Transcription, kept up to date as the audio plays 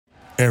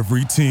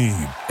Every team,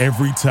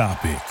 every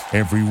topic,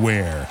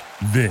 everywhere.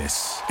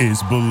 This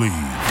is Believe.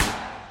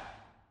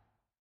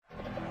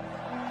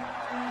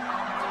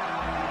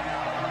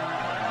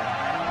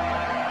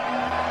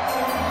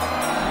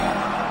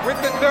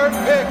 With the third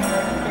pick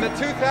in the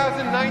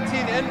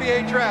 2019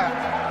 NBA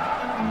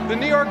Draft, the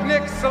New York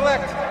Knicks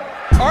select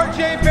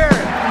R.J. Barrett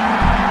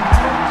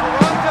from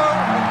Toronto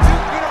and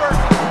Duke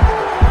University.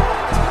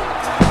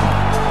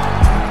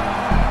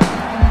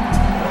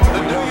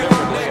 The New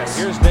York Knicks.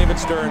 Here's David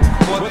Stern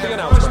with the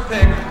announcement. First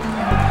pick,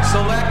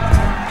 select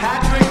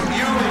Patrick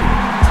Ewing.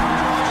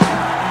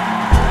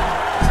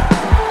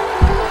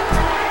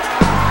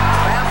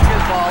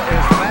 Basketball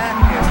is back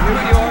in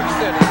New York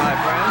City, my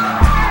friend.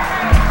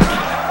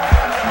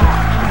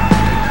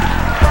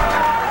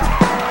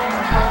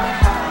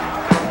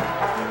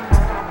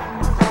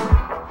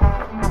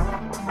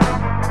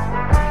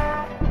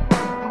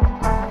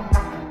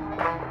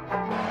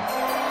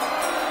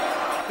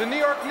 The New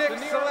York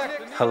Knicks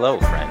select. Hello,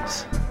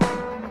 friends.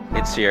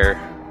 It's your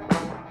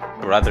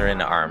brother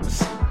in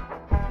arms,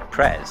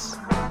 Prez,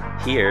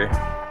 here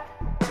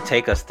to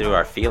take us through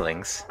our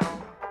feelings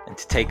and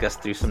to take us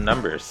through some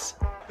numbers.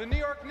 The New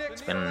York Knicks.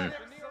 It's been,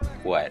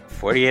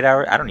 48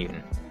 hours? I don't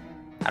even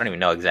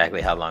know exactly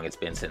how long it's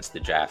been since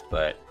the draft,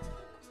 but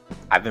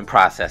I've been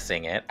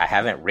processing it. I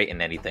haven't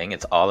written anything.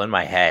 It's all in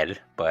my head,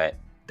 but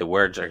the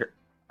words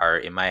are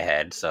in my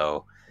head.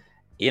 So,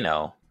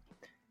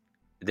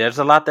 there's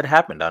a lot that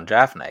happened on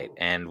draft night,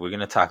 and we're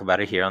going to talk about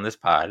it here on this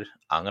pod.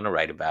 I'm going to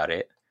write about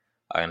it.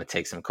 I'm going to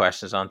take some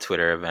questions on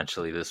Twitter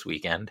eventually this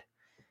weekend.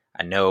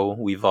 I know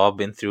we've all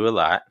been through a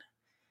lot.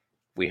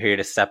 We're here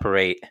to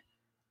separate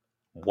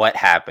what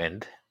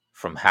happened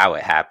from how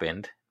it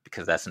happened,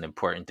 because that's an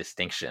important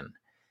distinction.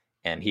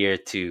 And here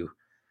to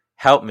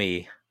help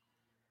me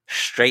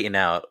straighten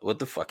out what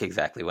the fuck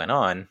exactly went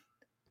on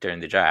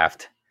during the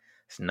draft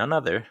is none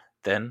other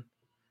than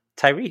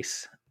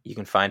Tyrese. You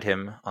can find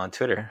him on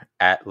Twitter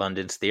at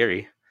London's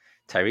Theory.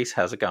 Tyrese,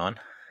 how's it going?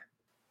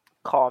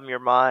 Calm your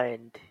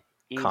mind.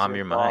 Calm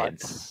your mind.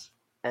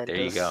 And there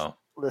you go.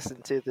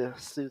 Listen to the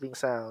soothing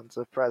sounds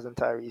of President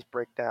Tyrese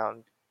break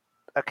down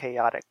a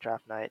chaotic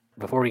draft night.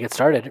 Before we get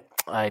started,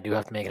 I do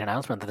have to make an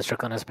announcement that the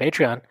Strickland has a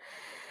Patreon.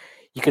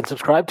 You can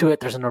subscribe to it.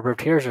 There's a number of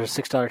tiers. There's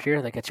a $6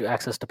 tier that gets you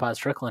access to Pod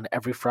Strickland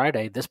every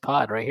Friday. This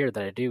pod right here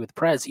that I do with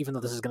Prez, even though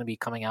this is going to be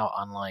coming out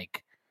on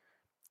like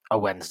a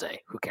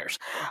Wednesday. Who cares?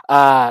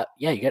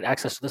 You get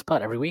access to this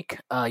pod every week.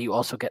 You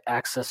also get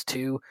access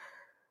to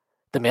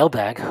the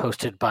mailbag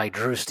hosted by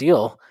Drew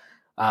Steele.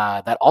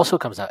 That also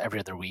comes out every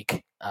other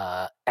week.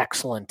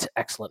 Excellent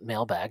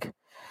mailbag.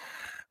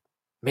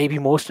 Maybe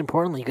most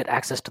importantly, you get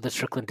access to the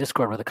Strickland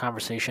Discord where the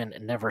conversation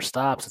never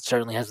stops. It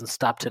certainly hasn't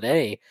stopped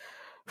today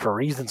for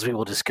reasons we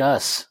will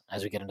discuss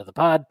as we get into the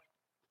pod.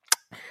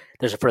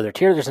 There's a further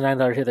tier. There's a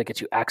 $9 tier that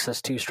gets you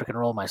access to Strick and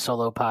Roll, my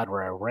solo pod,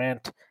 where I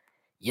rant,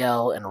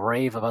 yell, and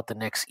rave about the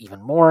Knicks even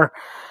more.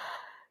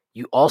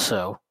 You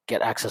also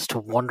get access to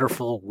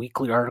wonderful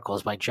weekly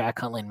articles by Jack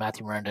Huntley and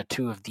Matthew Miranda,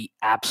 two of the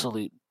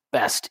absolute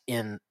best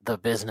in the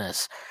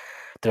business.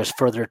 There's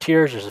further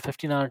tiers. There's a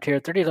 $15 tier,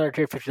 $30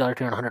 tier, $50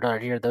 tier, and $100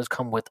 tier. Those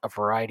come with a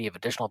variety of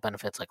additional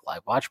benefits like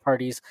live watch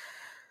parties,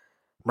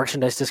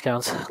 merchandise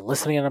discounts,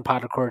 listening in on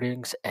pod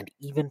recordings, and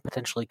even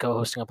potentially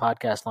co-hosting a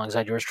podcast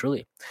alongside yours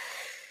truly.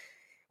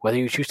 Whether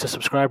you choose to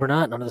subscribe or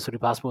not, none of this would be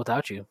possible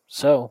without you.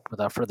 So,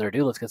 without further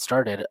ado, let's get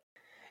started.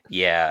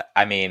 Yeah,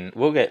 I mean,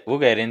 we'll get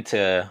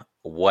into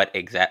we'll get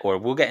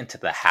into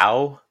the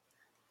how,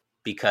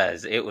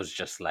 because it was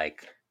just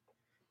like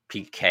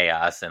peak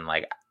chaos, and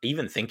like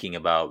even thinking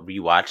about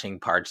rewatching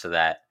parts of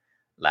that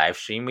live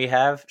stream we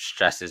have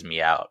stresses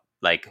me out.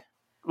 Like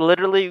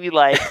Literally, we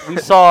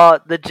saw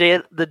the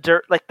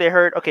dirt. Like they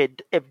heard, okay,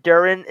 if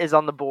Duren is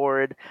on the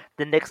board,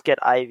 the Knicks get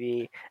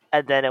Ivy,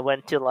 and then it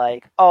went to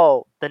like,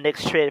 oh, the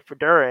Knicks traded for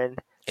Duren.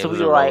 It So was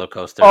we a were roller like,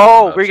 coaster.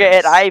 oh, we're gonna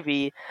get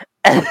Ivy,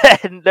 and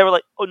then they were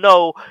like, oh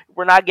no,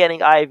 we're not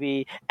getting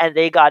Ivy, and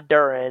they got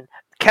Duren.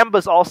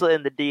 Kemba's also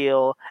in the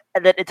deal,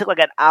 and then it took like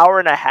an hour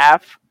and a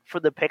half for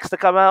the picks to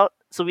come out,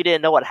 so we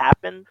didn't know what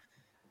happened.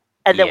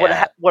 And then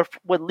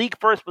what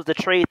leaked first was the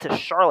trade to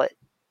Charlotte.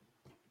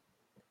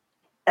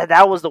 And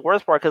that was the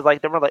worst part, because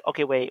like they were like,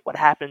 okay, wait, what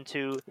happened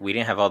to? We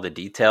didn't have all the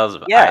details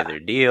of either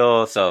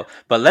deal, so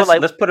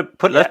let's put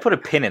a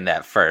pin in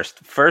that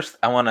first. First,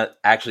 I want to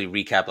actually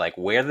recap like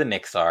where the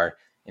Knicks are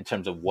in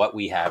terms of what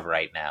we have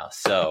right now.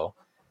 So,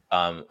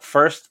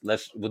 first,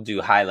 we'll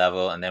do high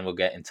level, and then we'll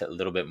get into a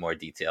little bit more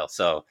detail.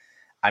 So,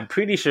 I'm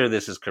pretty sure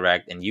this is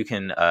correct, and you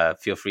can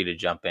feel free to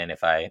jump in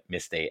if I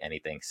misstate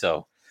anything.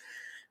 So,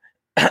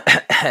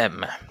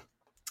 the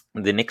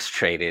Knicks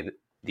traded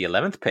the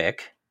 11th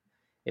pick.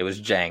 It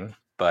was Jang,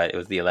 but it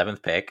was the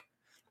 11th pick.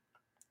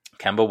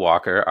 Kemba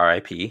Walker,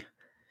 RIP,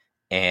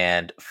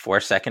 and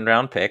 4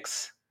 second-round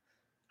picks.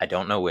 I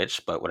don't know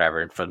which, but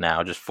whatever. For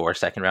now, just 4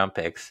 second-round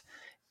picks.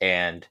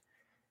 And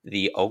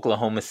the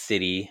Oklahoma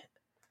City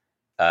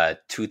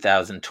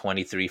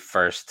 2023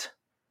 first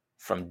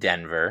from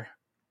Denver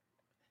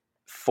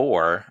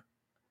for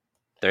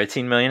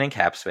 $13 million in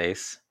cap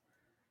space,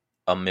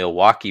 a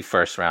Milwaukee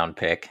first round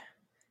pick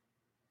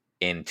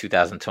in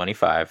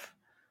 2025,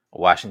 a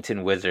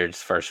Washington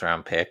Wizards first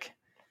round pick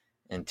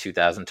in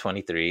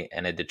 2023,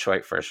 and a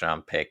Detroit first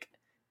round pick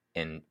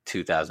in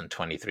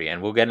 2023.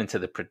 And we'll get into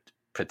the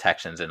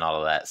protections and all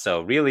of that.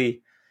 So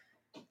really,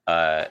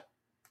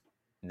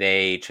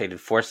 they traded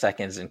 4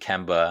 seconds in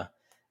Kemba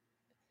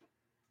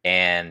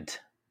and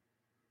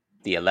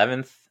the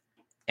 11th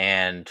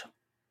and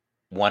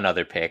one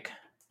other pick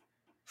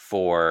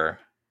for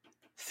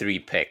 3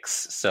 picks.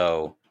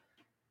 So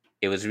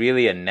it was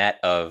really a net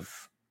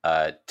of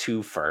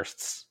 2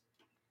 firsts.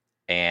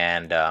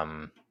 And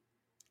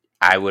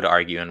I would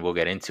argue, and we'll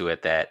get into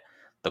it, that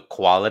the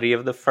quality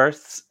of the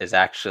firsts is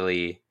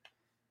actually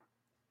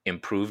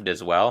improved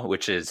as well,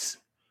 which is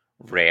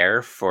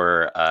rare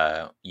for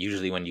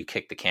usually when you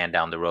kick the can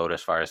down the road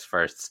as far as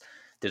firsts.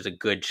 There's a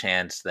good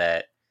chance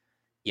that,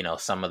 you know,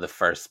 some of the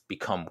firsts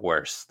become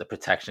worse, the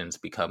protections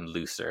become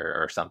looser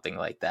or something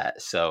like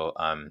that. So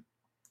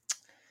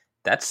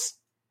that's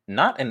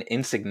not an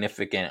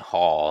insignificant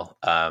haul,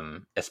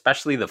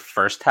 especially the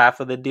first half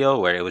of the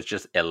deal where it was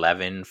just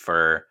 11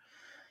 for,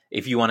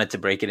 if you wanted to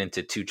break it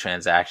into 2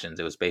 transactions,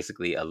 it was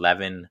basically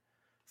 11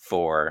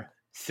 for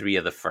 3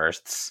 of the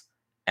firsts.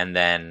 And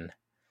then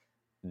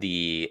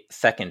the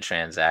second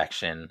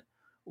transaction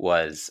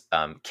was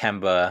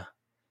Kemba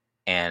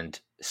and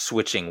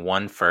switching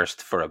 1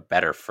 first for a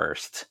better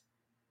first.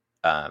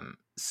 And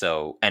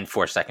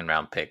 4 second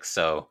round picks.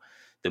 So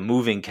the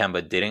moving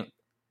Kemba didn't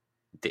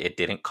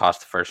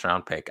cost a first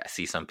round pick. I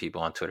see some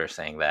people on Twitter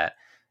saying that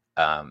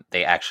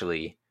they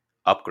actually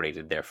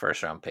upgraded their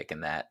first round pick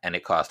in that, and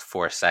it cost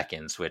 4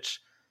 seconds,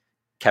 which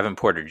Kevin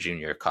Porter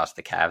Jr. cost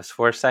the Cavs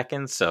 4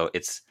 seconds. So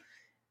it's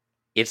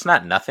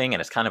not nothing,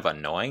 and it's kind of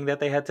annoying that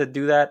they had to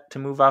do that to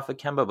move off of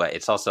Kemba, but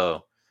it's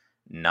also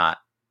not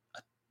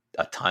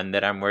a ton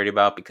that I'm worried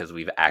about, because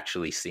we've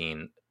actually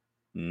seen,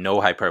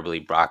 no hyperbole,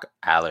 Brock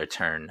Aller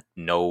turn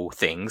no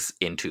things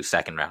into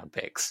second round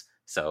picks.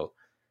 So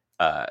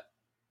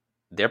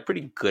they're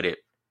pretty good at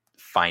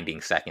finding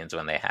seconds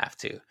when they have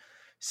to.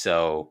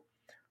 So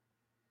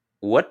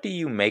what do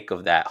you make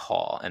of that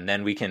haul? And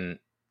then we can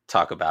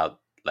talk about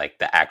like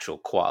the actual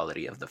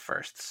quality of the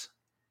firsts.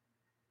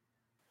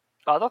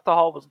 I thought the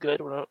haul was good.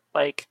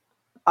 Like,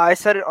 I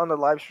said it on the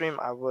live stream.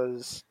 I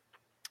was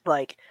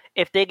like,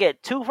 if they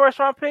get 2 first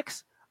round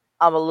picks,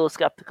 I'm a little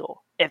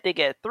skeptical. If they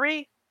get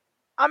 3,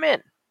 I'm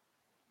in.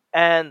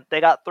 And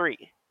they got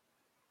 3.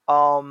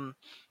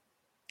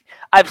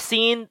 I've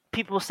seen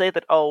people say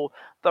that,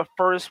 the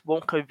first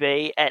won't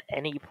convey at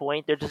any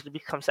point. They're just going to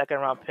become second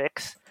round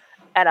picks.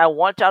 And I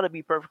want y'all to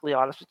be perfectly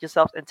honest with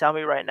yourselves and tell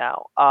me right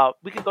now.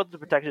 We can go through the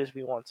protections if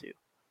we want to.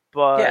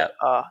 But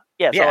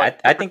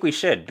I think we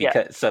should,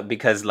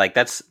 because like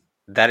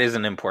that is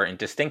an important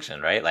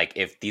distinction, right? Like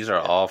if these are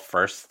all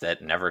firsts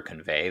that never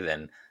convey,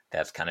 then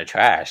that's kind of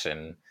trash,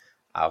 and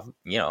I'll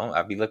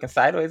be looking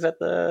sideways at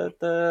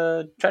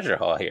the treasure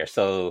haul here.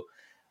 So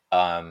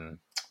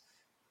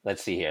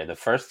let's see here. The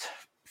first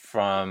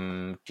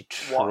from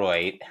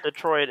Detroit.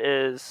 Detroit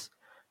is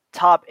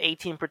top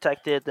 18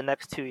 protected the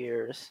next 2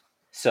 years.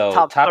 So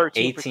top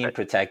 18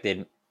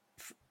 protected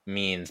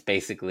means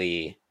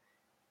basically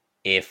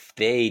if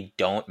they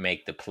don't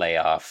make the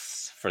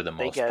playoffs for the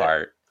most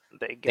part,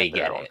 they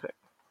get it. Pick.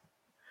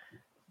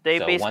 They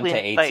so basically 1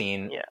 to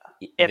 18. Like,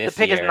 if the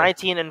pick is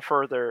 19 and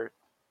further,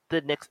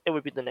 it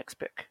would be the next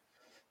pick.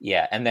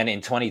 Yeah, and then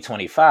in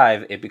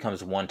 2025 it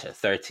becomes 1 to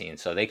 13,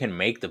 so they can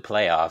make the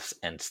playoffs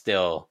and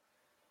still,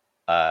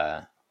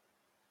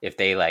 if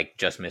they like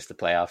just miss the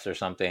playoffs or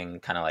something,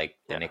 kind of like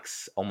the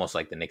Knicks, almost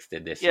like the Knicks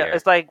did this year. Yeah,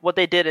 it's like what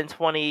they did in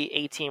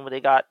 2018 when they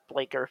got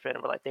Blake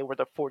Griffin, where like they were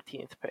the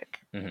 14th pick.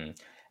 Mm-hmm.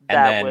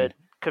 That would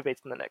convey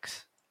to the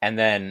Knicks. And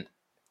then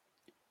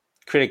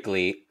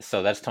critically,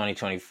 so that's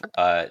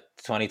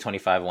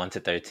 2025 1 to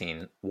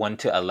 13, 1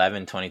 to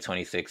 11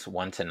 2026,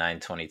 1 to 9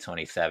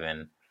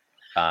 2027.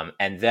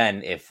 And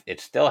then if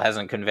it still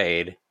hasn't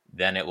conveyed,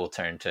 then it will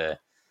turn to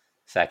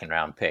second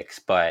round picks.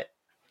 But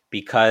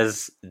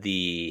because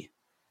the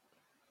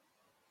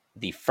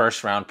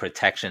first round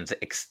protections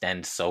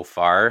extend so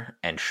far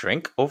and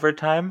shrink over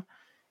time,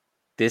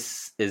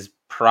 this is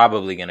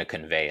probably going to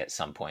convey at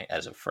some point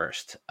as a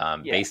first.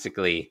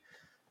 Basically,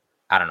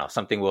 I don't know,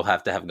 something will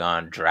have to have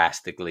gone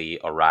drastically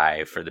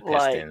awry for the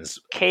Pistons.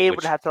 Like, Cade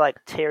would have to like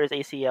tear his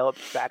ACL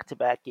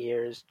back-to-back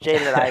years.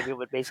 Jaden Ivey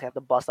would basically have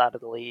to bust out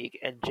of the league,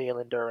 and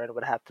Jalen Duren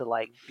would have to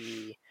like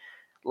be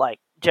like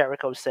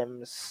Jericho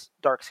Sims,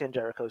 dark-skinned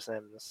Jericho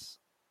Sims,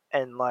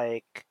 and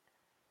like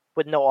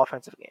with no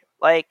offensive game.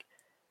 Like,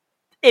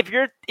 if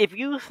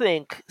you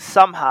think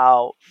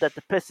somehow that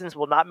the Pistons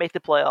will not make the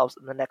playoffs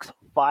in the next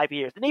 5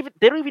 years, and they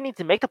don't even need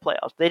to make the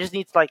playoffs. They just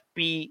need to like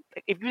be.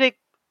 Like, if you think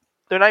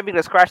they're not even going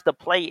to scratch the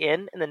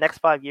play-in the next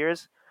 5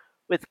 years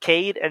with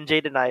Cade and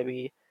Jaden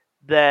Ivey,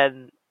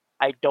 then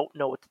I don't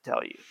know what to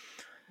tell you.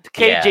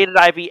 Cade, Jaden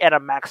Ivey, and a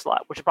max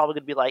slot, which are probably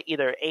going to be like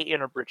either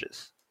Ayton or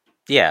Bridges.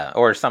 Yeah,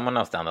 or someone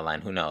else down the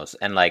line. Who knows?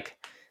 And like,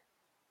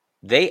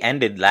 they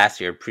ended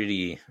last year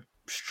pretty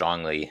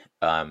strongly.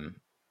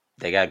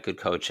 They got good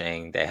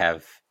coaching. They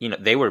have,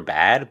 they were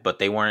bad, but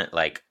they weren't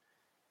like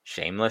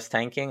shameless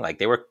tanking. Like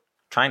they were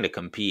trying to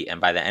compete, and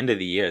by the end of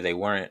the year, they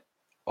weren't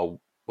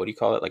what do you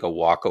call it? Like a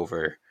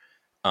walkover,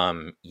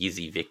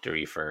 easy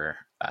victory for.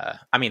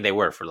 I mean, they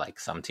were for like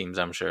some teams,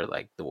 I'm sure,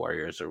 like the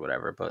Warriors or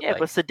whatever. But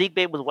but Sadiq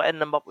Bey was wetting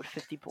them up with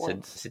 50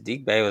 points.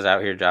 Sadiq Bey was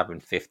out here dropping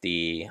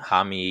 50.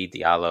 Hami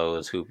Diallo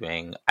was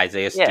hooping.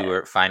 Isaiah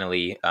Stewart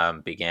finally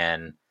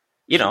began.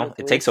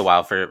 It takes a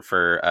while for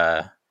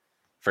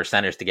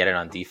centers to get it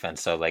on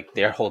defense. So like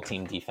their whole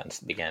team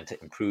defense began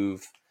to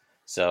improve.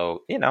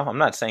 So I'm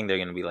not saying they're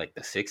going to be like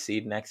the 6th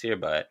seed next year,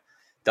 but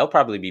they'll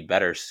probably be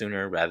better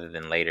sooner rather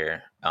than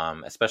later.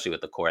 Especially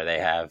with the core they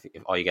have.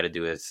 If all you got to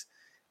do is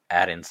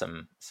add in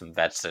some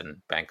vets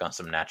and bank on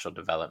some natural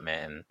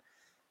development,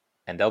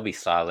 and they'll be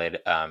solid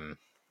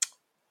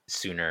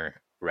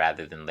sooner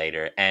rather than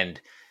later. And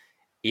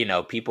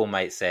people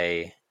might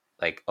say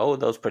like, oh,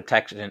 those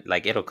protection,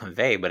 like it'll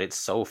convey, but it's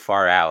so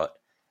far out.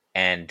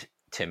 And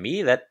to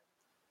me, that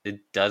it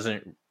does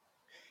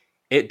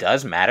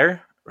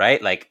matter,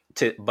 right?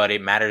 But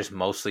it matters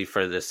mostly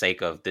for the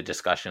sake of the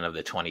discussion of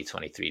the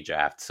 2023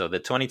 draft. So the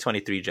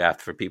 2023 draft,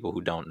 for people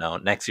who don't know,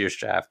 next year's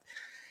draft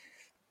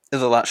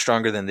is a lot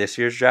stronger than this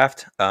year's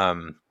draft.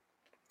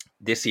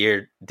 This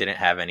year didn't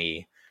have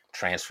any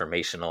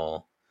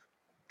transformational,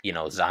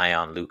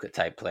 Zion, Luka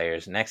type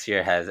players. Next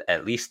year has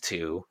at least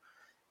 2,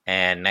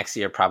 and next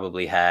year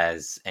probably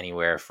has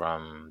anywhere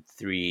from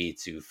 3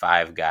 to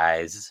 5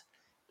 guys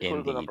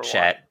in the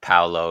Chet,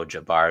 Paolo,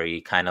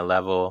 Jabari kind of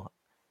level.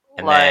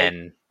 And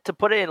then, to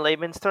put it in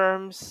layman's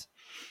terms,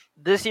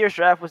 this year's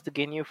draft was the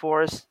Ginyu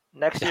Force.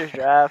 Next year's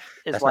draft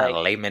is that's like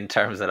not layman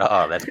terms at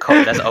all. That's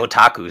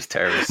otaku's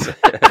terms.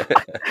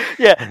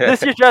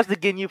 This year's draft is the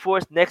Ginyu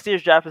Force. Next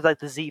year's draft is like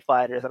the Z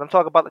Fighters, and I'm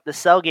talking about like the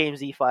Cell Game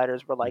Z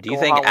Fighters. Where like, do you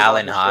think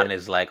Alan Hahn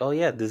is like, oh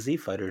yeah, the Z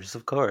Fighters,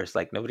 of course?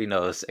 Like nobody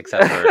knows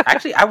except for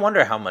actually, I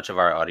wonder how much of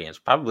our audience,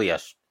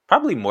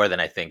 probably more than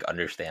I think,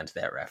 understands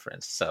that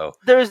reference. So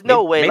there's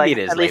no way. Maybe like, it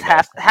is at least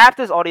half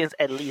this audience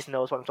at least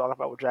knows what I'm talking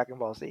about with Dragon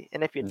Ball Z.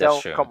 And if you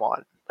don't, come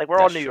on, like we're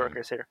all New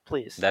Yorkers here,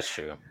 please. That's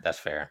true. That's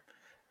fair.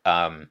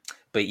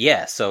 But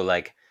yeah, so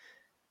like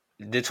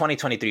the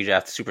 2023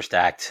 draft is super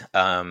stacked.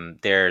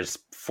 There's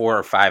 4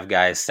 or 5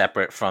 guys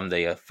separate from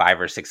the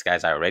 5 or 6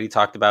 guys I already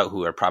talked about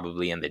who are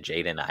probably in the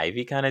Jaden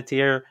Ivey kind of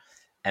tier.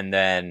 And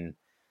then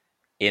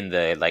in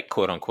the like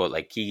quote unquote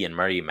like Keegan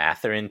Murray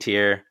Mathurin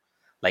tier,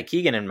 like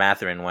Keegan and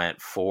Mathurin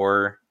went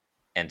 4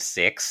 and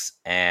 6,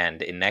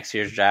 and in next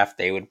year's draft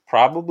they would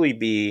probably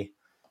be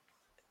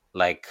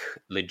like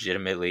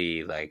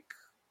legitimately like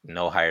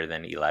no higher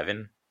than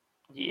 11.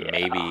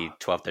 Maybe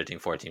 12, 13,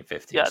 14,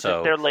 15. Yeah,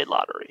 so they're late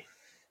lottery.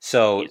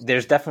 So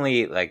there's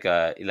definitely like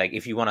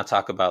if you want to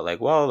talk about like,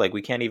 well, like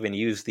we can't even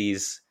use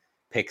these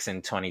picks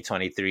in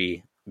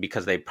 2023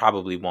 because they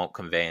probably won't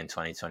convey in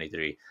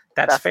 2023.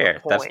 That's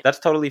fair. That's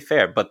totally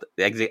fair. But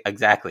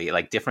exactly,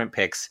 like different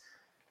picks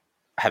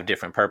have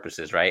different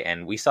purposes, right?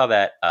 And we saw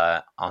that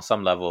on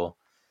some level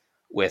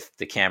with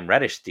the Cam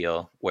Reddish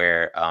deal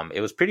where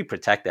it was pretty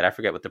protected. I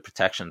forget what the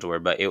protections were,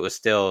 but it was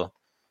still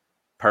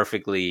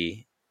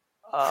perfectly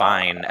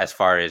fine as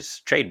far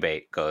as trade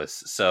bait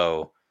goes.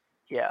 So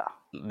yeah,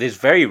 it's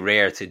very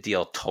rare to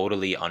deal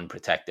totally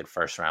unprotected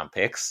first round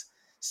picks.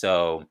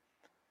 So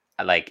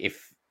like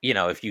if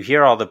you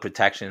hear all the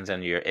protections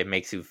and it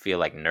makes you feel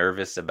like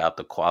nervous about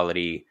the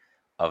quality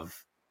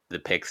of the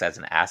picks as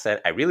an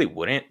asset, I really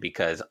wouldn't,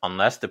 because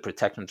unless the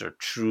protections are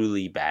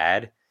truly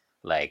bad,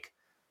 like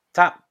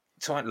top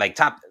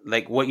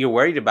what you're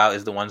worried about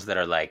is the ones that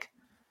are like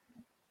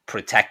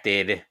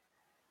protected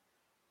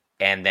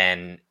and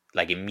then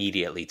like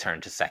immediately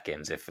turn to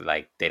seconds if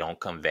like they don't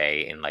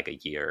convey in like a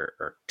year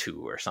or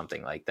 2 or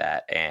something like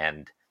that,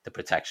 and the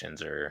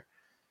protections are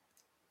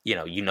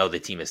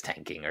the team is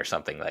tanking or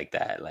something like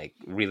that, like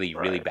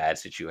really bad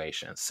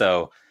situation.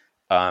 So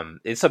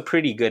it's a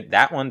pretty good,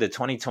 that one, the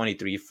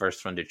 2023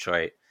 first from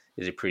Detroit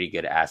is a pretty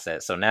good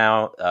asset. So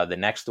now the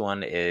next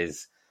one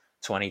is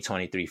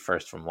 2023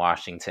 first from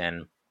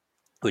Washington,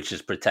 which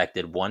is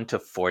protected 1 to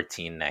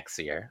 14 next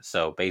year.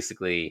 So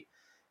basically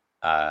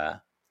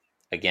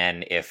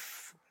again,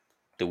 if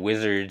the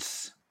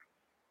Wizards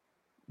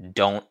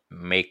don't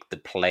make the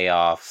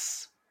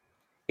playoffs,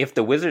 if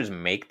the Wizards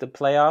make the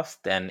playoffs,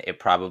 then it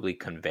probably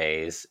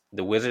conveys.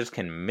 The Wizards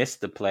can miss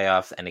the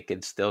playoffs and it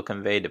could still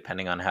convey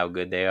depending on how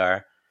good they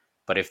are.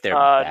 But if they're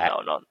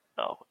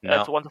no,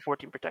 that's 1 to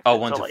 14 protected. Oh,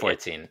 1 to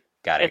 14.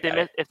 Got it.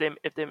 If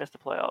they miss the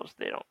playoffs,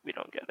 we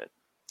don't get it.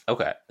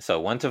 Okay, so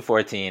 1 to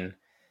 14.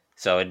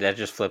 So that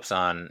just flips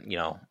on,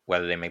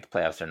 whether they make the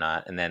playoffs or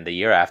not. And then the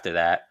year after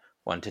that,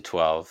 1 to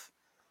 12.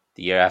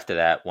 The year after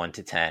that, 1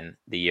 to 10.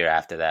 The year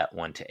after that,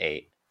 1 to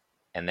 8.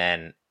 And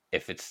then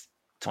if it's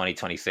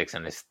 2026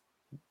 and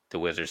the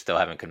Wizards still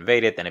haven't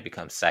conveyed it, then it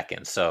becomes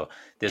second. So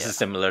this is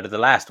similar to the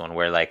last one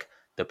where like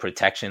the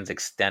protections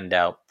extend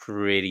out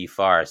pretty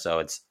far. So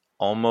it's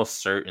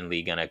almost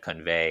certainly going to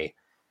convey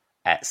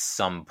at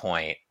some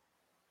point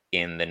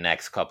in the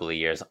next couple of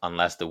years,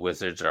 unless the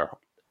Wizards are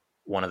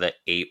one of the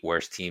 8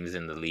 worst teams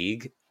in the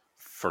league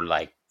for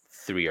like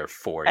 3 or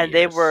 4 and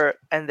years.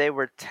 they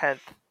were 10th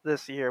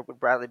this year with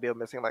Bradley Beal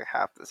missing like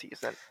half the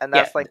season, and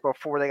that's like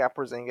before they got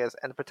Porzingis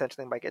and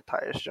potentially might get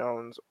Tyus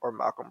Jones or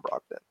Malcolm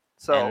Brogdon.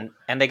 So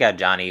and they got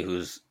Johnny,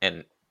 who's,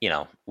 and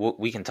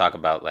we can talk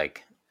about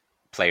like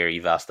player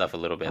eval stuff a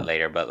little bit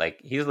later, but like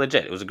he's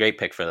legit. It was a great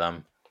pick for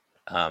them.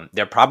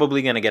 They're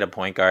probably going to get a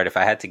point guard. If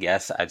I had to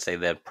guess, I'd say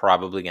they're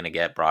probably going to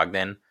get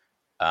Brogdon.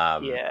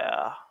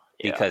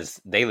 Because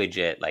they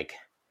legit, like,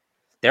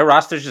 their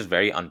roster's just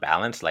very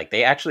unbalanced. Like,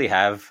 they actually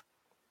have,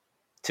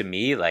 to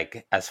me,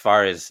 like, as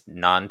far as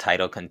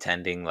non-title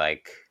contending,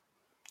 like,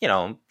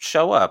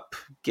 show up,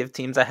 give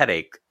teams a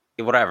headache,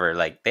 whatever.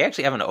 Like, they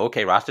actually have an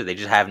okay roster. They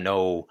just have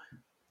no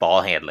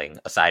ball handling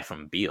aside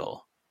from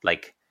Beal.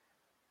 Like,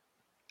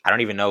 I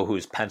don't even know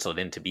who's penciled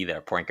in to be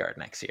their point guard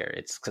next year.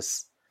 It's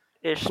because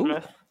Ish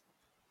Smith.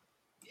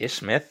 Ish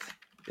Smith?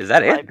 Is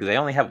that it? Because they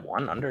only have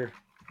one under.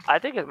 I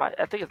think it's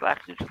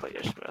actually just like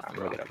Ish Smith. I'm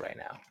looking it up right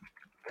now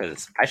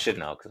because I should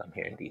know because I'm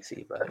here in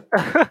DC.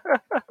 But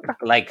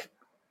like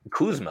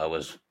Kuzma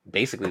was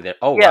basically there.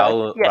 Oh,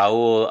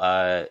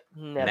 Raul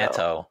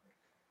Neto.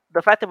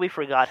 The fact that we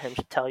forgot him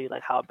should tell you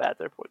like how bad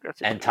their point guard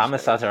situation is. And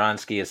Thomas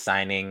Satoransky is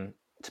signing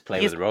to play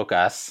with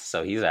Rokas,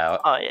 so he's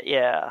out. Oh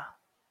yeah.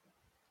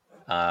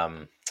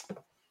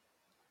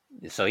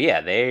 So yeah,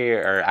 they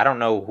are. I don't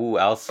know who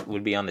else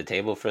would be on the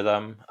table for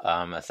them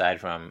aside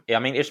from. I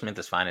mean, Ish Smith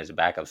is fine as a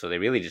backup, so they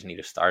really just need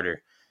a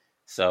starter.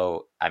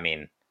 So I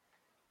mean,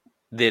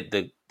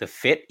 the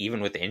fit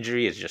even with the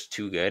injury is just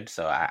too good.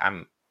 So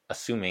I'm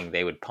assuming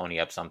they would pony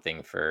up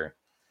something for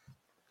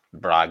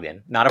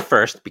Brogdon, not a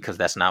first because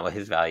that's not what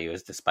his value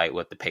is. Despite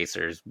what the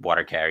Pacers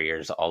water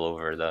carriers all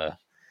over the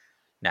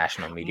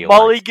national media.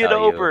 Molly, get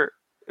over.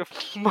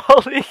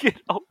 Molly, get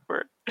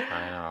over.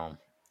 I know.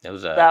 That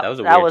was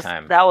a weird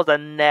time. That was a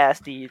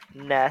nasty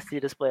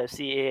display of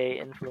CAA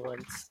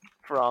influence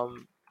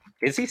from.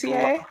 Is he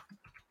CAA?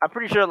 I'm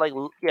pretty sure, like,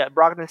 yeah,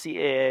 Brogdon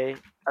CAA.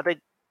 I think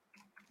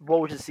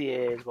Woj is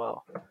CAA as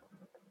well.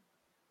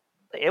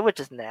 Like, it was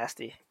just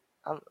nasty.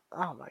 Oh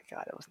my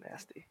god, it was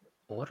nasty.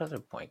 What other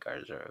point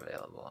guards are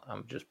available?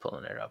 I'm just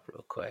pulling it up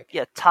real quick.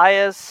 Yeah,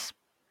 Tyus,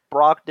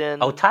 Brogdon.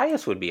 Oh,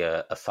 Tyus would be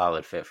a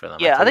solid fit for them.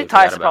 Yeah, I think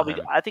Tyus is probably.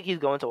 I think he's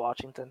going to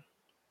Washington.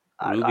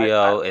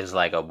 Rubio is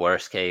like a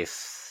worst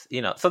case,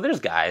 So there's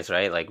guys,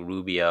 right? Like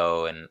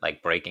Rubio and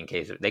like breaking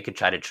case. They could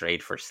try to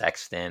trade for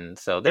Sexton.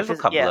 So there's a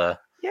couple of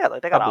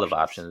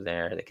options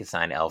there. They could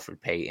sign Alfred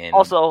Payton.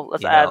 Also,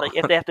 let's add like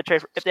if they have to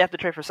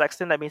trade for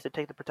Sexton, that means they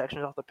take the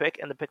protections off the pick,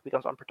 and the pick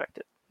becomes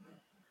unprotected.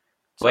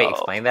 So, wait,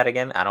 explain that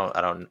again. I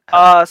don't.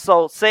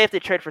 So say if they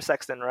trade for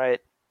Sexton,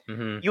 right?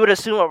 Mm-hmm. You would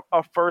assume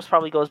a first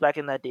probably goes back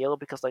in that deal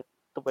because like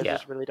the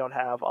Wizards really don't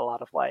have a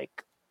lot of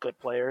like good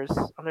players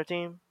on their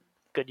team,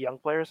 good young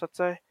players, let's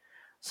say.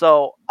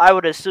 So I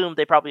would assume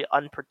they probably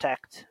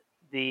unprotect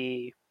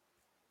the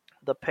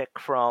pick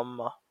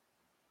from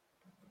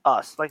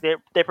us. Like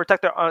they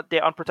protect they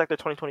unprotect their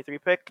 2023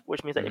 pick,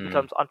 which means that it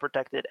becomes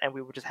unprotected, and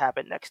we would just have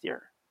it next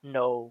year,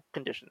 no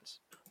conditions.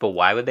 But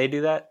why would they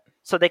do that?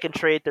 So they can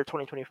trade their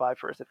 2025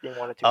 first if they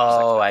wanted to.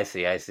 Oh, I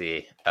see. I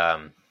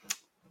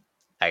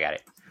got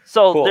it.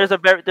 So cool. there's a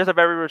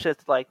very real chance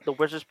like the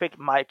Wizards pick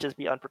might just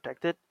be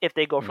unprotected if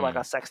they go for like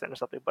a Sexton or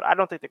something. But I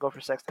don't think they go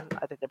for Sexton.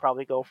 I think they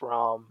probably go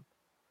from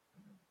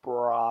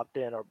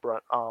Brogdon or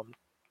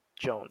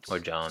Jones. Or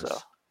Jones. So.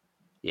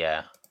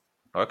 Yeah.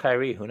 Or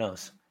Kyrie. Who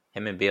knows?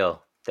 Him and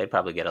Beal, they'd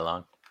probably get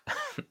along.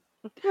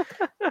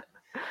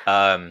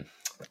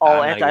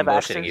 All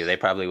anti-vax teams. You. They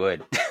probably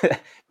would.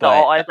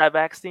 All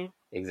anti-vax team.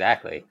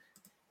 Exactly.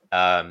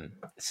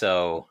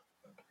 So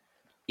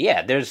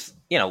yeah, there's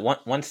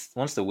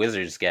once the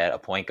Wizards get a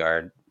point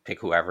guard, pick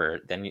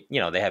whoever, then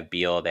they have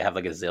Beal, they have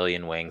like a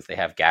zillion wings, they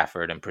have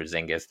Gafford and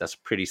Porzingis. That's a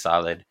pretty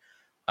solid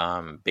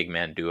big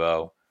man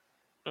duo.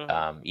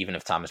 Even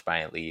if Thomas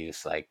Bryant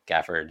leaves, like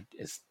Gafford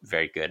is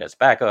very good as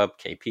backup.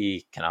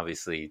 KP can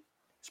obviously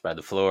spread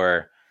the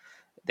floor.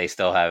 They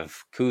still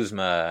have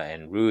Kuzma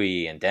and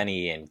Rui and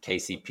Denny and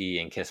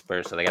KCP and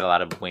Kisper, so they got a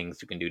lot of wings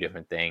who can do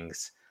different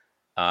things.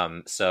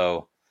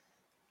 So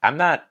I'm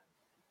not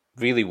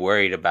really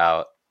worried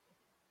about,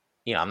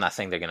 I'm not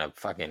saying they're going to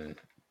fucking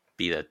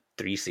be the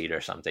 3 seed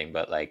or something,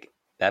 but like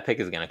that pick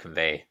is going to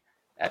convey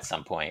at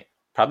some point,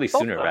 probably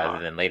sooner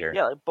rather than later.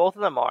 Yeah, like both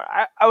of them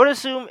are. I would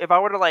assume if I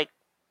were to like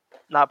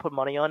not put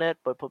money on it,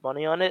 but put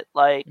money on it,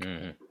 like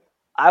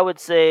I would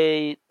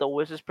say the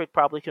Wizards pick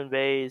probably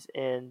conveys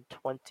in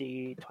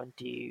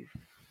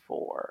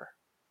 2024.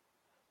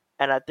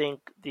 And I think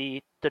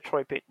the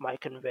Detroit pick might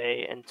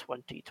convey in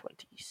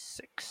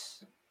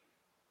 2026.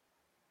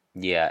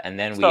 Yeah, and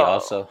then we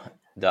also,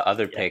 the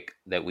other pick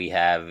that we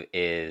have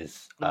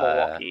is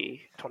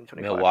Milwaukee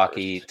 2025.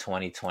 Milwaukee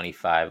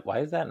 2025. Why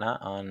is that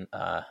not on?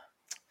 I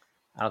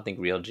don't think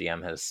Real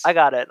GM has. I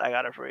got it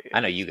for you. I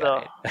know you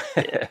got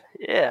it.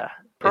 Yeah.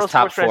 It's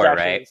top 4,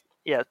 right?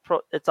 Yeah,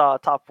 it's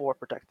top 4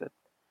 protected.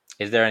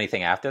 Is there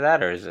anything after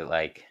that, or is it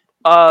like?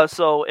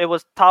 So it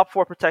was top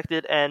 4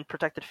 protected and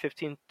protected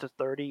 15 to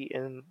 30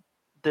 in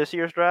this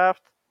year's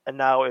draft, and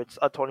now it's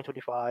a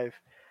 2025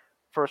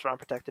 first round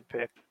protected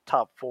pick,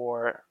 top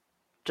 4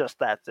 just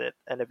that's it.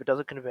 And if it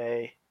doesn't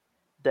convey,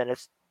 then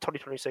it's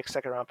 2026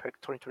 second round pick,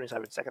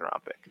 2027 second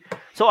round pick.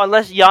 So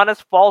unless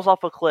Giannis falls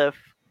off a cliff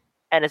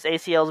and his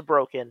ACL is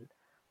broken,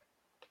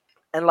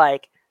 and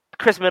like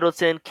Chris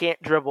Middleton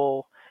can't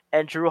dribble,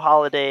 and Drew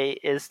Holiday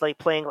is like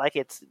playing like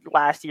it's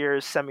last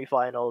year's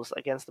semifinals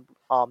against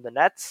the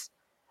Nets,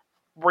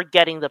 we're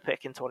getting the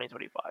pick in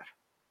 2025.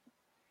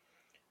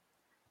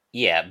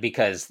 Yeah,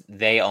 because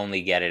they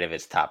only get it if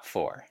it's top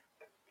 4.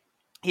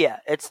 Yeah,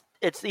 it's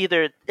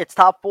either it's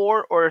top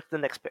 4 or it's the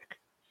next pick.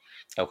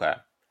 Okay.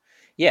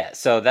 Yeah,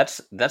 so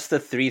that's the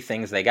 3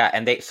 things they got,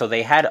 and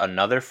they had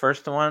another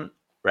first one,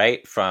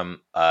 right, from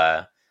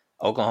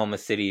Oklahoma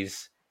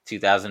City's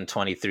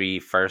 2023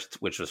 first,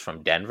 which was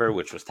from Denver,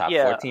 which was top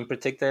 14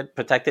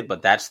 protected,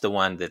 but that's the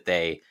one that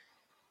they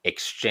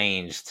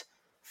exchanged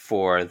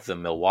for the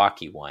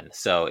Milwaukee one.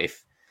 So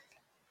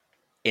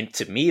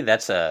to me,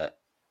 that's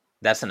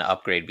an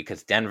upgrade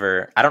because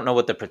Denver, I don't know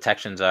what the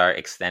protections are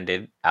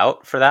extended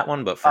out for that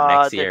one, but for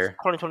next year,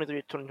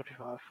 2023,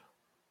 2025.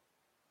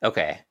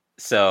 Okay,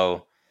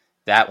 so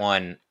that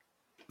one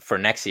for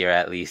next year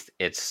at least,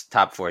 it's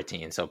top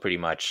 14. So pretty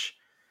much,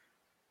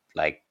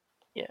 like,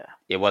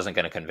 it wasn't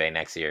going to convey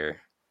next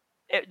year.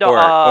 It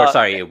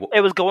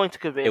was going to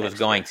convey. It was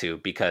going to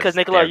because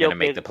they're going to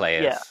make the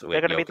playoffs. Yeah,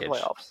 they're going to make the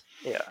playoffs.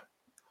 Yeah.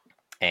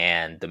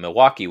 And the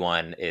Milwaukee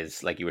one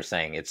is, like you were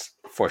saying, it's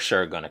for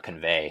sure going to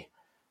convey.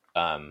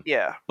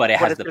 But it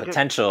has the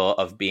potential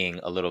of being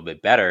a little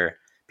bit better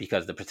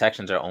because the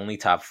protections are only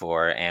top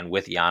 4, and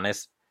with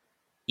Giannis,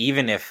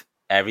 even if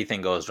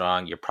everything goes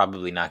wrong, you're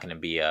probably not going to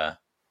be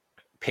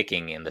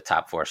picking in the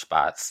top 4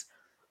 spots.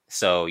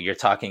 So you're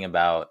talking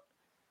about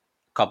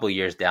a couple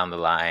years down the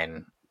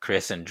line,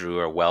 Chris and Drew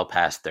are well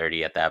past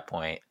 30 at that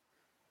point.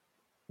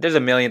 There's a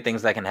million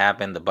things that can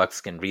happen. The Bucks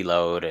can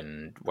reload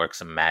and work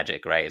some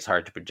magic, right? It's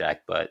hard to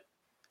project, but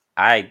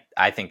I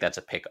think that's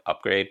a pick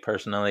upgrade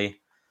personally.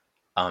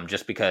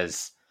 Just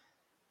because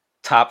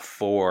top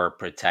 4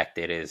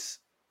 protected is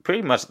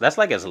pretty much, that's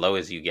like as low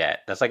as you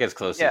get. That's like as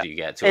close as you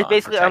get to. It's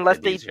basically unless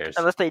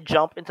they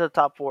jump into the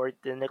top 4,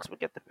 the Knicks would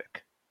get the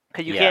pick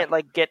because you can't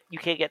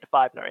get to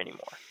 5 anymore.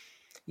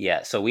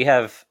 Yeah, so we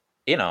have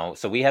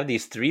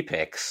these 3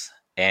 picks,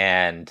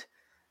 and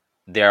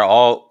they're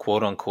all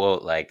quote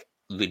unquote like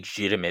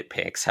legitimate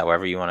picks,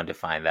 however you want to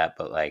define that.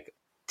 But like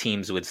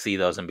teams would see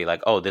those and be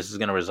like, oh, this is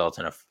going to result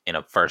in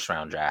a first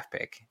round draft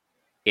pick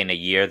in a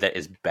year that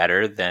is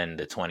better than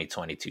the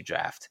 2022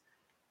 draft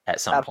at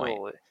some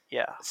point.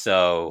 Yeah.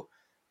 So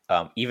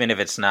even if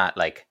it's not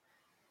like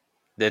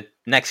the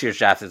next year's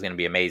draft is going to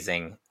be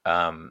amazing,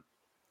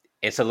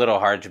 it's a little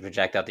hard to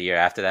project out the year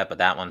after that, but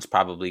that one's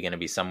probably going to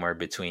be somewhere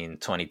between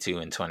 22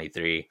 and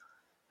 23.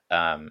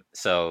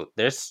 So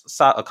there's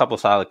a couple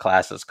solid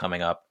classes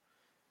coming up.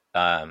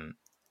 And,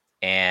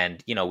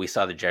 we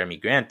saw the Jeremy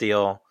Grant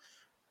deal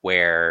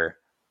where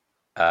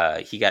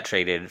he got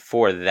traded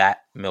for that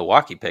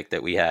Milwaukee pick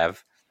that we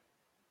have.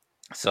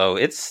 So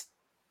it's,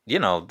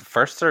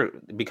 firsts are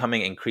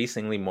becoming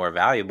increasingly more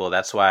valuable.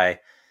 That's why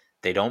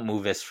they don't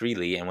move as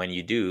freely. And when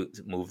you do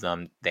move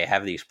them, they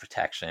have these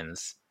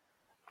protections.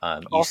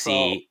 Go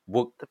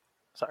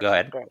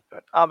ahead.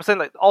 I'm saying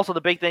like also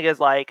the big thing is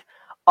like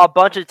a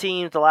bunch of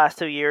teams the last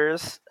 2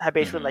 years have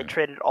basically like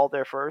traded all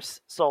their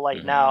firsts. So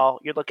like now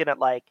you're looking at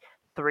like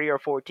 3 or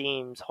 4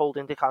 teams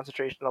holding the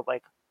concentration of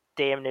like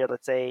damn near,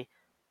 let's say,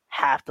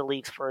 half the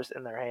league's first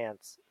in their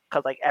hands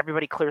because like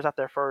everybody clears out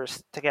their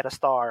first to get a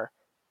star,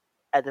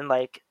 and then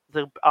like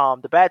the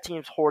bad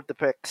teams hoard the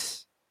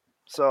picks.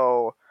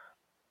 So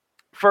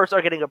firsts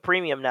are getting a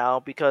premium now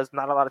because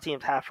not a lot of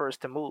teams have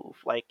first to move.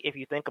 Like if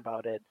you think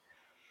about it,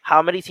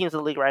 how many teams in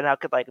the league right now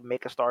could like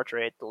make a star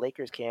trade? The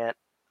Lakers can't.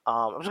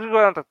 I'm just gonna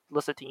go down the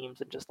list of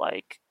teams and just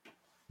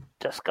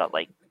got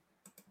like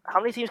how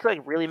many teams could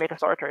like really make a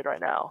star trade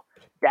right now?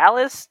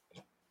 Dallas,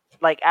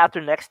 like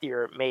after next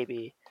year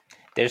maybe.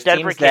 There's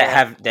Denver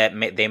teams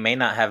they may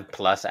not have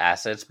plus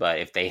assets, but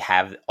if they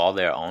have all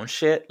their own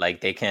shit,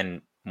 like they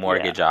can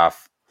mortgage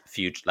off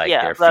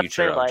their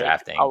future of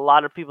drafting. A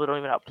lot of people don't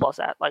even have plus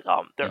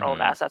their own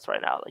assets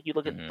right now. Like you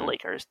look at the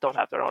Lakers don't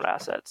have their own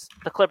assets.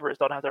 The Clippers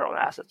don't have their own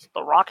assets.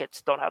 The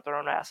Rockets don't have their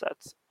own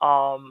assets.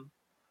 And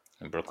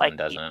Brooklyn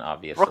doesn't,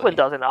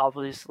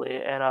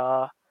 obviously.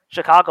 And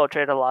Chicago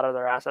traded a lot of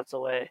their assets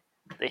away.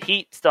 The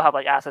Heat still have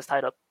like assets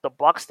tied up. The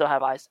Bucks still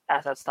have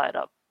assets tied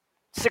up.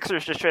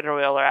 Sixers just traded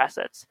away all their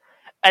assets.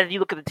 And you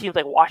look at the teams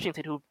like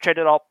Washington who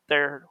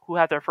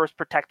have their first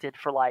protected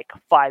for like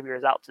 5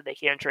 years out, so they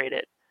can't trade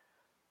it.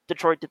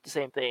 Detroit did the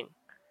same thing.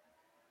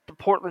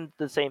 Portland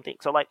did the same thing.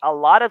 So like a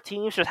lot of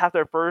teams just have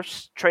their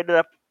first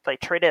traded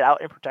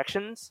out in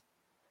protections,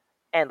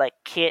 and like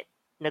can't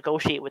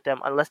negotiate with them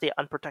unless they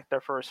unprotect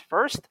their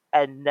first,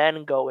 and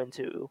then go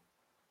into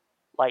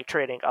like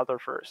trading other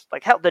first.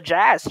 Like hell, the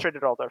Jazz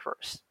traded all their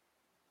first.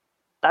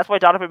 That's why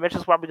Donovan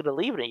Mitchell's probably going to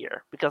leave in a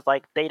year because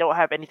like they don't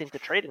have anything to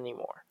trade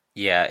anymore.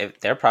 Yeah, if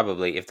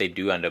they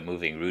do end up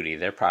moving Rudy,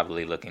 they're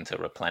probably looking to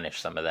replenish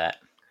some of that.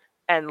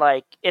 And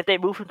like if they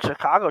move from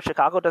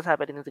Chicago doesn't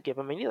have anything to give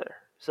him either.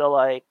 So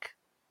like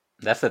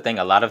that's the thing.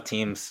 A lot of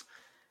teams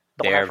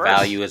their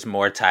value is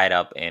more tied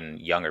up in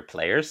younger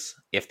players,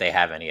 if they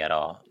have any at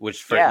all.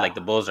 Which for like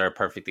the Bulls are a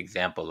perfect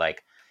example.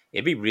 Like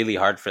it'd be really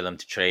hard for them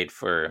to trade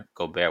for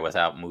Gobert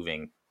without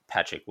moving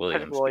Patrick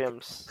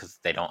Williams. Because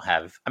they don't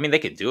have. I mean, they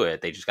could do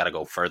it. They just got to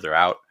go further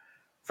out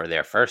for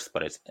their first.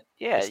 But it's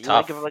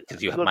tough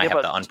because you might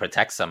have to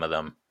unprotect some of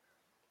them.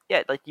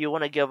 Yeah, like you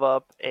want to give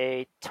up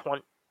a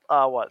 20.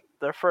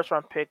 Their first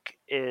round pick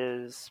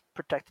is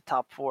protected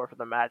top 4 for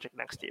the Magic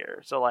next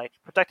year. So like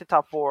protected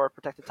top 4,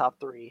 protected top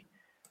 3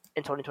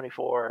 in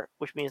 2024,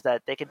 which means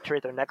that they can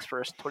trade their next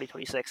first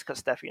 2026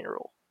 because Steffi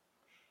rule.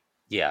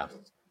 Yeah.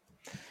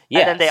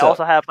 And then they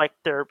also have like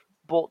the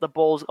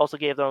Bulls also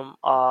gave them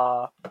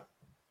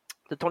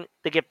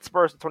they gave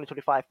Spurs the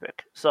 2025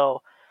 pick.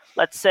 So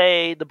let's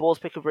say the Bulls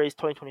pick of raised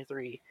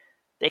 2023,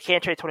 they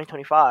can't trade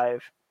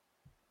 2025,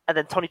 and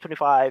then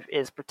 2025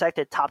 is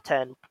protected top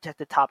 10,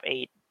 protected top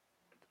 8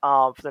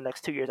 for the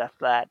next 2 years after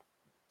that.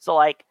 So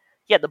like,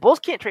 yeah, the Bulls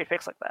can't trade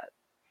picks like that.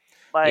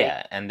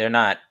 Yeah, and they're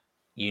not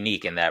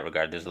unique in that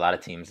regard. There's a lot of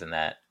teams in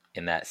that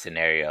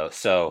scenario.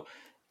 So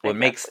what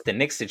makes the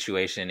Knicks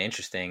situation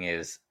interesting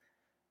is,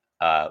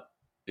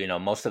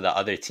 most of the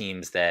other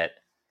teams that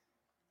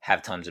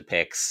have tons of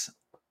picks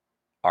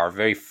are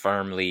very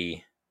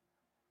firmly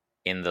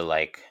in the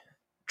like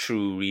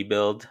true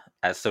rebuild,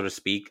 as so to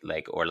speak,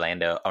 like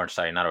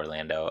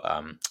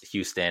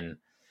Houston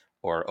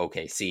or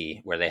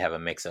OKC, where they have a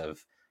mix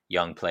of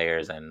young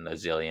players and a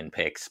zillion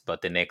picks.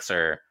 But the Knicks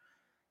are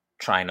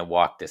trying to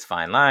walk this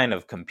fine line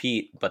of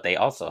compete, but they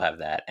also have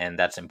that, and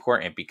that's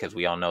important because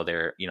we all know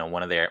they're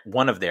one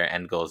of their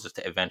end goals is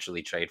to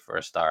eventually trade for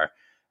a star.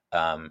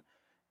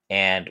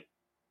 And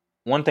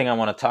one thing I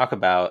want to talk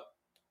about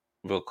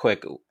real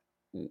quick,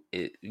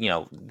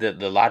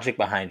 the logic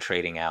behind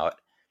trading out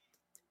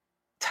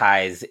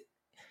ties.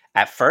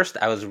 At first,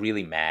 I was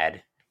really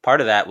mad. Part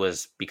of that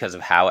was because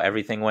of how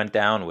everything went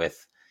down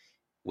with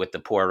the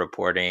poor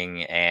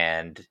reporting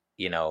and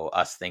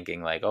us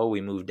thinking like, oh,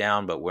 we moved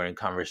down, but we're in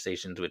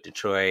conversations with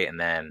Detroit. And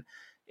then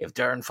if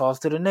Duren falls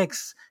to the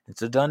Knicks,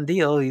 it's a done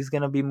deal. He's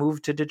going to be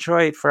moved to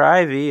Detroit for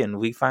Ivy, and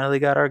we finally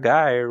got our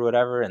guy or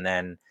whatever. And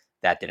then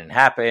that didn't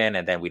happen.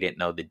 And then we didn't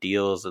know the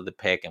deals of the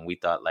pick. And we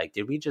thought like,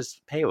 did we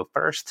just pay a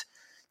first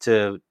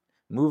to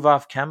move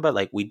off Kemba?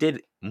 Like we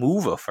did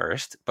move a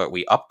first, but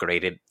we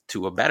upgraded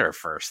to a better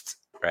first.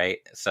 Right.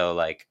 So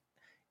like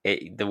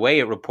the way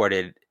it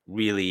reported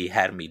really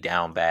had me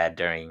down bad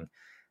during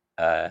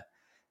the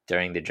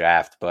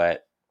draft.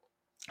 But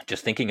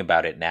just thinking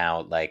about it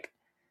now, like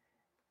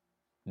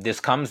this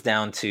comes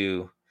down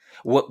to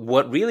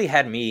what really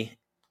had me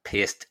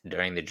pissed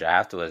during the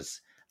draft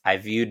was I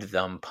viewed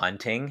them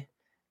punting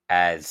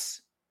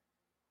as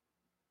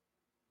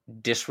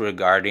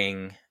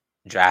disregarding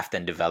draft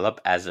and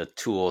develop as a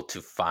tool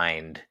to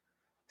find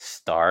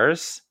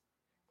stars.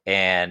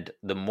 And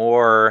the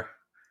more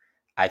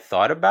I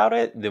thought about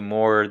it, the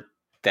more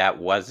I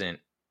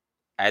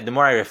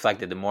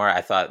reflected, the more I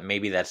thought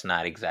maybe that's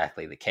not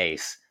exactly the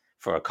case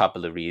for a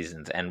couple of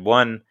reasons. And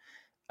one,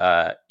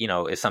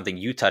 is something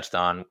you touched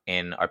on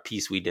in our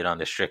piece we did on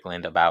the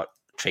Strickland about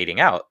trading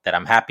out that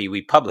I'm happy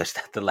we published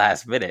at the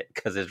last minute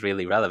because it's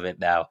really relevant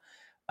now.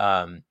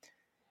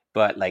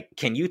 But like,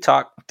 can you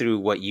talk through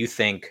what you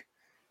think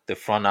the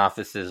front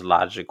office's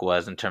logic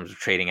was in terms of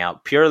trading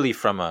out purely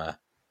from a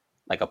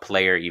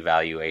player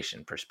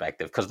evaluation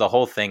perspective? Because the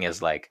whole thing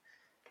is like,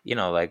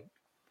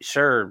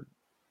 sure,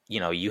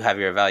 you have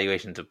your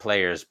evaluations of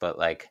players, but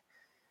like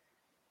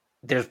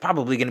there's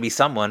probably going to be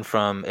someone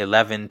from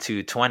 11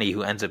 to 20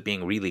 who ends up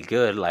being really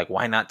good. Like,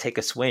 why not take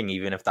a swing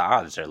even if the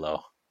odds are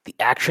low? The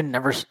action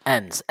never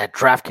ends at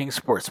DraftKings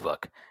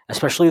Sportsbook,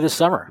 especially this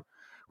summer.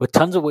 With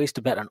tons of ways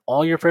to bet on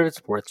all your favorite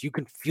sports, you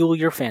can fuel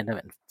your fandom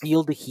and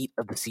feel the heat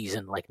of the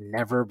season like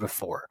never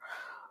before.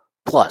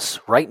 Plus,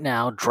 right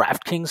now,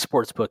 DraftKings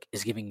Sportsbook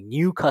is giving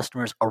new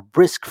customers a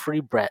risk-free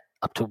bet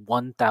up to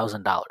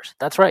 $1,000.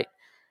 That's right.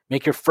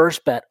 Make your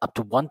first bet up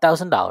to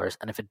 $1,000,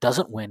 and if it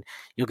doesn't win,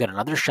 you'll get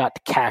another shot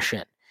to cash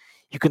in.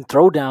 You can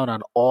throw down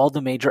on all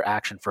the major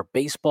action for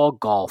baseball,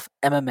 golf,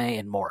 MMA,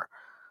 and more.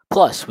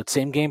 Plus, with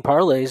same-game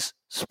parlays,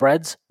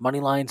 spreads, money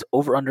lines,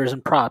 over-unders,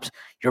 and props,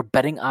 your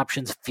betting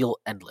options feel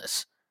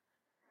endless.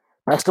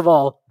 Best of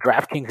all,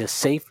 DraftKings is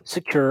safe,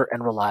 secure,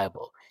 and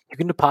reliable. You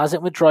can deposit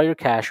and withdraw your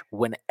cash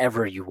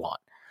whenever you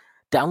want.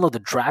 Download the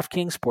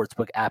DraftKings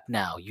Sportsbook app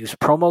now. Use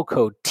promo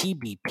code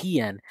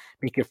TBPN,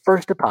 make your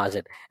first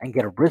deposit, and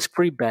get a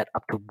risk-free bet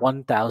up to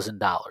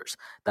 $1,000.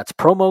 That's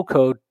promo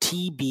code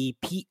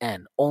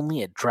TBPN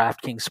only at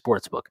DraftKings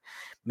Sportsbook.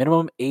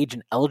 Minimum age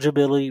and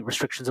eligibility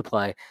restrictions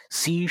apply.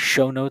 See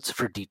show notes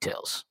for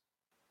details.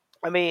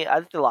 I mean, I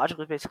think the logic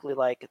is basically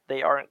like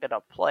they aren't going to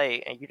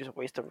play, and you just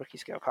waste a rookie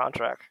scale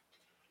contract.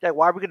 Like,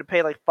 why are we going to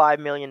pay like $5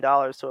 million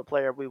to a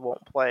player we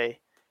won't play?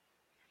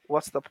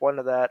 What's the point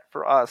of that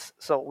for us?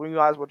 So we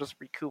might as well just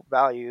recoup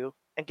value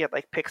and get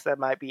like picks that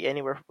might be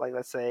anywhere from like,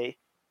 let's say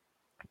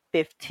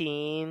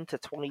 15 to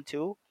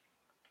 22.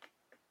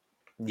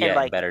 Yeah, in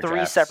like better 3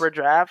 drafts. Separate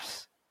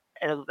drafts,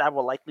 and that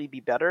will likely be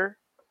better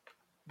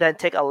than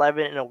take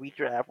 11 in a weak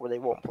draft where they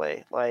won't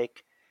play.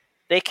 Like,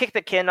 they kicked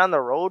the can down the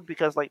road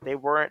because like they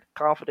weren't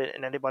confident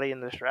in anybody in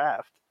this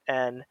draft.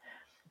 And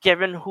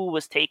given who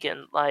was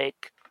taken,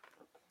 like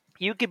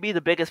you could be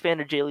the biggest fan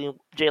of Jalen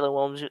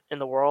Williams in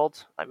the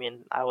world. I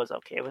mean, I was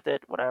okay with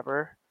it,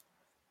 whatever.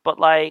 But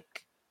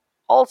like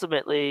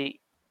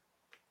ultimately,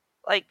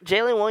 like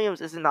Jalen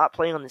Williams is not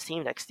playing on the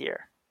team next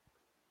year.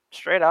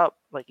 Straight up,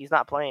 like he's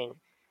not playing.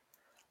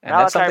 And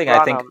that's something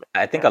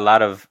I think a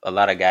lot of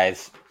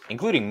guys,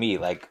 including me,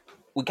 like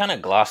we kind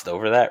of glossed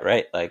over that,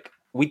 right? Like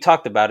we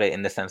talked about it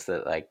in the sense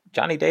that like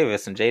Johnny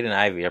Davis and Jaden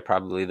Ivey are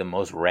probably the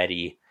most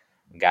ready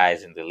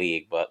guys in the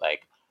league, but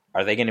like,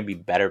 are they going to be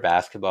better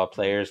basketball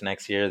players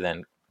next year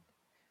than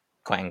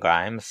Quentin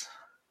Grimes?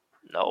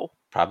 No,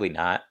 probably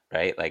not,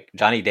 right? Like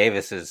Johnny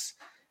Davis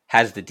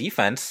has the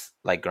defense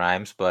like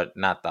Grimes, but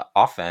not the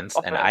offense.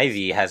 And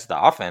Ivy has the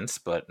offense,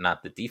 but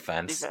not the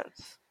defense.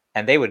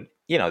 And they would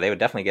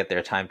definitely get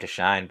their time to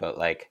shine, but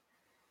like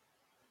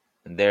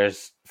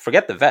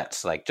forget the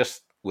vets, like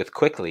just with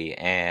Quickly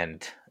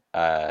and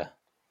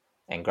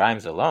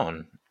Grimes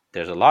alone,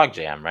 there's a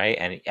logjam,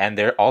 right? And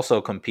they're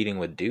also competing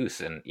with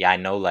Deuce. And yeah, I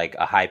know like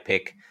a high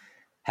pick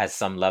has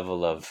some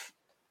level of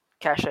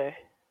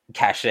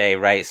cachet,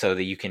 right? So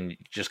that you can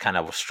just kind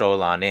of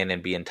stroll on in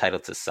and be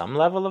entitled to some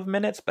level of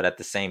minutes. But at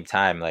the same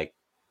time, like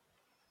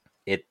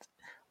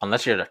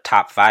unless you're the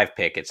top 5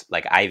 pick, it's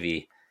like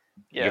Ivy,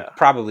 you're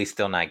probably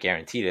still not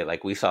guaranteed it.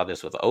 Like we saw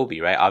this with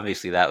Obi, right?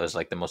 Obviously that was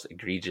like the most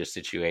egregious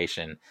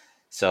situation.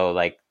 So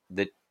like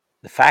the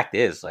fact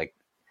is like,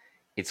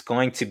 it's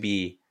going to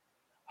be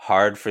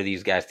hard for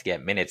these guys to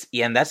get minutes.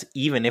 And that's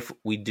even if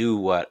we do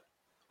what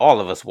all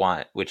of us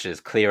want, which is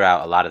clear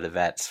out a lot of the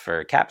vets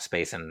for cap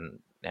space and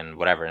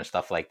whatever and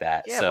stuff like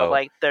that. Yeah, but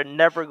like they're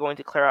never going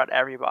to clear out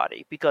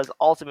everybody because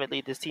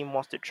ultimately this team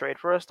wants to trade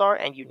for a star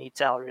and you need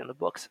salary in the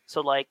books. So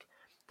like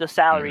the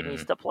salary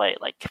needs to play.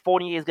 Like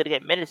Fournier is going to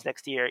get minutes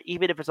next year,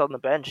 even if it's on the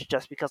bench,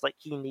 just because like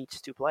he needs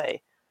to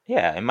play.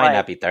 Yeah, it might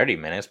not be 30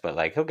 minutes, but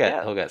like he'll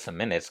get some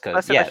minutes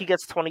because like he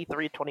gets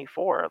 23,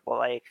 24. But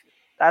like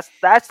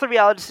that's the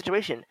reality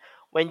situation.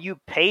 When you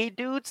pay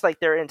dudes, like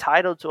they're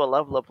entitled to a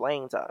level of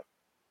playing time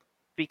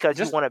because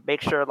you want to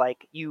make sure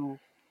like you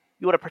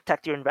want to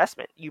protect your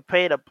investment. You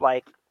paid up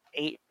like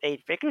eight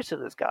figures to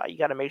this guy. You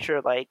got to make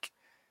sure like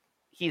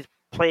he's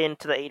playing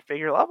to the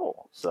 8-figure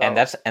level. So and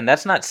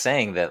that's not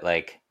saying that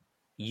like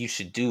you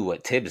should do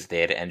what Tibbs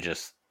did and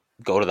just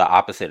go to the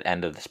opposite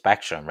end of the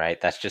spectrum,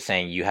 right? That's just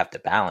saying you have to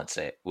balance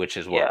it, which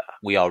is what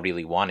we all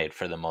really wanted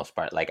for the most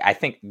part. Like I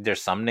think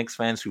there's some Knicks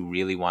fans who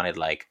really wanted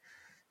like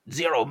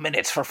 0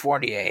 minutes for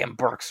Fournier and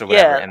Burks or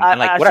whatever, and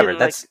like whatever.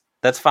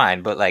 That's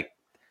fine, but like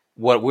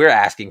what we're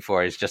asking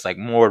for is just like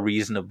more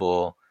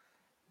reasonable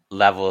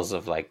levels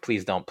of like,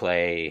 please don't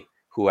play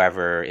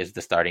whoever is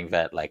the starting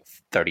vet like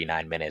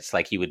 39 minutes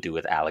like he would do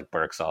with Alec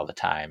Burks all the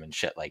time and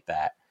shit like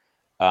that.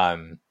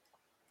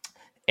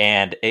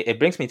 And it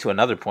brings me to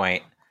another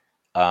point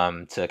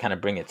to kind of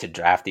bring it to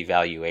draft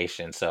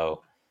evaluation.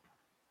 So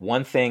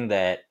one thing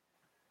that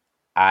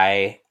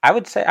I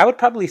would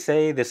probably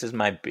say this is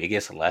my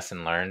biggest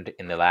lesson learned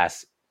in the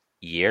last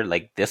year,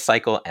 like this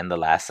cycle and the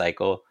last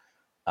cycle.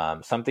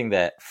 Something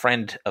that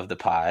friend of the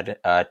pod,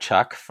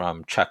 Chuck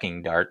from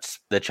Chucking Darts,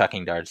 the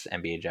Chucking Darts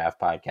NBA Draft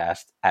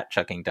Podcast at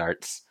Chucking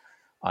Darts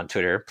on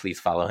Twitter. Please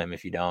follow him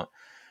if you don't.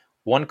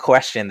 One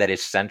question that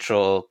is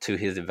central to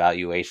his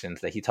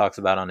evaluations that he talks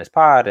about on his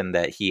pod and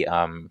that he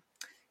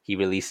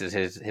releases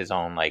his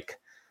own like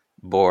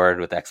board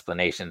with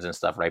explanations and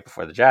stuff right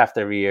before the draft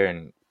every year,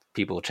 and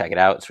people check it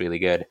out. It's really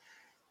good.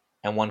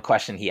 And one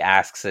question he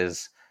asks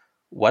is,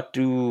 what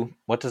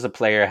does a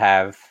player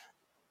have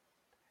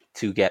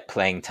to get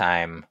playing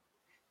time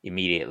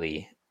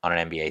immediately on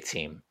an NBA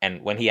team?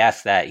 And when he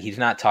asks that, he's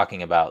not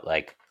talking about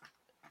like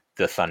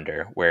the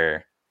Thunder,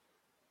 where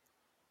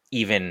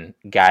even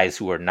guys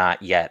who are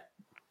not yet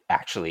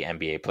actually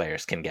NBA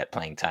players can get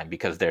playing time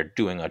because they're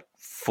doing a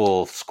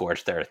full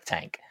scorched earth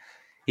tank.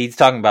 He's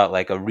talking about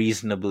like a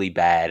reasonably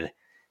bad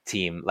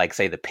team, like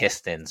say the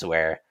Pistons,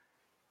 where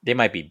they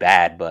might be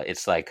bad, but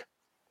it's like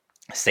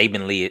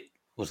Saben Lee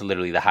was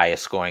literally the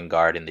highest scoring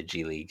guard in the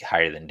G League,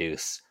 higher than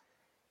Deuce.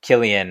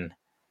 Killian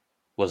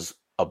was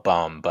a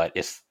bum, but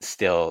it's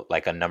still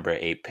like a number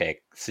 8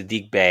 pick.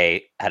 Sadiq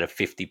Bey had a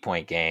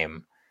 50-point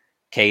game.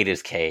 Cade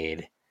is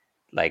Cade.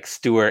 Like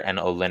Stewart and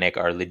Olynyk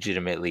are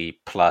legitimately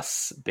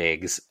plus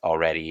bigs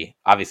already.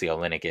 Obviously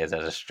Olynyk is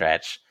as a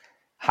stretch.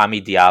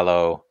 Hamid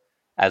Diallo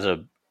as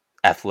a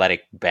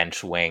athletic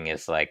bench wing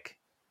is like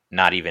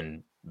not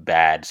even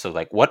bad. So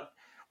like what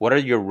are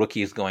your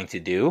rookies going to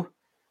do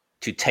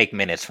to take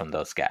minutes from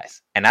those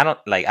guys? And I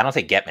don't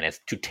say get minutes,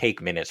 to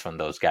take minutes from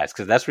those guys,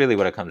 because that's really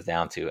what it comes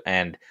down to.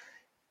 And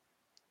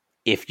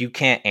if you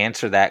can't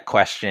answer that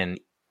question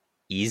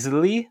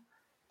easily,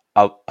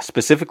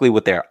 specifically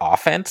with their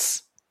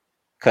offense,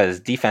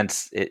 because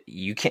defense,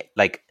 you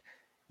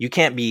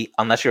can't be,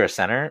 unless you're a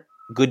center,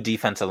 good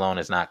defense alone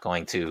is not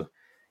going to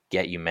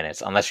get you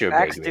minutes unless you're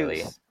a big,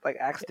 really. Like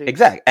Axe Deuce.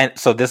 Exactly. And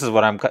so this is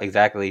what I'm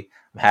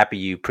happy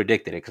you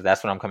predicted it, because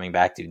that's what I'm coming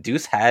back to.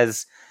 Deuce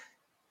has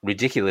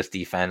ridiculous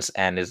defense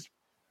and is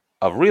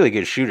a really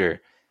good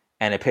shooter.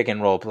 and a pick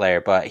and roll player,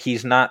 but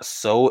he's not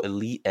so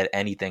elite at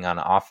anything on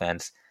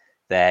offense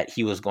that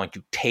he was going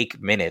to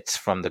take minutes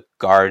from the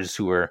guards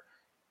who were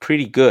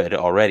pretty good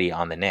already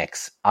on the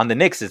Knicks. On the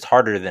Knicks, it's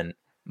harder than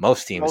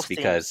most teams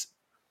because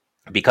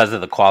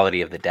of the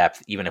quality of the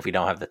depth, even if we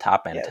don't have the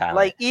top end talent.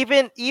 Like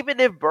even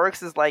if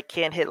Burks is like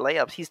can't hit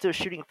layups, he's still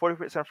shooting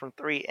 40% from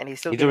three, and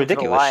he's a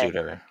ridiculous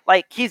shooter.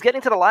 Like he's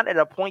getting to the line at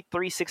a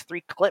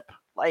 .363 clip.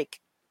 Like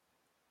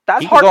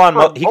that's he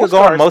hard. He could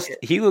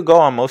go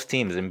on most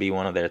teams and be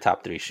one of their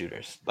top 3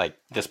 shooters. Like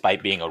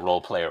despite being a role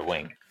player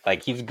wing,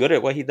 like he's good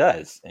at what he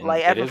does. And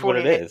like it is what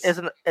it is.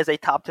 Is a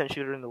top 10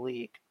 shooter in the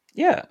league.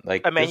 Yeah,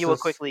 like Emmanuel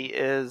Quickly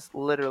is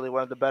literally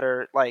one of the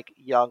better like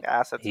young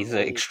assets. He's an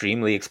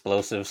extremely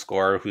explosive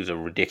scorer who's a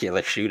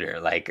ridiculous shooter,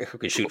 like who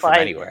can shoot from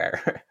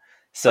anywhere.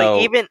 So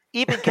like,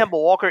 even Kemba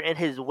Walker in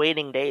his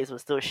waning days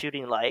was still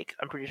shooting like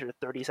I'm pretty sure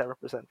 37%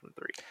 from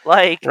three.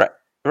 Like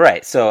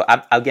right. So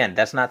again,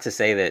 that's not to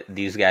say that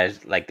these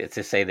guys like it's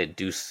to say that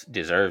Deuce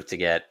deserved to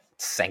get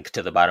sank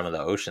to the bottom of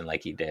the ocean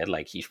like he did.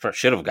 Like he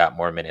should have got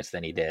more minutes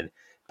than he did,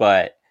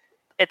 but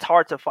it's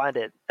hard to find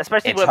it,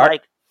 especially with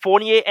like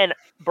Fournier and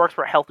Burks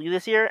were healthy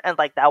this year, and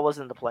like that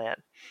wasn't the plan.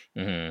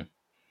 Mm-hmm.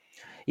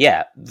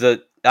 Yeah,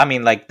 the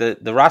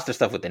roster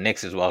stuff with the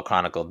Knicks is well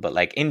chronicled, but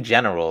like in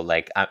general,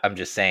 like I'm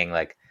just saying,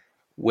 like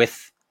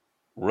with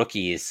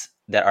rookies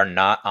that are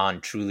not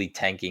on truly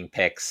tanking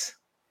picks,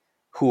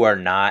 who are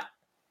not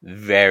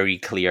very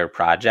clear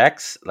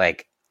projects,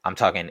 like I'm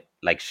talking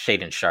like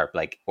Shaedon Sharpe,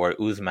 like or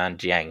Ousmane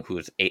Dieng,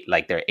 who's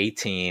they're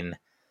 18.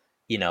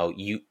 You know,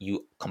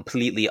 you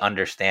completely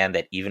understand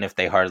that even if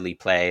they hardly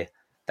play,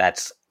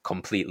 that's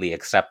completely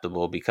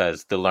acceptable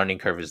because the learning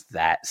curve is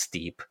that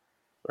steep,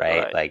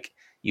 right? Like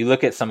you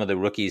look at some of the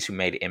rookies who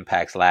made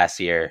impacts last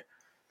year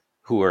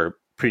who were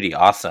pretty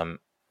awesome,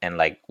 and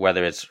like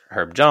whether it's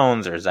Herb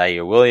Jones or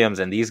Zaire Williams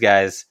and these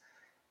guys,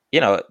 you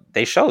know,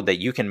 they showed that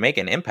you can make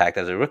an impact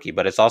as a rookie,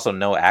 but it's also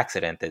no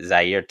accident that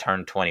Zaire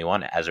turned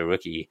 21 as a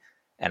rookie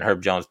and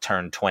Herb Jones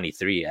turned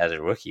 23 as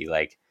a rookie.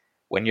 Like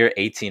when you're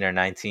 18 or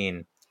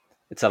 19,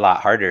 it's a lot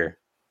harder.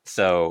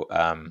 So,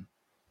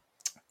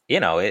 you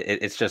know,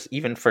 it's just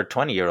even for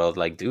 20-year-olds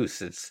like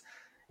Deuce,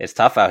 it's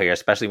tough out here,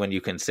 especially when you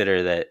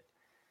consider that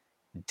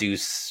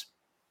Deuce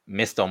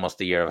missed almost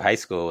a year of high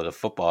school with a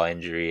football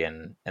injury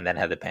and then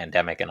had the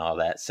pandemic and all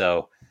that.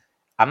 So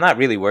I'm not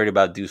really worried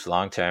about Deuce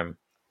long term,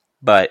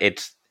 but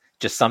it's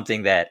just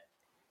something that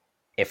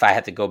if I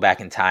had to go back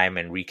in time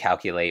and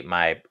recalculate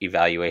my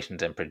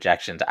evaluations and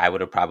projections, I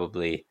would have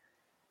probably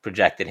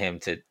projected him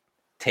to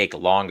take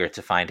longer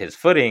to find his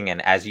footing. And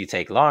as you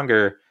take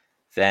longer,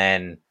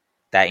 then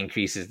that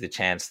increases the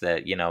chance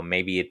that, you know,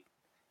 maybe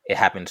it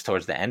happens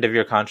towards the end of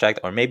your contract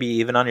or maybe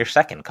even on your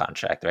second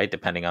contract, right?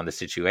 Depending on the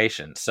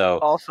situation. So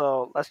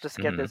also, let's just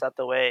get this out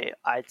the way.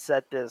 I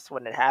said this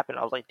when it happened.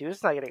 I was like, dude,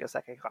 it's not getting a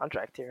second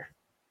contract here.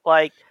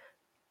 Like,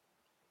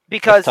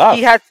 because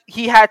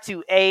he had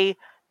to A,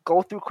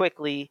 go through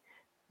quickly,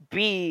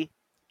 B,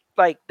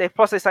 like they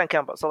signed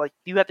Kemba. So like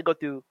you have to go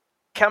through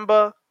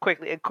Kemba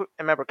quickly, and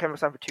remember Kemba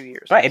signed for 2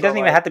 years. Right, it doesn't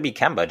even have to be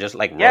Kemba, just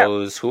like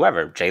Rose,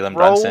 whoever, Jalen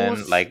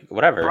Brunson, like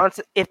whatever.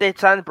 Brunson, if they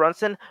sign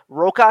Brunson,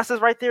 Rokas is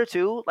right there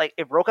too. Like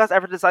if Rokas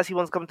ever decides he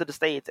wants to come to the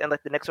States, and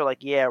like the Knicks are like,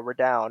 yeah, we're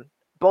down.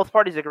 Both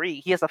parties agree.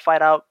 He has to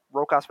fight out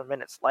Rokas for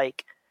minutes.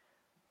 Like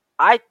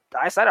I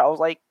said it. I was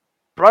like,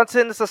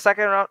 Brunson is a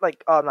second round.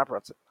 Like, not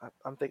Brunson.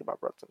 I'm thinking about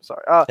Brunson.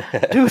 Sorry.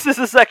 Deuce is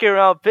a second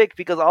round pick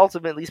because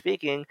ultimately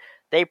speaking,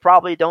 they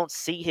probably don't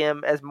see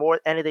him as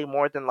anything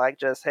more than like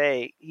just,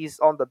 hey, he's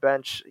on the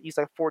bench. He's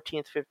like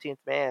 14th, 15th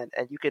man,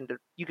 and you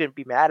can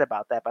be mad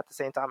about that. But at the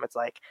same time, it's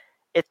like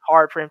it's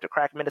hard for him to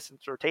crack minutes in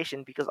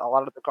rotation because a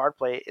lot of the guard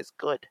play is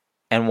good.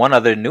 And one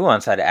other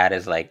nuance I'd add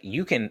is like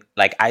you can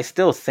like I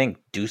still think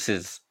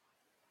Deuce's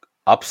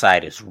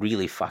upside is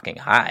really fucking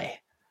high.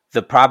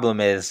 The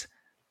problem is,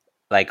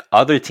 like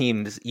other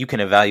teams, you can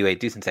evaluate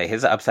Deuce and say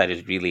his upside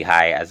is really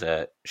high as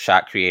a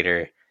shot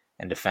creator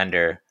and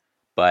defender,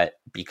 but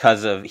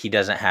because of he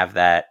doesn't have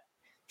that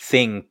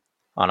thing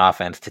on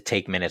offense to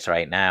take minutes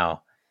right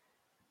now,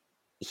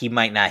 he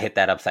might not hit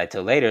that upside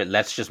till later.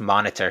 Let's just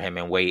monitor him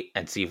and wait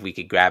and see if we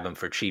could grab him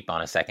for cheap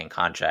on a second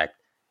contract.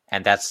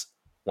 And that's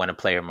when a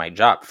player might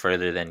drop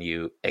further than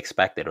you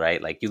expected,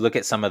 right? Like you look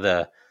at some of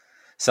the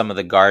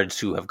guards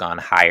who have gone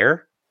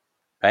higher,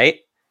 right?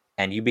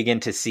 And you begin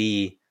to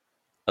see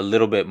a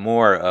little bit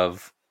more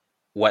of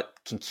what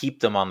can keep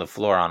them on the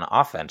floor on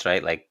offense,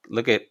 right? Like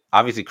look at,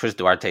 obviously Chris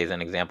Duarte is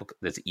an example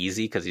that's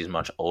easy because he's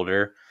much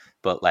older,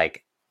 but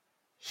like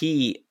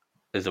he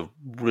is a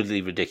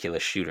really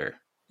ridiculous shooter.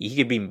 He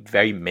could be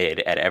very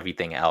mid at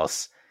everything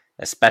else,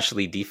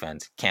 especially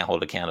defense. Can't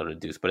hold a candle to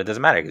Deuce, but it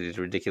doesn't matter because he's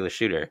a ridiculous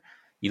shooter.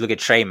 You look at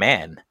Trey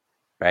Mann,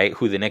 right?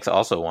 Who the Knicks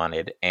also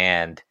wanted,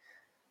 and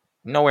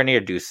nowhere near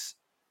Deuce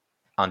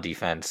on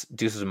defense.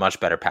 Deuce is a much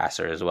better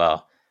passer as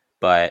well,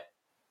 but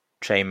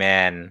Trey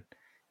Mann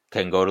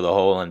can go to the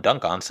hole and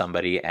dunk on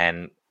somebody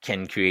and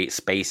can create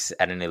space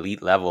at an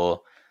elite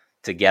level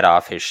to get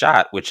off his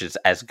shot, which is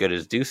as good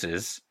as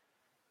Deuce's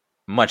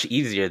much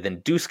easier than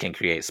Deuce can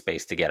create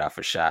space to get off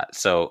a shot.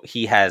 So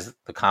he has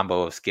the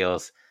combo of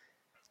skills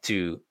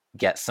to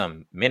get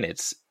some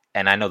minutes.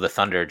 And I know the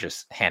Thunder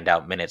just hand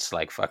out minutes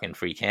like fucking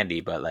free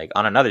candy, but like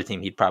on another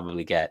team, he'd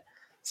probably get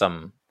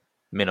some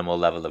minimal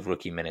level of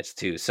rookie minutes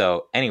too.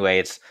 So anyway,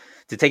 it's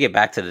to take it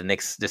back to the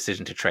Knicks'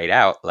 decision to trade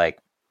out. Like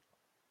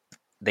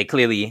they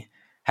clearly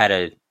had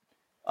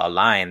a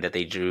line that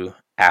they drew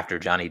after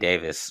Johnny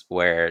Davis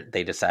where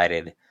they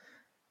decided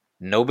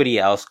nobody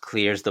else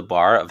clears the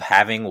bar of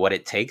having what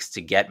it takes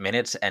to get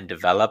minutes and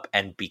develop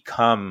and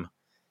become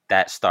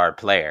that star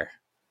player.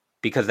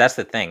 Because that's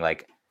the thing,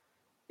 like,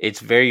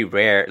 it's very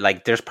rare.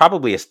 Like, there's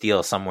probably a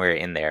steal somewhere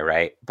in there,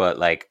 right? But,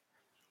 like,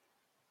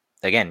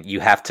 again,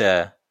 you have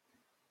to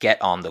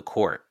get on the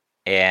court.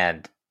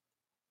 And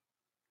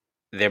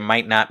there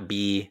might not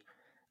be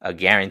a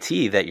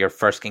guarantee that you're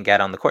first can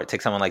get on the court.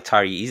 Take someone like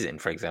Tyrese,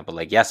 for example.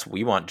 Like, yes,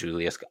 we want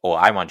Julius. Oh,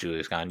 I want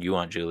Julius gone. You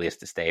want Julius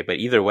to stay. But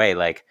either way,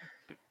 like,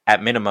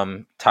 at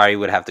minimum, Tari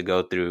would have to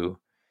go through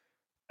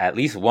at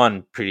least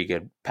one pretty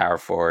good power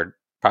forward,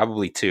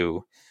 probably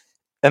two.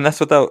 And that's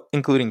without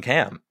including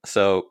Cam.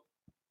 So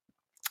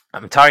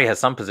Tari has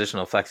some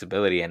positional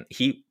flexibility, and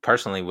he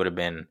personally would have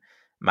been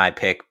my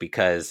pick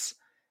because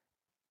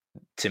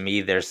to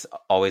me, there's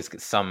always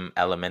some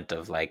element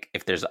of like,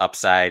 if there's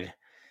upside,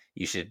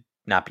 you should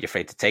not be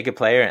afraid to take a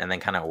player and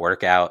then kind of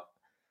work out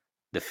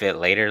the fit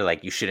later.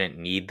 Like, you shouldn't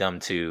need them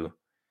to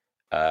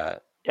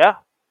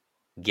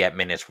get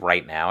minutes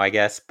right now, I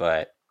guess.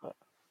 But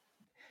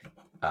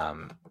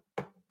yo,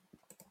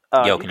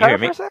 can you hear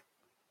me?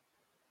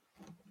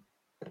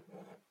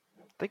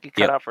 I think you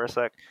cut out for a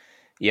sec.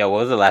 Yeah, what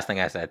was the last thing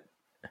I said?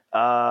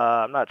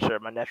 I'm not sure.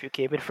 My nephew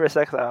came in for a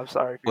sec. So I'm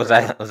sorry. Was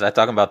I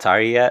talking about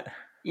Tari yet?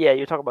 Yeah,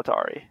 you're talking about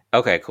Tari.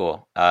 Okay,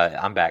 cool.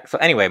 I'm back. So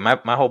anyway, my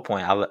whole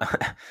point,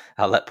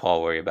 I'll let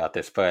Paul worry about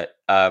this, but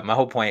my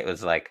whole point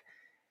was like,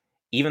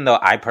 even though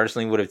I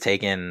personally would have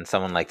taken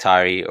someone like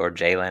Tari or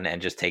Jalen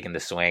and just taken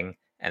the swing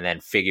and then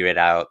figure it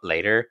out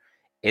later,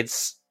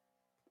 it's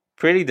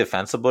pretty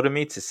defensible to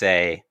me to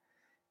say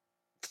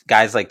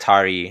guys like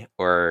Tari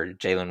or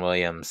Jalen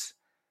Williams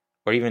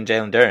or even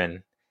Jalen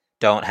Duren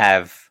don't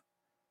have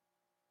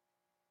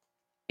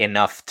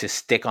enough to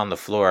stick on the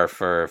floor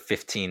for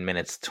 15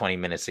 minutes, 20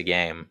 minutes a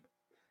game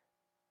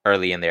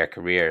early in their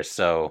career.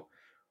 So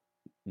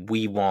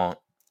we won't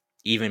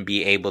even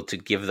be able to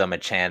give them a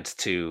chance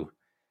to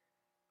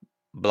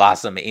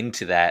blossom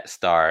into that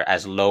star,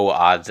 as low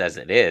odds as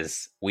it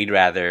is. We'd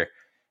rather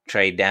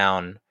trade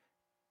down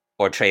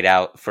or trade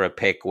out for a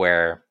pick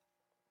where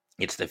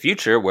it's the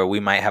future, where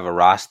we might have a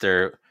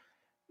roster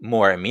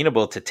more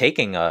amenable to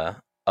taking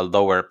a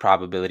lower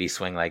probability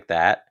swing like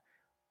that,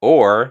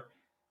 or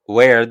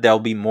where there'll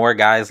be more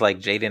guys like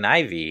Jaden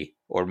Ivey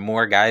or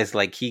more guys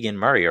like Keegan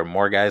Murray or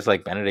more guys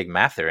like Benedict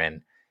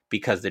Mathurin,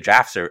 because the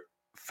drafts are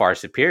far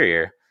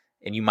superior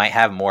and you might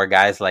have more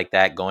guys like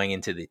that going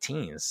into the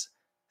teens.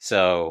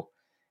 So,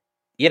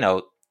 you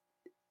know,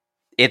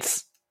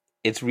 it's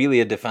really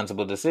a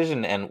defensible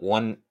decision. And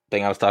one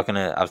thing I was talking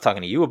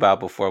to you about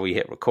before we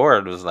hit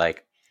record was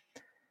like,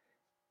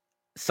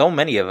 so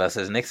many of us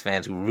as Knicks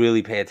fans who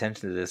really pay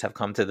attention to this have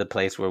come to the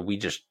place where we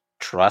just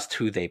trust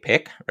who they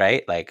pick,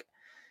 right? Like,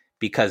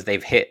 because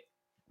they've hit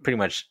pretty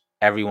much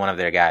every one of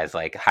their guys,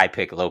 like high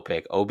pick, low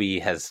pick. Obi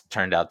has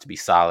turned out to be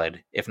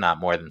solid, if not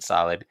more than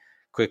solid.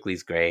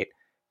 Quickly's great.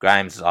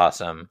 Grimes is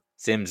awesome.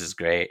 Sims is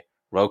great.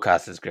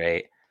 Rokas is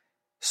great.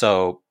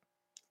 So,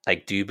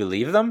 like, do you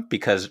believe them?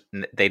 Because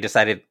they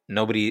decided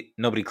nobody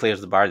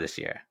clears the bar this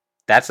year.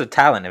 That's a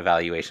talent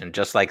evaluation,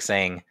 just like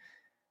saying,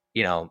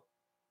 you know,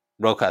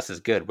 Rokas is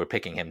good, we're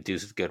picking him.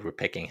 Deuce is good, we're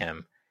picking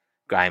him.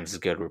 Grimes is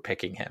good, we're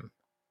picking him.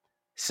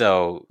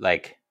 So,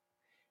 like,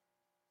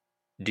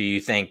 do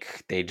you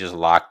think they just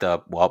locked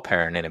up Walt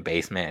Perrin in a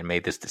basement and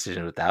made this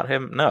decision without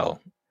him? No.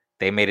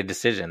 They made a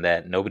decision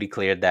that nobody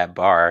cleared that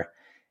bar,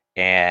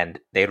 and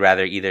they'd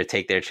rather either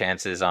take their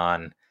chances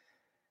on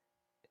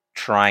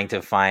trying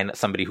to find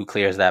somebody who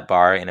clears that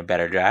bar in a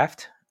better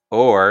draft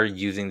or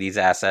using these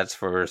assets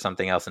for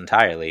something else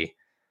entirely.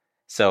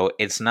 So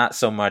it's not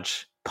so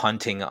much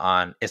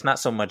it's not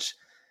so much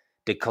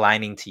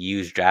declining to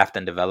use draft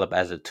and develop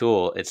as a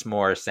tool. It's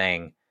more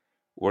saying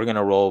we're going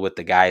to roll with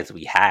the guys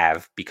we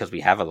have because we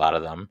have a lot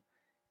of them.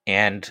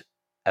 And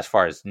as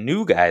far as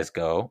new guys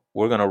go,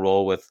 we're going to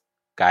roll with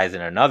guys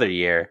in another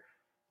year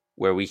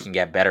where we can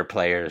get better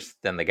players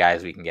than the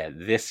guys we can get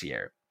this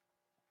year.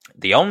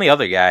 The only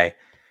other guy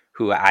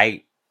who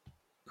I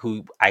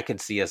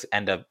could see us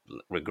end up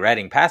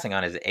regretting passing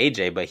on is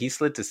AJ, but he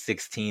slid to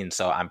 16,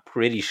 so I'm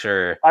pretty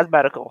sure that's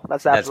medical.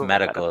 That's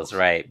medicals,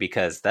 right?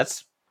 Because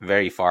that's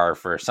very far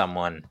for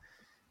someone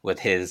with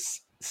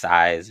his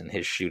size and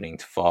his shooting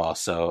to fall.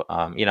 So,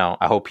 you know,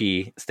 I hope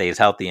he stays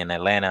healthy in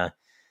Atlanta.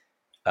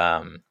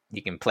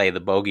 He can play the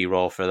bogey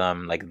role for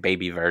them, like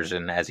baby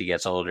version, as he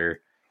gets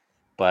older.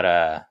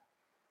 But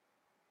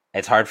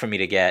it's hard for me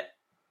to get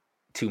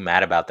too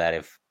mad about that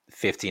if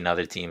 15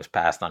 other teams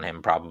passed on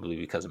him, probably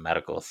because of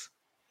medicals.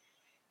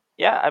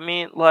 Yeah, I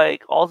mean,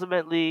 like,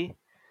 ultimately,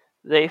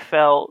 they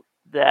felt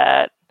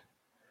that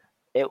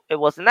it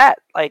wasn't that.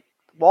 Like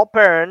Walt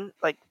Perrin,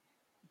 like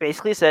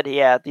basically said,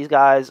 yeah, these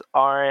guys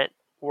aren't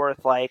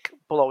worth like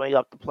blowing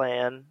up the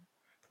plan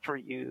for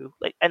you.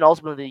 Like, and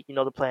ultimately,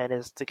 the plan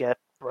is to get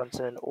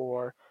Brunson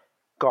or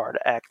guard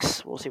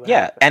X. We'll see what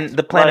happens. Yeah, and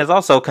the plan is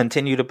also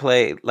continue to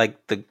play like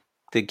the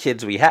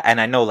kids we have. And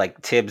I know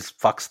like Tibbs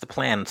fucks the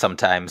plan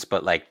sometimes,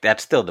 but like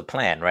that's still the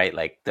plan, right?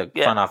 Like the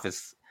front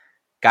office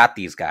got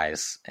these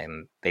guys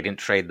and they didn't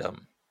trade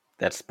them.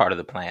 That's part of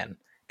the plan.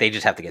 They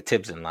just have to get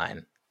Tibbs in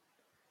line.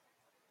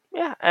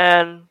 Yeah,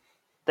 and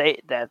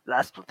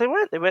that's what they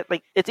went. They went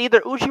like it's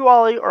either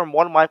Uchiwali or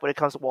one Mike when it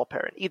comes to Walt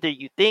Perrin. Either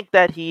you think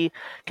that he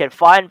can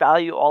find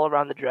value all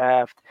around the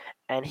draft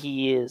and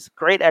he is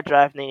great at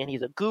drafting and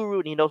he's a guru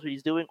and he knows what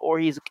he's doing, or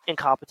he's an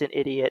incompetent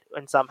idiot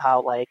and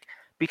somehow like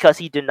because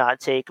he did not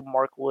take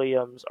Mark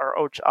Williams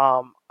or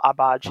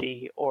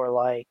Abaji or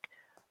like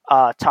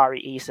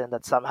Tyrese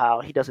that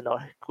somehow he doesn't know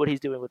what he's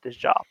doing with his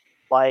job.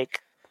 Like,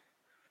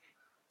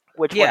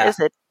 which one is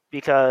it?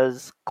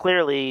 Because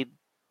clearly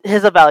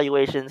his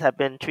evaluations have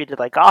been treated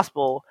like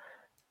gospel,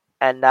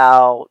 and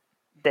now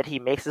that he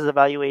makes his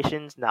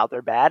evaluations, now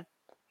they're bad.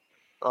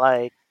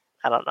 Like,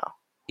 I don't know.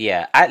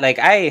 Yeah,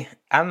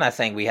 I'm not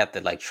saying we have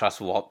to like trust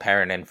Walt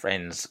Perrin and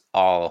friends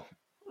all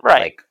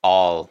right, like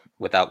all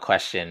without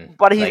question.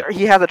 But he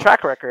has a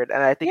track record,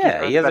 and I think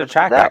he has a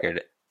track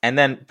record. And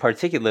then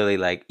particularly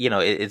like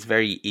it's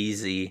very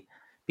easy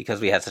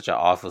because we had such an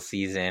awful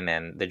season,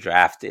 and the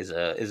draft is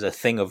a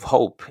thing of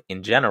hope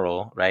in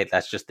general, right?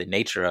 That's just the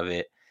nature of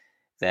it.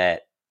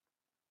 That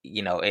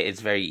it's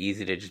very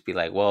easy to just be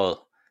like,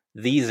 well,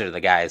 these are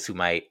the guys who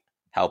might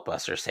help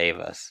us or save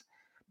us,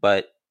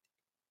 but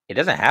it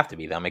doesn't have to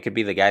be them. It could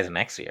be the guys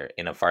next year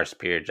in a far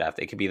superior draft.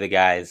 It could be the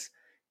guys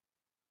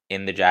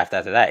in the draft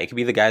after that. It could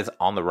be the guys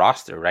on the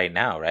roster right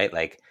now, right?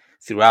 Like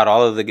throughout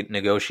all of the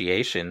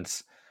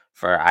negotiations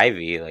for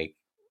Ivy, like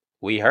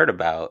we heard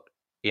about,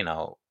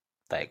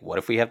 like what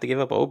if we have to give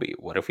up Obi?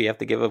 What if we have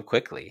to give up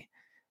Quickly?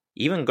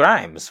 Even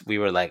Grimes, we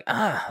were like,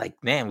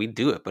 man, we'd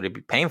do it, but it'd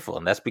be painful.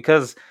 And that's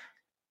because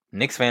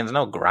Knicks fans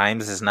know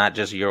Grimes is not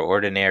just your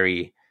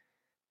ordinary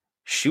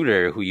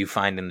shooter who you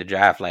find in the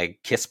draft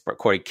like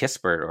Corey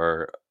Kispert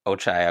or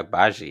Ochai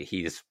Agbaji.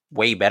 He's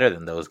way better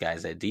than those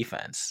guys at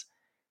defense.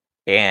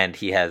 And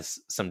he has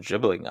some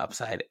dribbling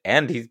upside.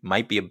 And he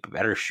might be a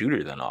better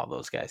shooter than all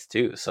those guys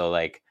too. So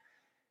like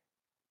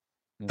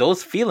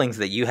those feelings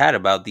that you had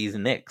about these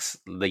Knicks,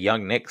 the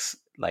young Knicks,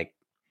 like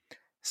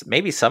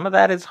maybe some of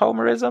that is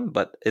homerism,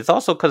 but it's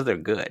also because they're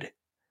good.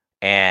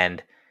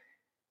 And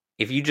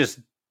if you just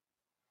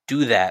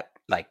do that,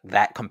 like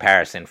that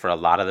comparison for a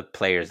lot of the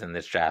players in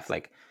this draft,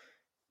 like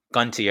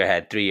gun to your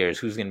head, 3 years,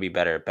 who's going to be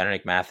better?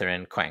 Benedict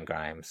Mathurin, Quentin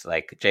Grimes.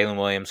 Like Jalen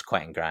Williams,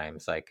 Quentin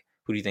Grimes. Like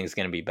who do you think is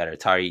going to be better,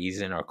 Tari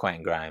Eason or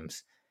Quentin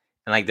Grimes?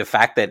 And like the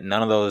fact that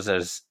none of those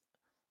is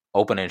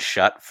open and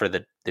shut for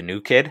the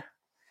new kid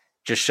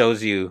just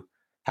shows you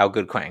how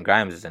good Quentin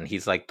Grimes is. And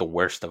he's like the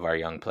worst of our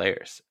young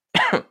players.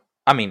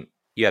 I mean,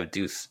 you have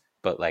Deuce,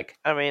 but like,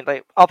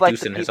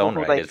 Deuce in his own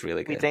right is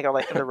really good. We think of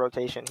like in the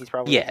rotation, he's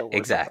probably the worst.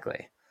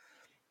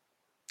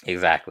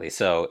 Exactly.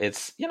 So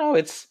it's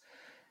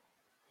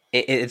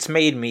it's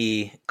made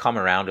me come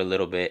around a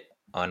little bit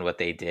on what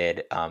they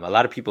did. A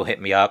lot of people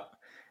hit me up,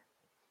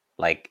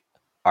 like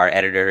our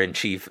editor in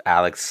chief,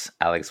 Alex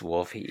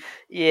Wolf.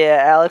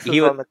 Alex was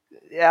a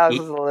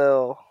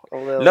little.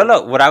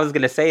 No. What I was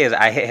gonna say is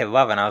I hit him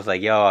up and I was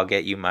like, "Yo, I'll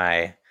get you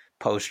my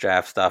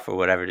post-draft stuff or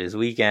whatever this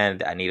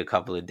weekend. I need a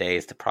couple of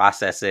days to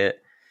process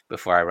it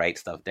before I write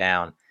stuff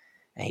down."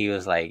 And he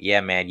was like,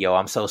 "Yeah, man, yo,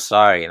 I'm so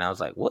sorry." And I was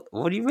like,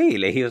 "What do you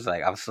mean?" And he was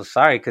like, "I'm so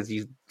sorry because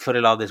you put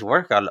in all this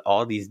work on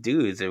all these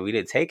dudes and we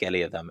didn't take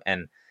any of them."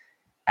 And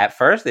at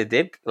first it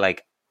did,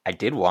 like, I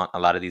did want a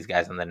lot of these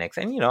guys on the Knicks,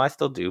 and I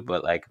still do,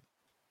 but like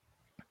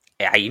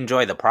I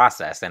enjoy the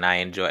process, and I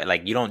enjoy,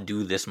 like, you don't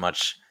do this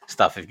much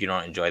stuff if you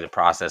don't enjoy the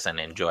process and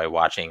enjoy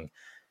watching,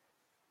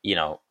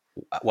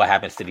 what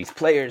happens to these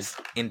players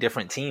in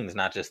different teams,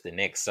 not just the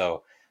Knicks.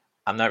 So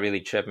I'm not really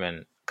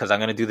tripping because I'm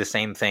going to do the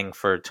same thing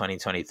for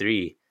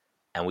 2023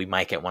 and we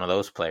might get one of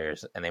those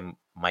players and they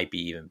might be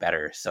even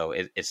better. So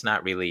it's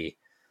not really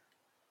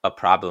a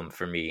problem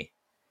for me.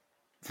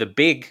 The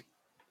big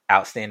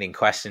outstanding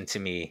question to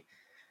me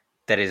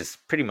that is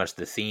pretty much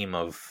the theme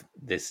of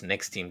this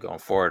Knicks team going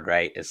forward,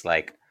 right? Is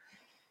like,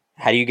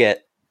 how do you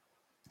get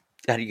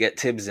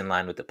Tibbs in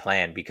line with the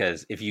plan?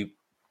 Because if you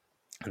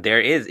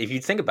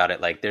think about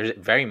it, like there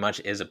very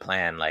much is a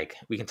plan. Like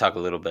we can talk a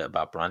little bit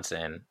about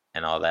Brunson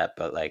and all that,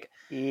 but like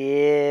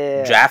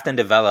draft and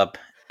develop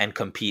and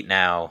compete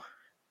now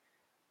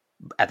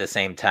at the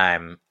same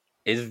time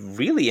is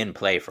really in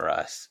play for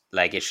us.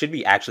 Like it should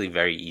be actually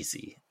very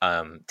easy.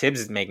 Tibbs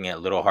is making it a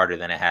little harder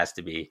than it has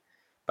to be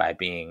by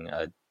being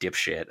a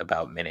dipshit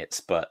about minutes,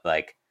 but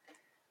like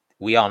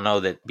we all know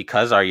that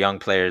because our young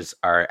players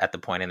are at the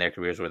point in their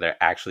careers where they're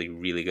actually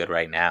really good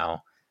right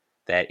now,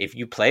 that if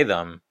you play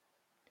them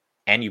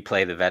and you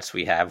play the vets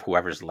we have,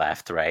 whoever's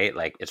left, right?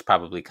 Like it's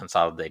probably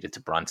consolidated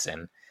to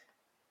Brunson.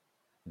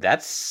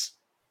 That's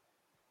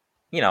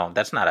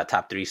not a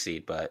top 3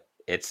 seed, but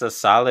it's a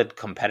solid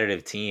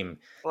competitive team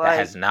that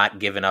has not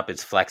given up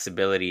its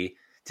flexibility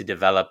to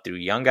develop through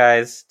young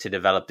guys, to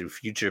develop through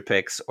future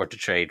picks, or to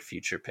trade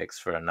future picks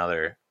for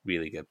another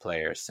really good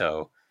player.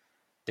 So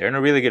they're in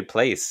a really good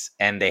place,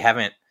 and they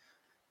haven't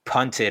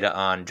punted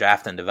on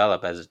draft and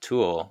develop as a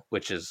tool,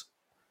 which is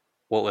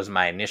what was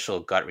my initial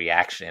gut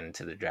reaction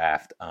to the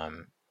draft.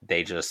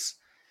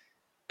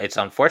 It's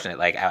unfortunate.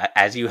 Like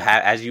as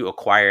you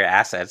acquire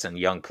assets and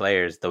young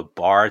players, the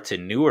bar to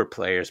newer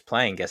players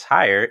playing gets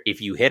higher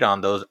if you hit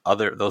on those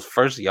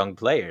first young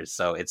players.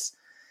 So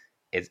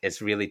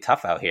it's really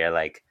tough out here.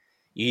 Like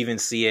you even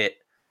see it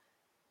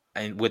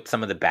and with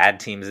some of the bad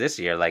teams this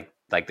year, like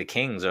the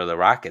Kings or the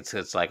Rockets.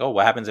 It's like, oh,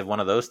 what happens if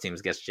one of those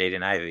teams gets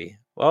Jaden Ivey?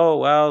 Oh,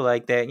 well,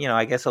 like that,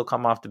 I guess he'll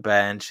come off the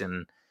bench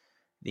and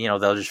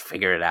they'll just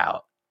figure it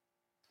out.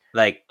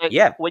 Like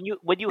yeah, when you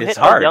hit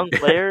on young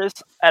players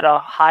at a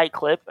high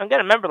clip, I'm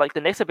gonna remember like the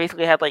Knicks have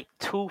basically had like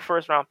 2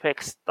 first-round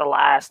picks the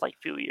last like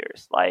few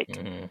years. Like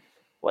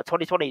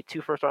 2020,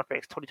 2 first-round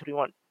picks,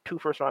 2021, 2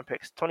 first-round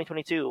picks,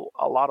 2022,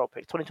 a lotto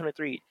pick,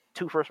 2023,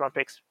 2 first-round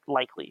picks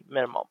likely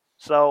minimum.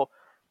 So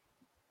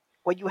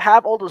when you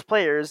have all those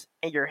players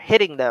and you're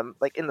hitting them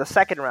like in the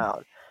second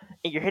round,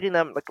 and you're hitting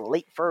them like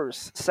late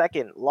first,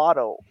 second,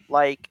 lotto,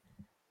 like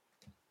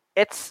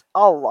it's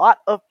a lot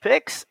of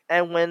picks,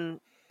 and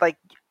when like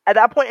at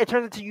that point, it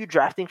turns into you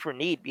drafting for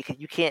need because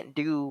you can't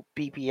do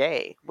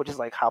BPA, which is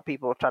like how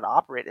people try to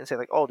operate and say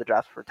like, "Oh, the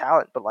draft for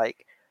talent." But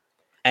like,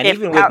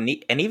 even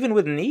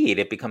with need,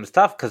 it becomes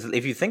tough because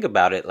if you think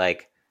about it,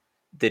 like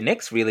the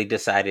Knicks really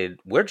decided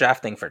we're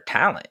drafting for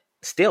talent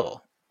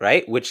still,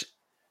 right? Which,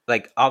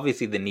 like,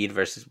 obviously the need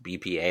versus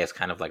BPA is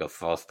kind of like a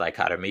false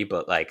dichotomy,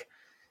 but like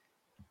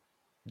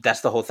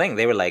that's the whole thing.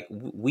 They were like,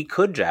 we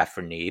could draft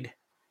for need,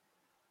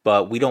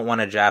 but we don't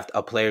want to draft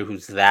a player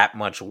who's that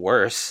much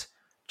worse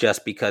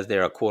just because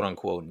they're a quote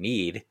unquote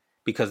need,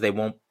 because they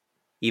won't,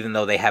 even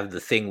though they have the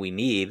thing we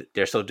need,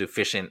 they're so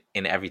deficient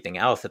in everything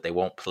else that they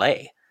won't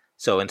play.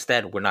 So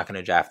instead, we're not going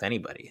to draft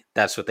anybody.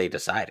 That's what they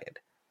decided.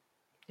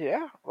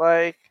 Yeah,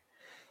 like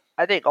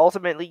I think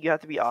ultimately you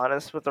have to be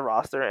honest with the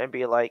roster and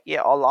be like,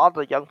 yeah, a lot of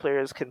the young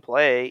players can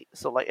play,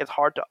 so like it's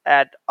hard to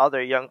add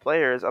other young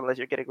players unless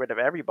you're getting rid of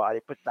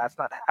everybody, but that's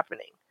not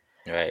happening.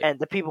 Right. And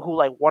the people who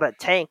like want to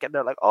tank and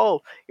they're like,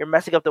 oh, you're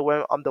messing up the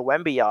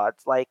Wemby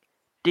odds, like.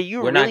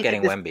 We're not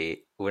getting Wemby.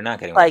 We're not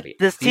getting like, Wemby.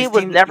 This team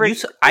was never...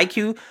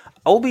 IQ,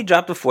 Obi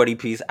dropped a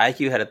 40-piece.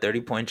 IQ had a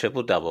 30-point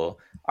triple-double.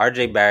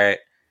 RJ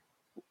Barrett,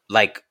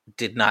 like,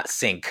 did not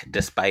sink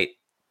despite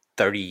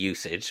 30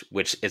 usage,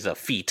 which is a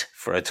feat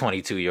for a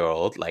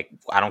 22-year-old. Like,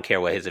 I don't care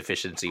what his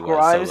efficiency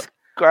was.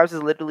 Grimes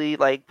is literally,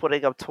 like,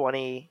 putting up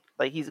 20...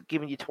 Like, he's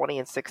giving you 20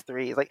 and 6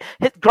 threes. Like,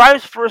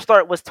 Grimes' first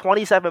start was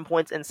 27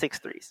 points and 6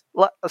 threes.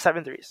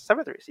 7 threes.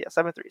 7 threes. Yeah,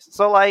 7 threes.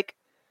 So, like...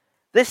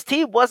 This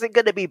team wasn't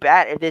going to be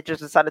bad if they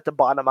just decided to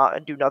bottom out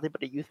and do nothing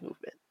but a youth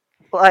movement.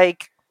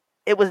 Like,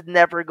 it was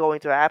never going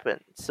to happen.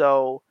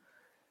 So,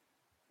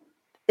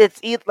 it's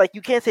like,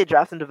 you can't say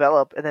draft and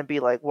develop and then be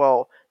like,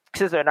 well,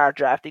 since they're not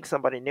drafting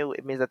somebody new,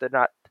 it means that they're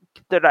not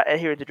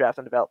adhering to draft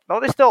and develop. No,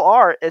 they still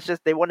are. It's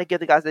just they want to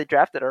give the guys they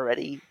drafted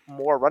already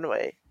more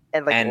runway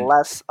and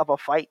less of a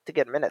fight to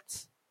get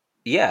minutes.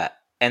 Yeah,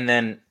 and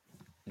then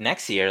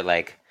next year,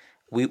 like,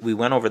 we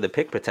went over the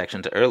pick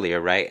protections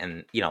earlier, right?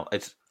 And,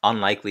 it's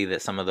unlikely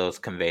that some of those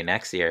convey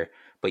next year,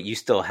 but you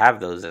still have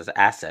those as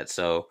assets.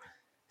 So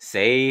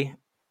say,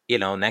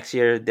 next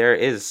year there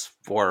is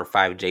 4 or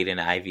 5 Jaden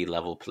Ivey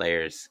level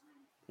players.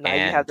 Now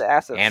you have the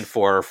assets. And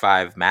 4 or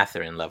 5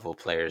 Mathurin level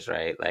players,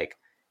 right? Like,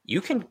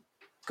 you can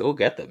go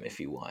get them if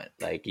you want.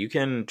 Like, you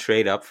can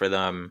trade up for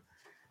them.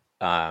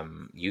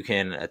 You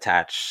can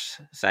attach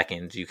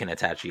seconds. You can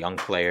attach young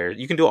players.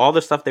 You can do all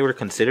the stuff they were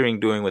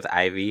considering doing with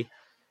Ivey.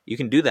 You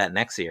can do that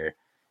next year.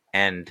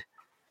 And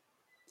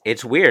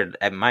it's weird.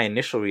 My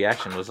initial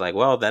reaction was like,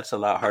 well, that's a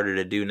lot harder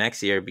to do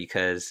next year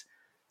because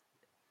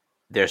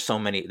it's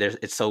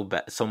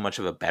so much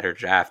of a better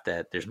draft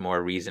that there's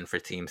more reason for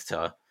teams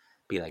to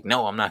be like,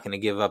 no, I'm not going to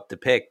give up the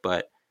pick.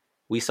 But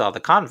we saw the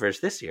converse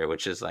this year,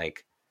 which is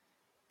like,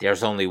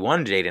 there's only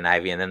one Jaden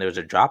Ivey and then there was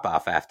a drop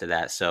off after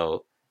that.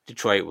 So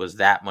Detroit was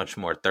that much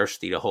more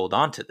thirsty to hold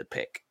on to the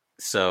pick.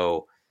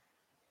 So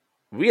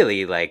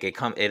really, like,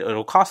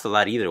 it'll cost a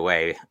lot either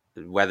way,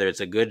 whether it's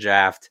a good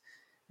draft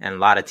and a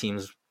lot of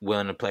teams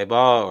willing to play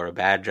ball, or a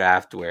bad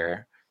draft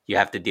where you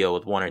have to deal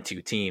with 1 or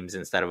 2 teams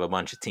instead of a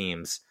bunch of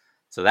teams.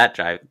 So that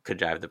could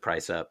drive the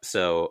price up.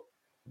 So,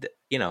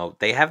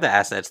 they have the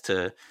assets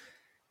to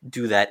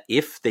do that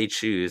if they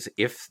choose.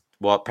 If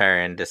Walt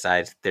Perrin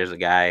decides there's a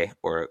guy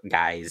or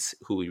guys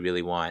who we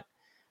really want,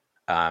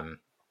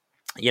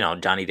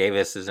 Johnny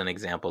Davis is an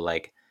example.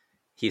 Like,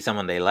 he's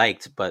someone they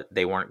liked, but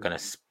they weren't going to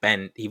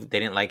spend. They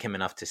didn't like him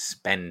enough to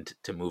spend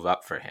to move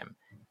up for him.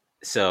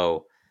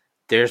 So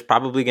there's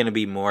probably going to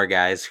be more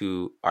guys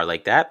who are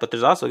like that, but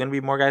there's also going to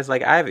be more guys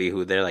like Ivey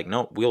who they're like,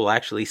 no, we'll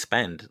actually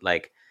spend.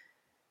 Like,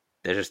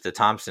 there's the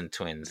Thompson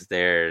twins.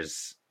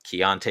 There's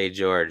Keontae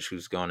George,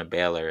 who's going to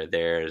Baylor.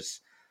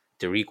 There's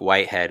Dariq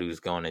Whitehead,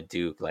 who's going to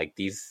Duke. Like,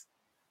 these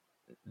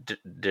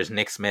there's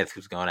Nick Smith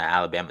who's going to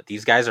Alabama.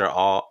 These guys are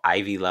all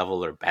Ivy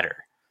level or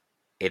better.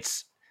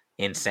 It's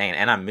insane.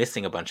 And I'm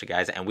missing a bunch of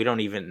guys,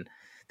 and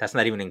that's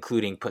not even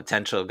including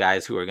potential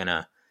guys who are going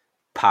to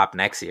pop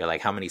next year.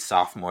 Like, how many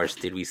sophomores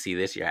did we see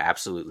this year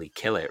absolutely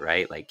kill it,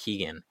 right? Like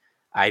Keegan,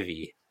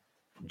 Ivy,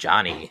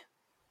 Johnny,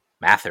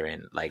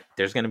 Matherin. Like,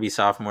 there's going to be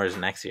sophomores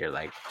next year,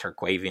 like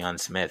Terquavion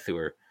Smith, who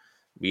are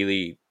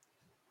really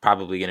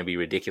probably going to be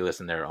ridiculous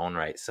in their own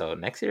right. So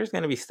next year is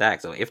going to be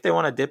stacked. So if they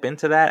want to dip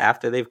into that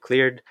after they've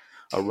cleared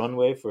a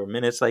runway for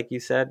minutes, like you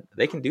said,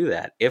 they can do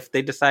that. If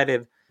they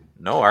decided,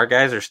 no, our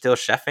guys are still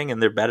chefing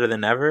and they're better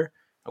than ever,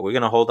 we're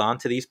going to hold on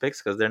to these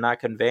picks because they're not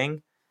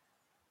conveying,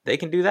 they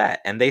can do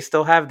that. And they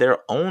still have their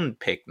own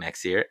pick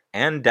next year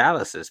and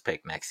Dallas's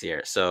pick next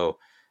year. So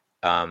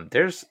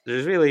there's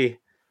really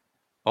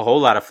a whole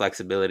lot of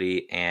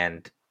flexibility,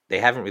 and they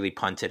haven't really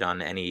punted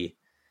on any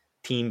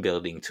team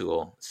building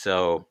tool.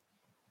 So,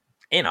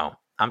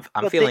 I'm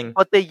feeling.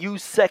 But they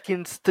use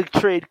seconds to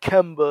trade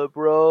Kemba,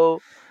 bro.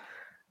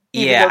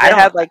 Yeah, I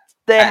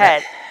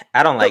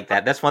don't like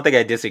that. That's one thing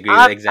I disagree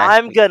with. Exactly.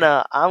 I'm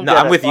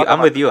with you. I'm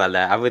with you on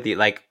that. I'm with you.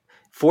 Like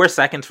 4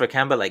 seconds for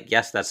Kemba. Like,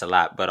 yes, that's a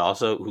lot, but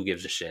also, who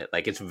gives a shit?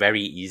 Like, it's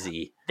very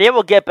easy. They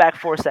will get back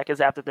 4 seconds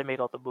after they make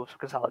all the moves for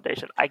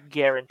consolidation. I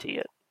guarantee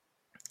it.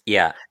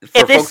 Yeah.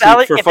 For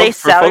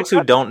folks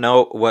who don't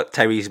know what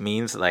Tyrese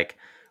means, like,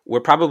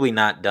 we're probably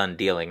not done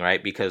dealing,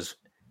 right? Because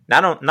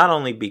not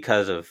only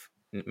because of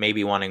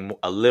maybe wanting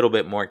a little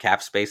bit more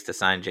cap space to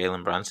sign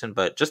Jalen Brunson,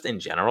 but just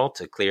in general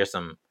to clear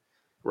some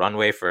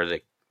runway for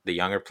the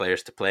younger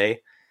players to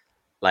play.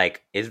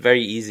 Like, it's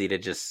very easy to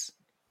just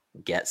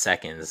get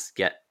seconds,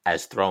 get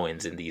as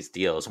throw-ins in these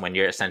deals when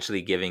you're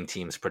essentially giving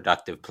teams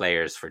productive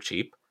players for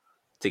cheap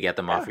to get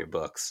them off your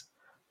books.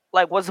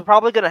 Like, what's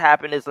probably going to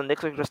happen is the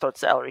Knicks are going to start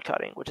salary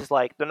cutting, which is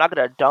like, they're not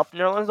going to dump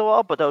Nerlens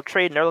Noel, but they'll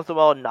trade Nerlens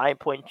Noel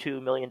 $9.2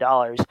 million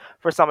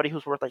for somebody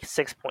who's worth like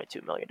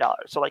 $6.2 million.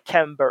 So like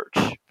Khem Birch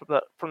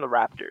from the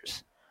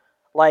Raptors.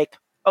 Like,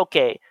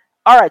 okay,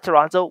 all right,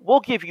 Toronto,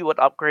 we'll give you an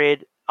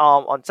upgrade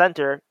on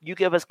center. You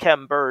give us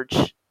Khem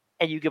Birch,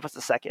 and you give us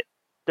a second.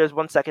 There's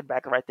 1 second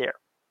back right there.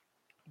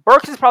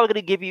 Burks is probably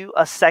going to give you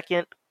a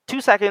second,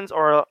 2 seconds,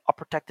 or a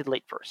protected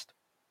late first.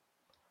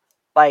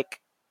 Like,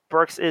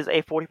 Burks is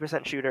a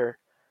 40% shooter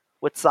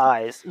with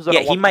size.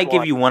 Yeah, he might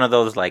give you one of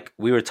those, like,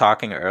 we were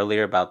talking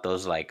earlier about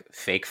those, like,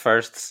 fake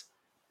firsts.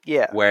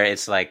 Yeah. Where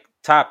it's, like,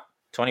 top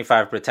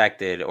 25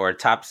 protected or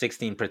top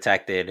 16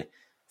 protected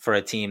for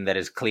a team that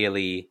is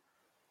clearly,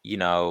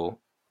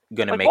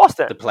 going to make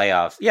Boston. The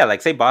playoffs. Yeah,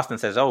 like, say Boston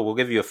says, oh, we'll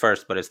give you a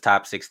first, but it's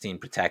top 16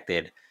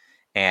 protected.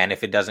 And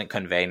if it doesn't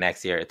convey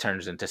next year, it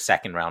turns into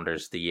second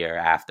rounders the year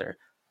after.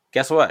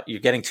 Guess what? You're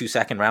getting 2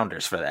 second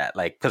rounders for that,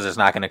 like, because it's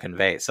not going to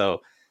convey.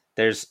 So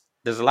there's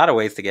a lot of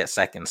ways to get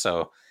second.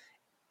 So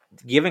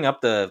giving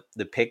up the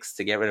picks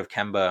to get rid of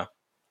Kemba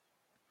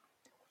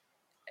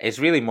is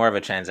really more of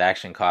a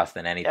transaction cost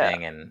than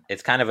anything. Yeah. And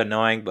it's kind of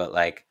annoying, but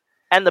like,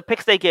 and the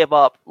picks they gave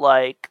up,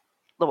 like,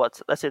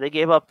 let's say they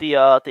gave up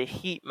the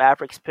Heat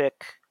Mavericks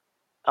pick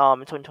in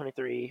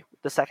 2023,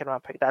 the second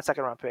round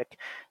pick.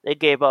 They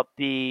gave up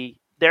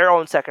their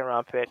own second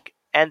round pick,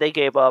 and they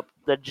gave up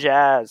the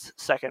Jazz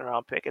second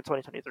round pick in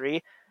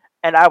 2023.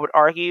 And I would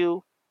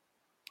argue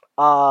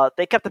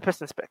they kept the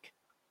Pistons pick,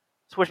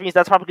 which means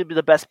that's probably going to be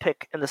the best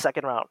pick in the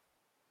second round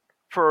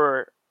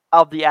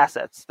of the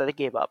assets that they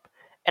gave up.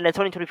 And in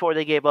 2024,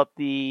 they gave up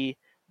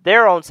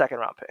their own second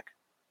round pick,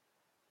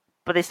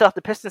 but they still have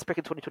the Pistons pick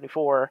in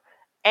 2024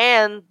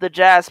 and the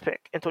Jazz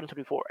pick in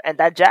 2024. And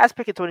that Jazz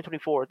pick in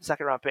 2024, the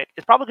second round pick,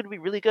 is probably going to be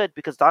really good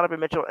because Donovan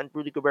Mitchell and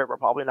Rudy Gobert will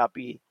probably not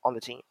be on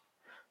the team.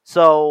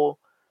 So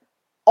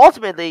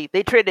ultimately,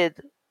 they traded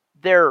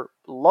their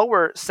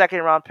lower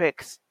second round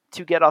picks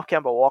to get off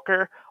Kemba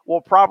Walker.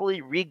 Will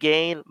probably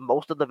regain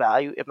most of the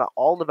value, if not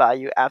all the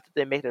value, after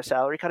they make their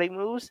salary cutting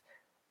moves.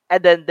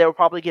 And then they'll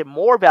probably get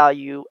more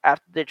value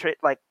after they trade.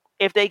 Like,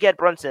 if they get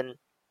Brunson,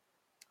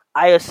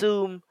 I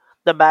assume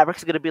the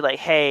Mavericks are going to be like,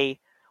 hey,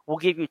 we'll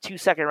give you 2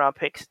 second round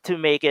picks to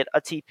make it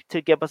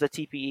to give us a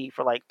TPE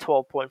for like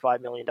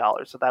 $12.5 million.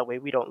 So that way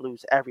we don't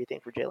lose everything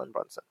for Jalen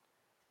Brunson.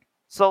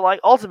 So, like,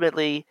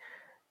 ultimately,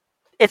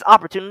 it's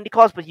opportunity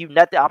cost, but you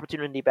net the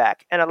opportunity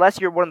back. And unless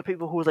you're one of the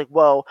people who's like,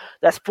 well,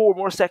 that's 4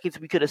 more seconds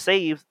we could have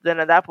saved, then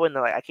at that point,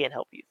 they're like, I can't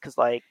help you. Because,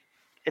 like,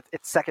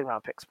 it's second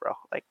round picks, bro.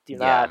 Like, do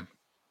not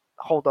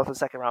hold off the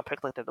second round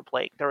pick like they're the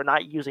plague. They're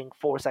not using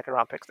 4 second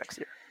round picks next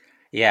year.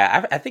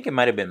 Yeah, I think it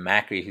might have been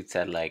Macri who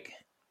said, like,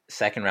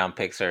 second round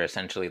picks are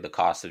essentially the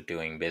cost of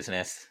doing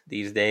business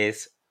these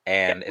days.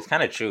 And it's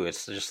kind of true.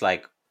 It's just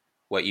like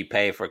what you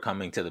pay for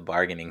coming to the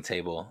bargaining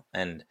table.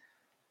 And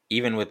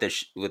even with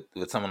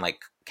with someone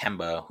like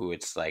Kemba, who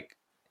it's like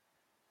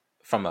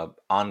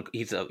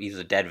he's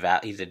a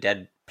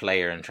dead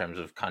player in terms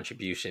of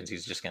contributions.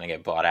 He's just gonna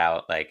get bought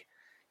out. Like,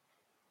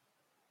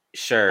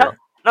 sure.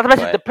 Not to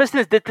mention the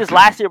Pistons did this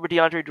last year with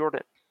DeAndre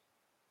Jordan.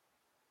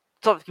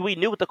 So we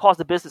knew what the cost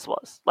of business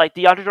was. Like,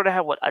 DeAndre Jordan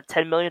had a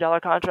 $10 million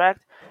contract,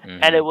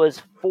 and it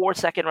was 4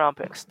 second round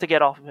picks to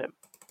get off of him.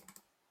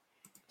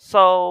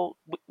 So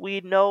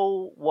we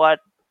know what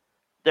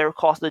their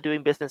cost of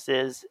doing business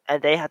is,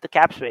 and they had the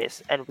cap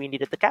space, and we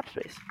needed the cap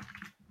space.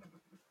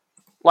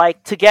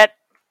 Like, to get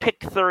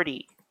pick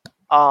 30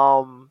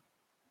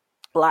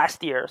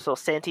 last year, so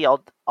Santi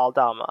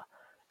Aldama,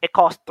 it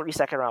cost 3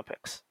 second-round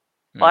picks.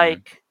 Mhm.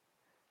 Like,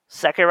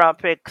 second-round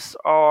picks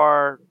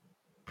are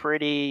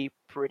pretty,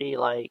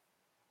 like,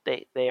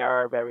 they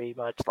are very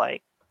much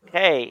like,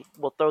 hey,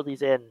 we'll throw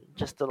these in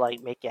just to,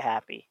 like, make you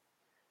happy.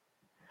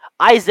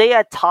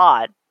 Isaiah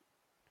Todd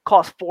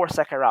cost 4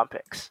 second-round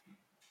picks.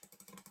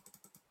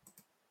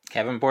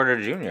 Kevin Porter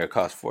Jr.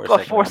 cost 4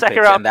 second-round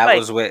picks, and that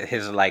was with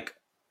his, like,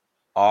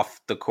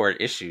 off-the-court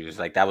issues.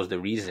 Like, that was the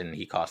reason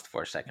he cost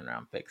 4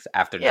 second-round picks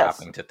after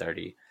dropping to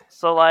 30.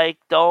 So, like,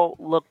 don't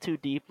look too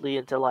deeply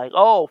into, like,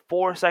 oh,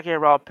 4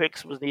 second-round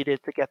picks was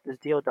needed to get this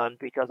deal done,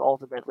 because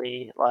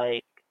ultimately,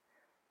 like,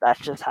 that's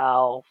just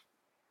how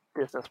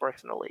business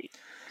works in the league.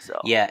 So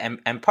yeah,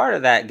 and part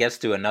of that gets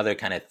to another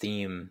kind of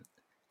theme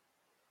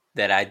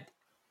that I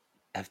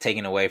have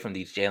taken away from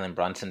these Jalen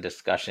Brunson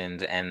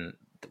discussions and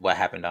what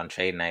happened on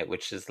trade night,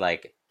 which is,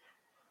 like,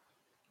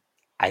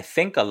 I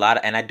think a lot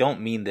of, and I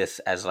don't mean this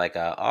as like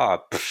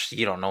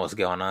you don't know what's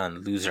going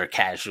on, loser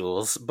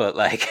casuals, but,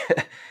 like,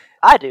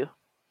 I do.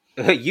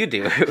 You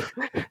do,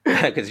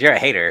 because you're a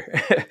hater.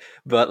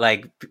 But,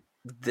 like,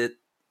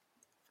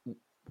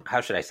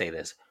 how should I say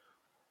this?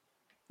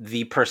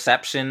 The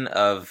perception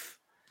of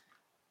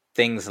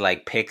things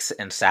like picks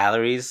and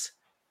salaries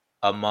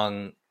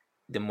among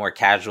the more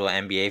casual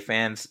NBA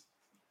fans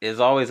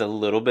is always a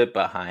little bit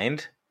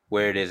behind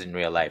where it is in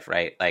real life,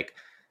 right? Like,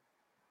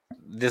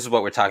 this is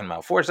what we're talking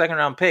about. 4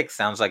 second-round picks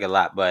sounds like a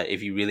lot, but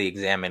if you really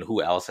examine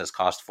who else has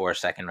cost 4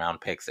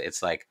 second-round picks,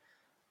 it's like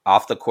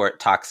off-the-court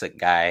toxic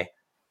guy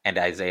and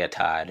Isaiah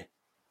Todd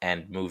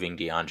and moving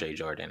DeAndre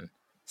Jordan.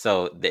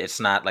 So it's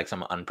not like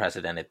some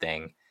unprecedented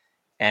thing.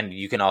 And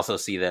you can also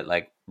see that,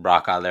 like,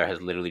 Brock Aller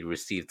has literally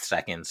received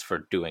seconds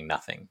for doing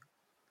nothing.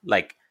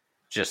 Like,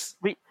 just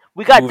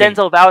we got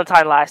Denzel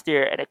Valentine last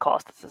year, and it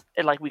cost us,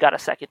 and, like, we got a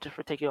second just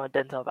for taking on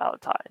Denzel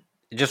Valentine.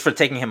 Just for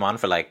taking him on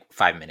for, like,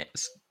 5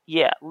 minutes.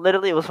 Yeah,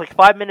 literally, it was like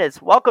 5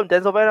 minutes. Welcome,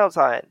 Denzel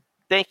Valentine.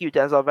 Thank you,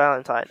 Denzel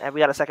Valentine. And we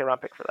got a second-round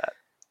pick for that.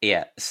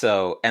 Yeah,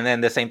 so, and then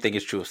the same thing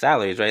is true of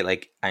salaries, right?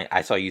 Like,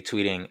 I saw you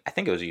tweeting, I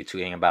think it was you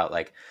tweeting about,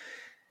 like,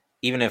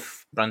 even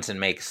if Brunson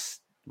makes,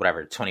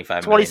 whatever,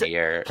 $25 million a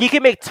year. He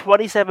could make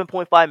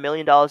 $27.5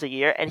 million a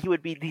year, and he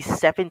would be the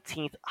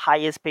 17th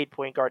highest paid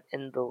point guard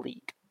in the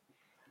league.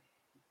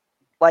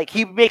 Like,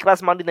 he would make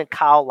less money than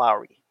Kyle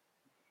Lowry.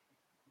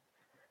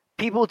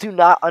 People do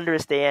not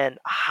understand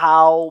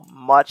how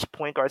much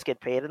point guards get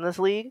paid in this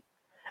league.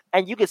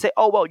 And you could say,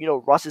 oh, well, you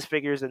know, Russ's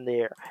figures in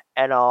there,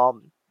 and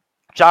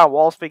John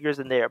Wall's figures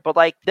in there. But,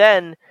 like,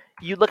 then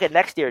you look at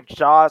next year,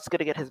 Jaw's going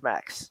to get his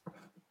max.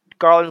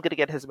 Garland's going to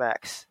get his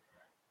max.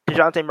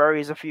 DeJounte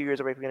Murray is a few years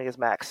away from getting his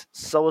max.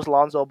 So is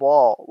Lonzo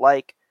Ball.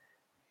 Like,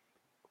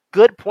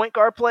 good point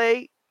guard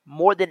play,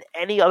 more than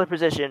any other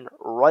position,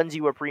 runs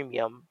you a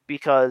premium,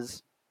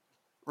 because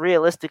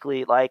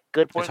realistically, like,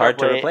 good point guard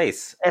play,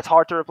 it's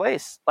hard to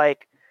replace.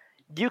 Like,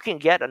 you can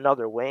get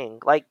another wing.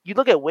 Like, you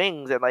look at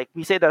wings, and, like,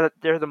 we say that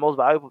they're the most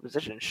valuable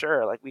position.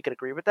 Sure, like, we could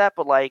agree with that,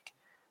 but, like,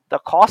 the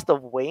cost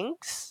of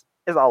wings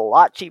is a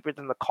lot cheaper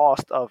than the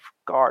cost of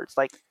guards.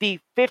 Like, the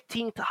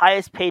 15th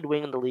highest paid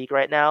wing in the league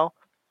right now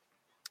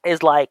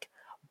is, like,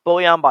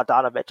 Bojan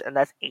Bogdanovic, and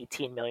that's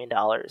 $18 million.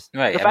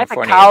 Right. The fact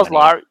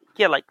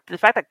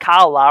that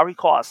Kyle Lowry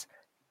costs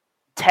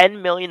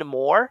 $10 million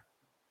more,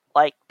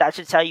 like, that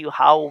should tell you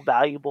how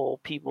valuable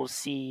people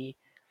see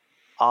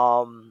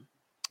point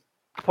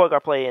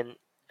guard play in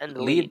the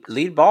league.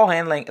 Lead ball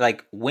handling,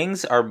 like,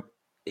 wings are,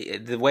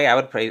 the way I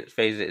would phrase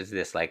it is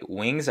this, like,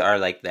 wings are,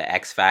 like, the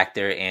X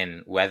factor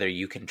in whether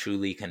you can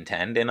truly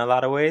contend in a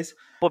lot of ways.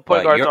 But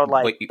point guards are,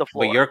 like, the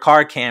floor. But your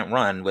car can't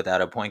run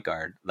without a point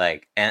guard.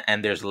 Like,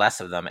 and there's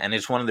less of them. And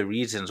it's one of the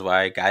reasons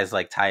why guys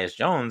like Tyus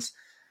Jones,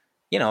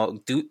 you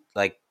know, do,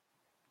 like,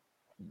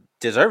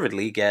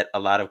 deservedly get a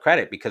lot of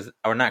credit, because,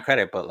 or not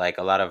credit, but, like,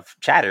 a lot of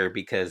chatter,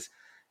 because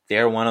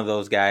they're one of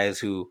those guys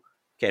who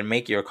can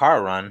make your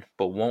car run,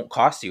 but won't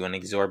cost you an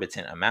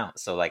exorbitant amount.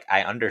 So, like,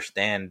 I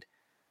understand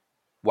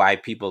why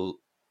people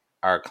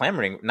are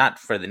clamoring, not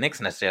for the Knicks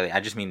necessarily,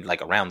 I just mean,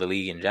 like, around the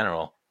league in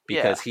general,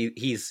 because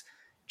he's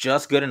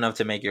just good enough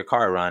to make your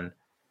car run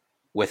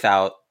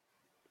without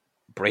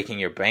breaking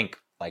your bank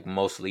like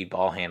most lead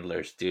ball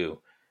handlers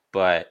do.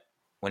 But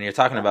when you're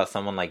talking about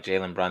someone like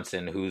Jalen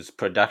Brunson, whose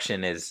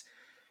production is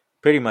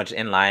pretty much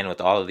in line with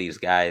all of these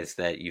guys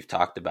that you've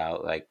talked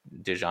about, like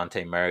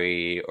DeJounte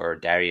Murray or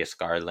Darius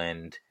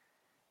Garland,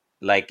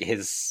 like,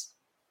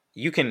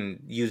 you can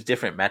use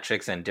different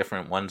metrics, and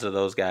different ones of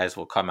those guys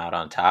will come out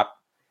on top.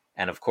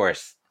 And of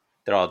course,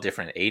 they're all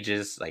different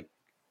ages. Like,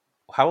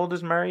 how old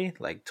is Murray?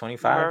 Like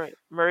 25?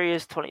 Murray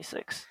is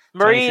 26.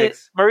 Murray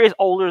is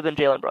older than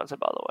Jalen Brunson,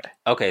 by the way.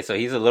 Okay, so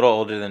he's a little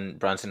older than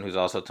Brunson, who's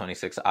also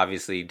 26.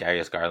 Obviously,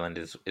 Darius Garland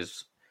is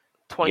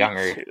 22.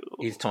 Younger.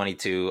 He's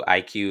 22.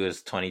 IQ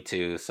is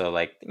 22. So,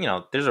 like, you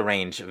know, there's a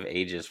range of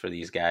ages for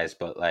these guys.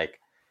 But, like,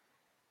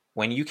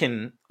 when you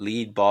can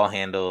lead, ball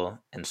handle,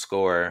 and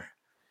score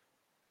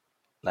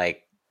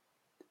like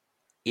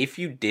if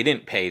you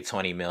didn't pay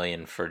 $20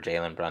 million for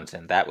Jalen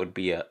Brunson, that would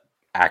be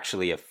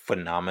actually a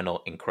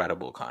phenomenal,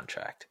 incredible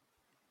contract.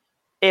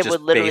 It just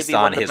would literally based be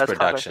on one of the his best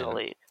production. contracts in the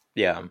league.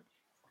 Yeah,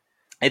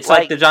 it's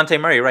like DeJounte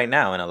Murray right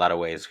now in a lot of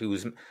ways.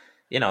 Who's,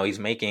 he's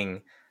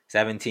making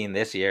 17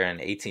 this year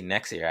and 18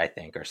 next year, I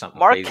think, or something.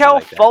 Markelle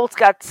crazy like Fultz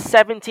got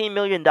 $17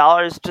 million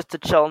just to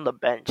chill on the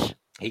bench.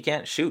 He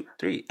can't shoot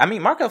three. I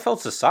mean, Markelle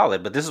Fultz is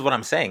solid, but this is what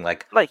I'm saying.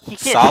 Like he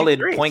can't solid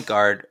shoot point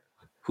guard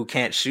who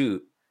can't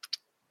shoot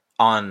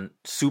on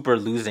super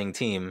losing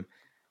team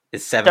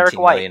is $17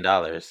 million.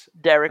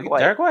 Derek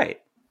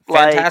White.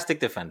 Fantastic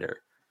defender.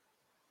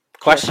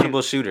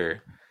 Questionable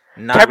shooter.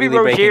 Not Kevin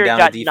really breaking Rozier down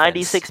got the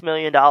defense. $96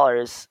 million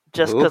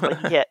just because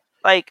he hit.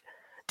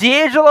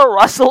 D'Angelo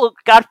Russell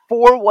got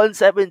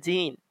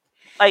 117.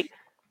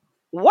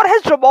 What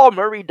has Jamal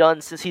Murray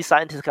done since he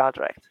signed his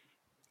contract?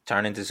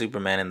 Turn into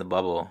Superman in the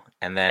bubble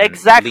and then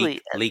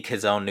leak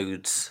his own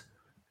nudes.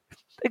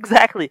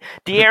 Exactly.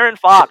 De'Aaron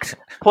Fox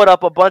put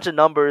up a bunch of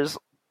numbers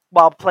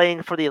while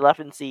playing for the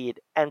 11th seed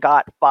and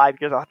got 5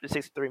 years,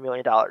 $163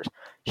 million.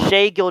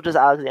 Shai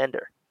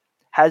Gilgeous-Alexander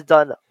has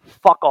done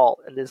fuck all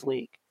in this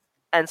league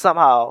and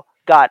somehow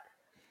got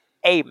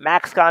a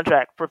max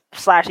contract for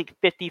slashing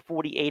 50,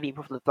 40, 80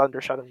 before the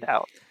Thunder shut him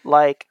down.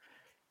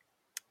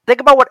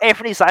 Think about what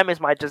Anthony Simons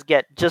might just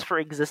get just for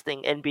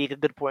existing and being a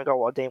good point guard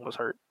while Dame was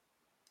hurt.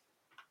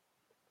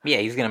 Yeah,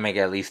 he's going to make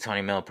at least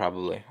 $20 million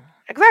probably.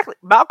 Exactly.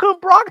 Malcolm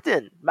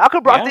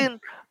Brogdon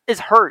is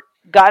hurt,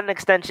 got an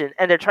extension,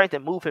 and they're trying to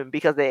move him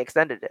because they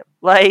extended him.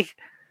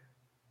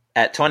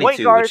 At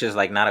 22, which is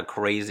not a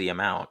crazy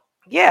amount.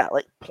 Yeah,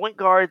 point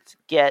guards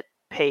get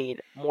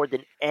paid more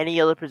than any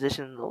other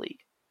position in the league.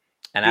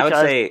 And I would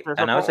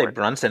say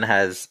Brunson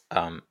has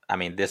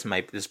this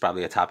is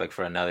probably a topic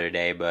for another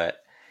day, but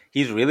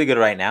he's really good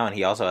right now and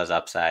he also has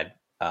upside.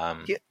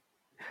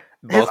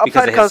 Both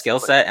because of his skill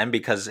set and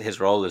because his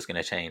role is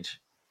going to change.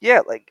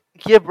 Yeah,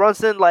 give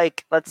Brunson,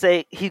 let's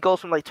say he goes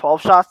from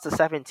 12 shots to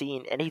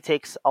 17 and he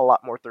takes a lot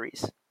more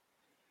threes.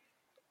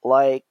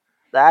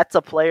 That's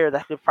a player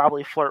that could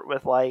probably flirt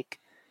with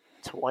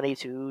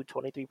 22,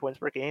 23 points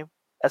per game,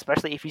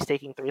 especially if he's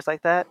taking threes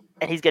like that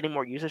and he's getting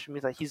more usage,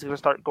 which means he's going to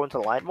start going to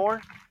the line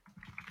more.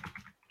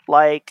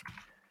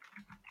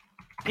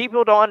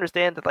 People don't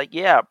understand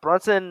that,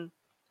 Brunson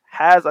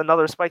has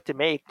another spike to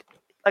make.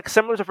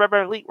 Similar to Fred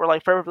VanVleet, where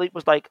Fred VanVleet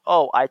was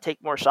I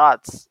take more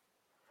shots.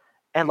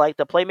 And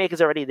the playmaker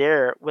is already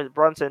there with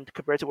Brunson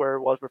compared to where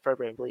it was with Fred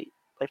VanVleet.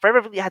 Fred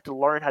VanVleet had to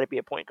learn how to be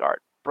a point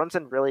guard.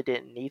 Brunson really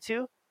didn't need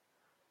to.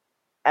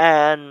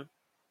 And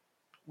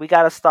we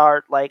gotta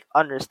start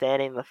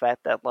understanding the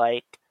fact that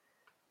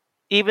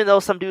even though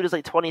some dude is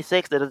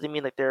 26, that doesn't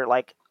mean they're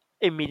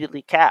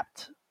immediately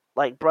capped.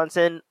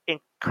 Brunson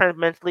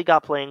incrementally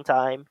got playing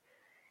time.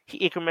 He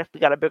incrementally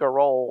got a bigger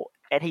role,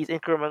 and he's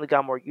incrementally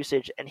got more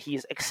usage, and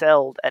he's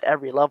excelled at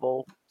every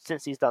level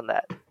since he's done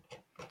that.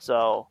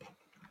 So,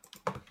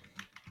 I'm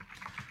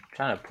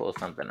trying to pull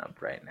something up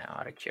right now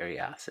out of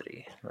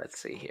curiosity. Let's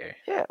see here.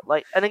 Yeah,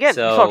 and again, you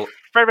saw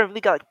Fred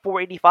VanVleet got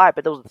 485,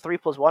 but that was a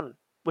 3+1,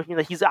 which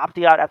means he's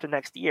opting out after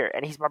next year,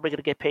 and he's probably going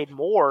to get paid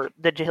more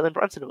than Jalen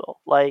Brunson will.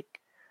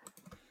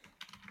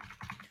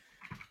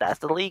 That's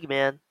the league,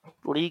 man.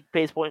 The league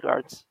pays point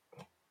guards.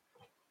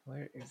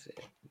 Where is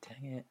it?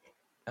 Dang it.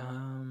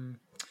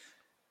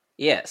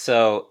 Yeah,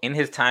 so in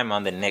his time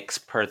on the Knicks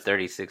per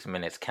 36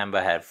 minutes,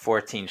 Kemba had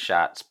 14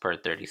 shots per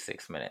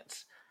 36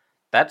 minutes.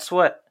 That's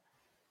what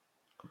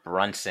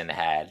Brunson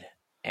had,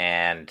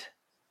 and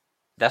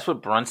that's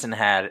what Brunson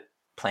had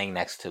playing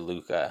next to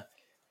Luka.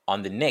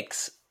 On the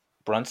Knicks,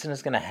 Brunson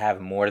is going to have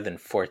more than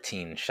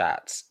 14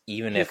 shots,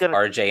 even if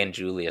RJ and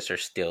Julius are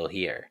still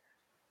here.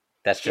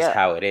 That's just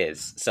how it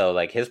is. So,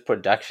 his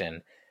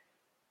production,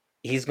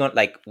 he's going,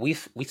 we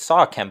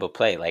saw Kemba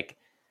play,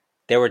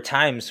 there were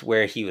times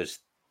where he was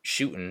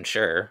shooting,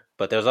 sure,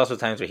 but there was also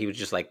times where he was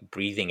just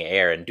breathing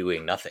air and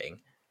doing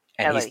nothing,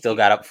 and he still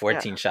got up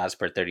 14 shots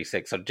per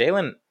 36. So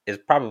Jalen is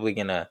probably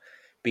gonna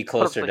be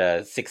closer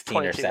to 16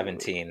 22. Or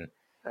 17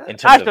 in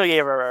terms of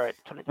right.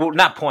 Well,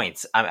 not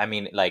points. I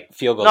mean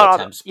field goal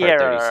attempts per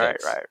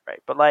 36. Right.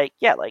 But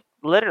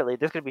literally,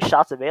 there's gonna be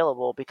shots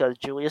available because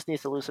Julius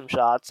needs to lose some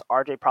shots.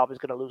 RJ probably is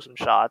gonna lose some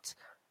shots,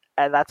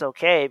 and that's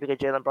okay because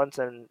Jalen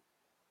Brunson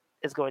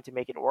is going to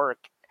make it work.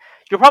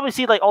 You'll probably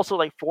see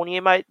also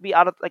Fournier might be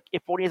out of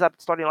if Fournier's out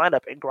the starting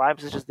lineup and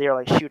Grimes is just there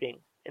shooting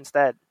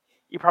instead.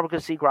 You probably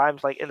could see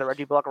Grimes in the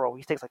Reggie Bullock role.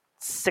 He takes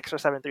 6 or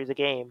 7 threes a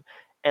game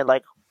and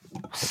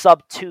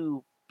sub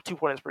 2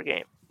 points per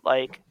game.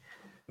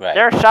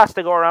 There are shots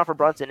to go around for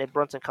Brunson if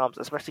Brunson comes,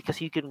 especially because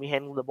he can be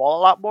handling the ball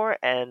a lot more.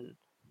 And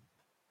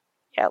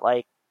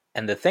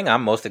and the thing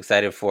I'm most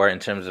excited for in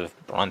terms of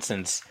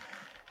Brunson's.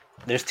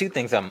 There's 2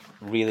 things I'm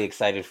really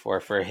excited for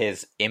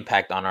his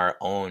impact on our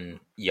own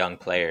young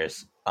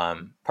players,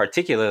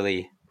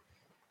 particularly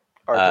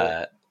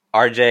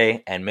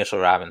RJ and Mitchell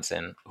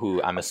Robinson,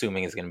 who I'm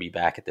assuming is going to be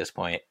back at this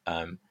point.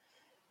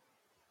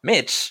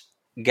 Mitch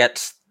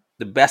gets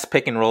the best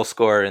pick and roll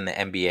scorer in the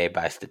NBA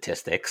by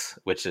statistics,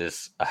 which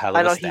is a hell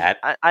of a stat.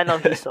 I know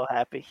he's so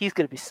happy. He's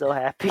gonna be so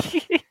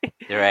happy.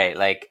 You're right.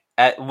 Like,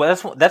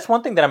 that's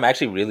one thing that I'm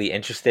actually really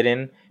interested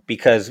in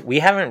because we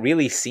haven't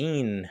really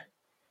seen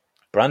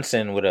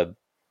Brunson with a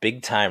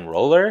big time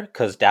roller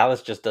because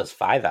Dallas just does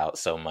 5-out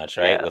so much,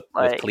 right?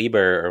 With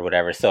Kleber or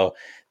whatever. So,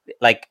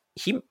 like,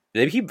 he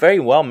very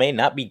well may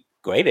not be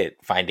great at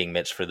finding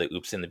Mitch for the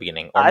oops in the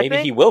beginning, or maybe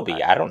he will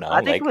be. I don't know.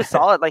 I think he was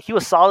solid. Like, he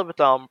was solid with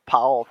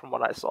Powell from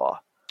what I saw.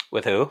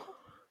 With who?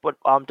 With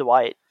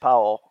Dwight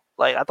Powell.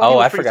 Like, I thought.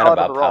 I forgot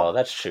about Powell.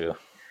 That's true.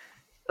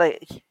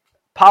 Like,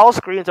 Powell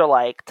screens are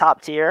like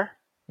top tier,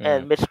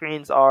 and Mitch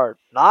screens are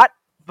not.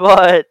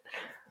 But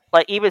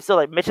like, even still,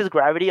 like, Mitch's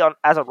gravity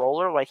as a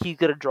roller, like, he's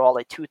gonna draw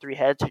like 2-3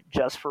 heads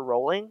just for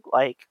rolling.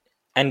 Like,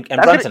 and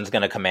Brunson's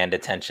gonna command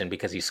attention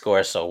because he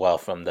scores so well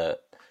from the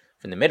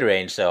mid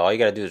range. So all you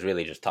gotta do is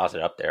really just toss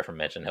it up there for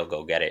Mitch, and he'll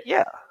go get it.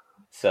 Yeah.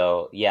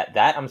 So yeah,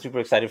 that I'm super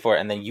excited for.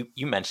 And then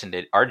you mentioned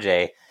it,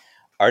 RJ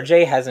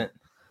hasn't,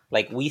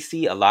 like, we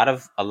see a lot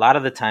of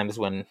the times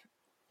when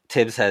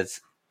Tibbs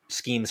has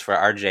schemes for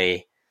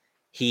RJ,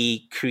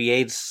 he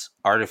creates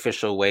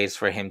artificial ways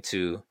for him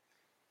to,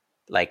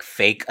 like,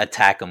 fake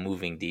attack a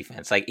moving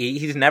defense. Like,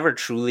 he's never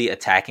truly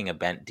attacking a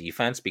bent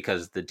defense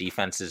because the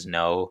defenses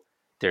know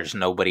there's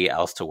nobody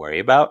else to worry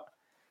about.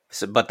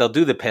 So, but they'll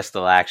do the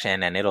pistol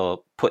action, and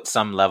it'll put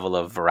some level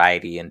of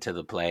variety into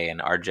the play, and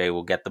RJ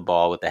will get the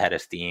ball with the head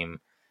of steam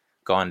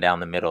going down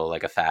the middle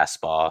like a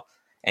fastball,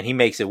 and he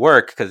makes it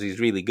work because he's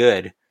really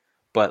good.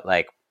 But,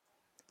 like,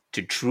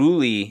 to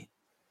truly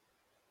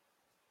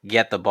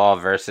get the ball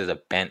versus a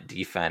bent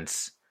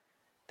defense,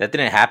 that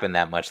didn't happen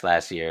that much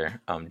last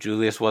year.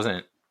 Julius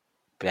wasn't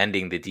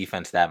bending the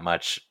defense that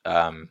much.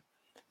 The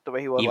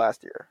way he was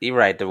last year. You're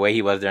right, the way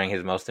he was during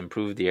his most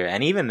improved year.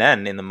 And even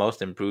then, in the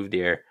most improved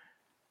year,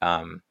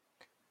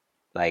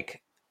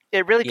 like,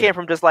 it really came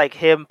from just like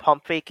him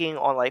pump faking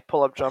on like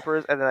pull up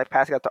jumpers and then like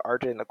passing out to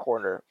RJ in the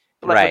corner.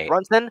 But, like,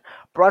 with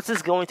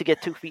Brunson's going to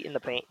get 2 feet in the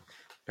paint.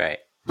 Right.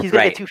 He's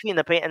going to get 2 feet in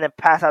the paint and then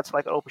pass out to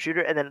like an open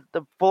shooter, and then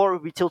the floor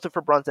would be tilted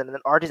for Brunson, and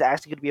then RJ's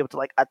actually going to be able to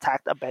like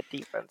attack a bad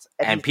defense.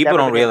 And people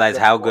don't realize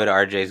how good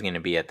RJ's going to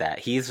be at that.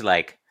 He's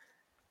like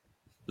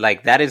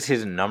that is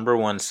his number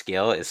one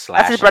skill, is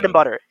slashing. That's his bread and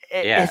butter.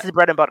 It's his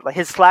bread and butter. Like,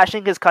 his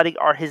slashing, his cutting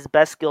are his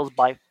best skills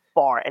by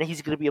far, and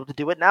he's going to be able to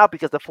do it now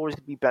because the floor is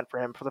going to be bent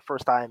for him for the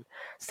first time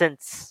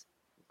since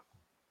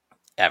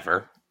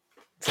ever.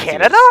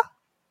 Canada?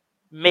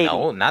 Maybe.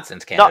 No, not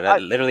since Canada.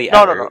 Literally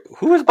ever. No.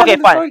 Who was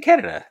better in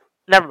Canada?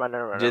 Never mind.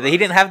 He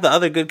didn't have the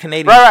other good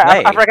Canadian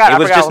play. I forgot. It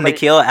was just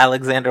Nikhil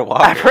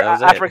Alexander-Walker.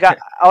 I forgot.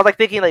 I was like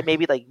thinking like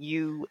maybe like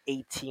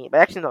U18,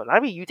 but actually no,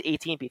 not even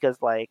U18 because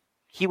like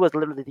he was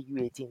literally the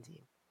U18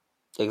 team.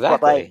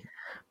 Exactly.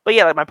 But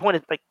yeah, like my point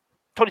is like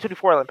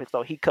 2024 Olympics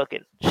though, he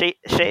cooking.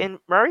 Shane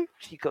Murray,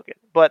 he cooking.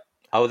 But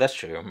that's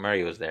true.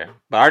 Murray was there,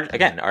 but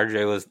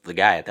RJ was the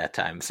guy at that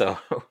time. So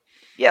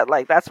yeah,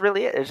 like that's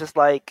really it. It's just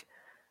like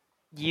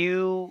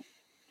you've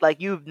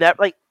never,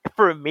 like,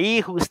 for me,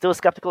 who's still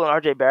skeptical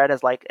on RJ Barrett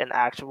as like an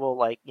actual,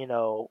 like, you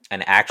know,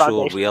 an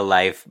actual real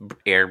life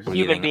air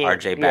breathing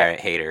RJ Barrett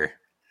hater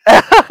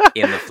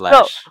in the flesh.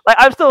 No, like,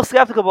 I'm still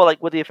skeptical about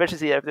like with the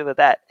efficiency and everything like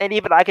that. And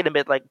even I can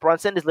admit, like,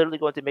 Brunson is literally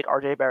going to make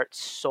RJ Barrett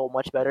so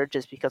much better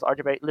just because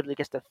RJ Barrett literally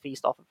gets to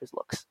feast off of his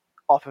looks,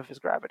 off of his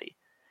gravity.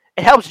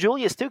 It helps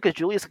Julius too because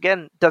Julius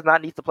again does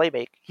not need to play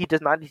make. He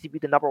does not need to be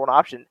the number one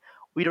option.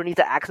 We don't need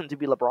to ask him to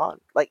be LeBron.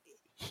 Like,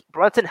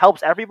 Brunson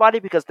helps everybody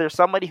because there's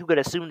somebody who could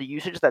assume the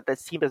usage that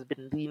this team has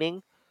been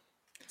leaning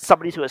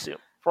somebody to assume.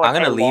 I'm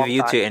going to leave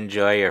you to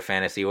enjoy your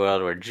fantasy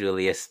world where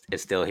Julius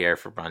is still here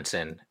for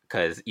Brunson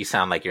because you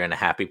sound like you're in a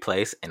happy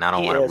place, and I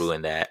don't want to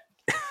ruin that.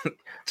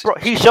 Bro,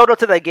 he showed up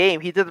to that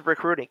game. He did the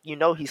recruiting. You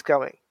know he's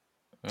coming.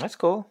 That's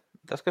cool.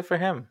 That's good for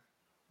him.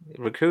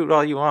 Recruit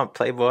all you want,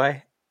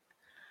 Playboy.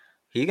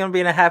 He's going to be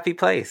in a happy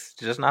place.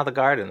 Just not the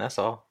Garden, that's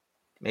all.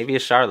 Maybe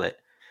it's Charlotte.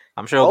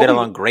 I'm sure he'll get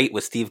along great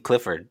with Steve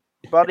Clifford.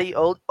 Buddy,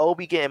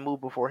 Obi getting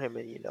moved before him,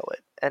 and you know it.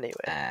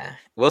 Anyway,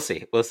 we'll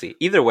see.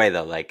 Either way,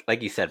 though, like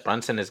you said,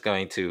 Brunson is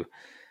going to.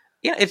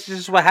 Yeah, it's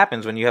just what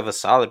happens when you have a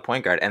solid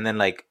point guard, and then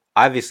like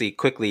obviously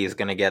quickly is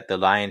going to get the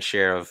lion's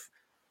share of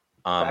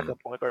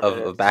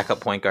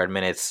backup point guard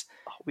minutes.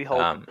 We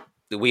hope.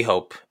 We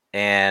hope,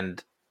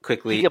 and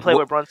quickly he can play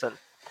with Brunson.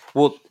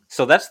 Well,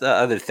 so that's the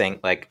other thing.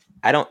 Like,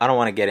 I don't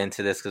want to get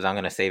into this because I'm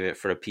going to save it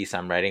for a piece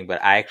I'm writing,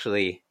 but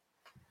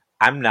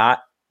I'm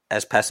not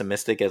as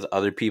pessimistic as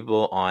other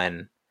people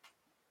on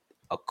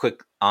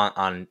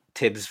on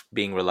Tibbs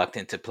being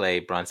reluctant to play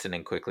Brunson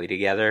and Quickly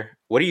together.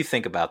 What do you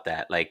think about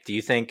that? Like, do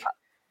you think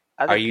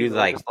are you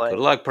like good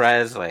luck,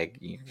 Prez? Like,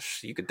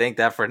 you could think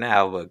that for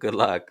now, but good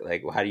luck.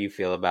 Like, how do you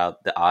feel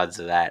about the odds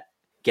of that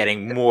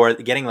getting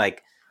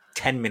like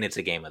 10 minutes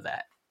a game of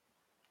that?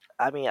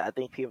 I mean, I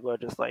think people are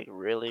just like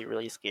really,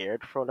 really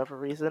scared for whatever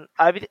reason.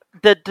 I mean,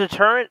 the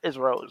deterrent is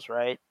Rose,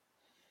 right?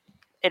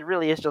 It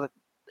really is just.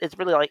 It's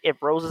really like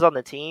if Rose is on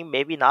the team,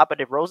 maybe not, but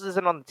if Rose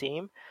isn't on the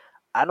team,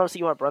 I don't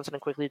see why Brunson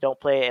and Quickly don't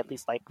play at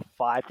least like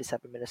 5 to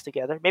 7 minutes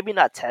together. Maybe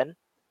not 10,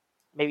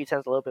 maybe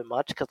 10's a little bit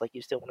much because like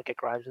you still want to get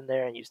Grimes in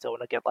there and you still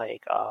want to get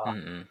like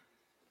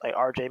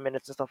RJ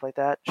minutes and stuff like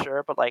that.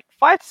 Sure, but like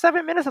 5 to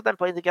 7 minutes of them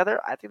playing together,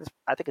 I think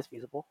it's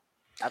feasible.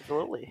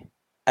 Absolutely.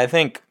 I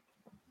think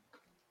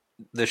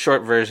the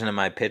short version of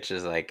my pitch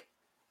is like,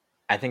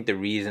 I think the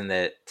reason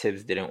that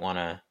Tibbs didn't want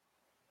to.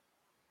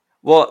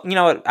 Well, you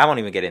know what? I won't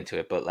even get into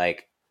it, but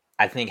like,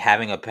 I think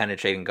having a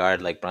penetrating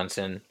guard like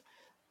Brunson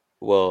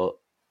will,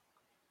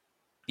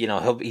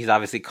 he's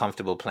obviously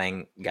comfortable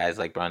playing guys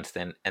like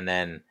Brunson, and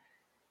then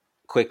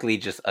quickly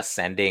just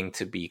ascending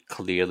to be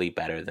clearly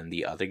better than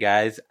the other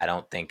guys. I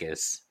don't think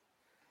is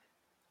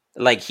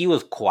like he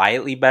was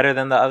quietly better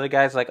than the other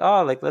guys. Like,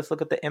 oh, like let's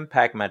look at the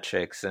impact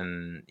metrics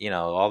and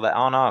all that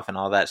on off and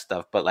all that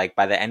stuff. But like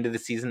by the end of the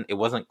season, it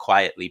wasn't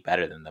quietly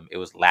better than them. It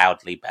was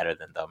loudly better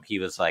than them. He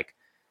was like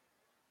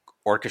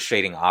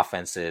orchestrating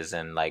offenses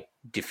and like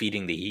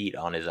defeating the Heat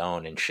on his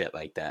own and shit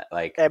like that.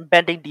 Like, and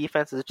bending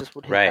defenses just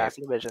with his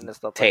passing vision and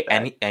stuff like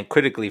that. And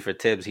critically for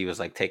Tibbs, he was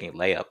like taking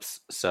layups.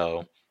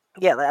 So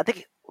yeah, I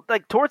think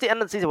like towards the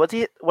end of the season,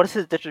 what is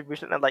his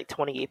distribution at like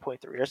 28.3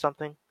 or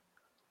something?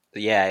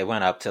 Yeah, it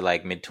went up to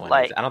like mid-20s.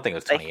 Like, I don't think it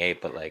was 28,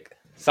 but like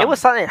it was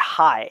something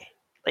high.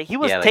 Like he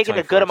was taking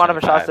a good amount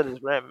of shots at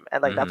his rim,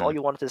 and like that's all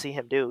you wanted to see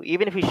him do.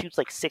 Even if he shoots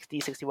like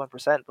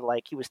 60-61%, but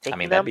like he was taking. I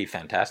mean, that'd be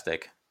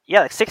fantastic.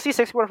 Yeah, like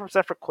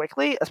 60-61% for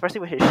quickly, especially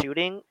with his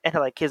shooting and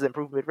like his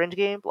improved mid-range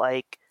game.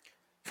 Like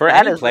for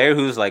any player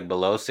who's like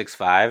below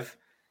 6'5",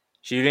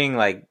 shooting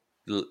like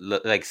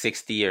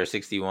 60 or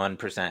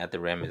 61% at the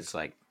rim is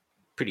like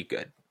pretty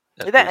good.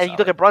 And you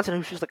look at Brunson,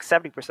 who shoots like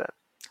 70%.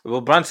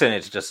 Well, Brunson,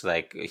 it's just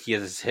like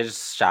his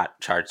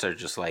shot charts are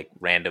just like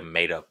random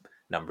made up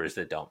numbers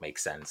that don't make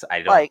sense.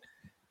 I don't like.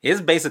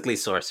 It's basically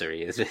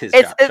sorcery.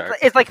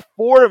 It's like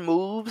 4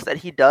 moves that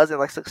he does in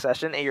like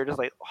succession, and you're just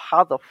like,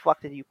 how the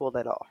fuck did you pull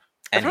that off?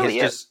 And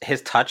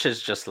his touch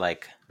is just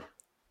like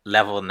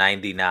level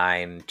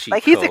 99 cheat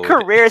like he's code. a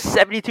career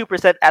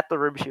 72% at the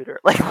rim shooter.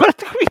 Like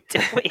what are we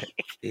doing?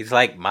 He's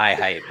like my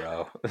height,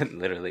 bro.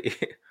 Literally.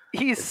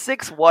 He's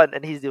 6'1"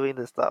 and he's doing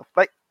this stuff.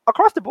 Like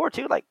across the board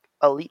too, like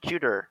elite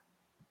shooter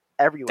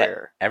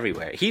everywhere.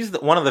 Everywhere. He's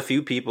one of the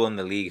few people in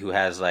the league who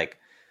has like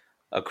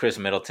a Chris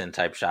Middleton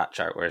type shot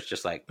chart where it's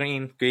just like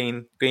green,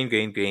 green, green,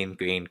 green, green,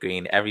 green,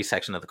 green. Every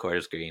section of the court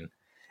is green.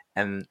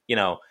 And,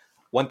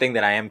 one thing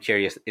that I am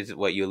curious is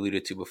what you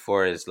alluded to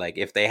before is like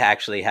if they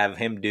actually have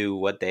him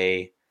do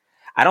I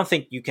don't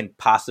think you can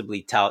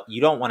possibly you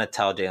don't want to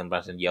tell Jalen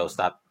Brunson, yo,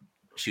 stop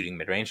shooting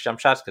mid-range jump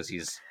shots because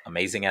he's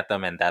amazing at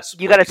them. And that's,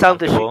 you got to tell him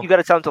to shoot. You got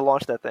to tell him to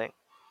launch that thing.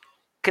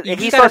 If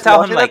he starts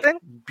tell him like,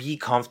 be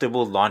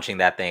comfortable launching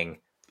that thing.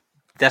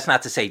 That's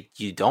not to say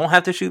you don't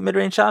have to shoot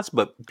mid-range shots,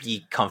 but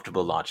be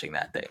comfortable launching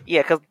that thing.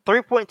 Yeah, because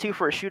 3.2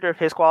 for a shooter of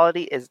his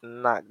quality is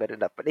not good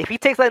enough. But if he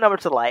takes that number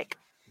to like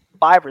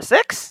 5 or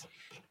 6,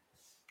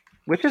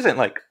 which isn't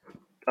like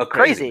a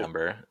crazy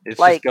number, it's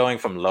like, just going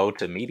from low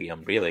to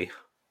medium, really.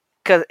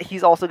 Because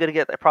he's also going to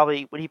get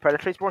probably when he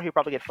penetrates more, he'll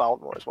probably get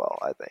fouled more as well.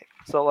 I think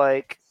so.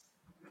 Like,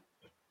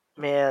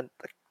 man,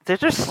 there's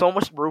just so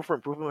much room for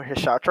improvement with his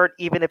shot chart,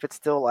 even if it's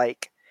still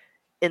like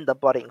in the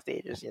budding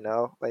stages.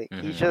 Like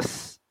there's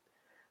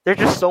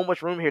just so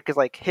much room here because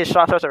like his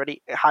shot chart's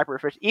already hyper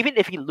efficient. Even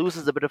if he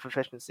loses a bit of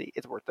efficiency,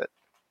 it's worth it.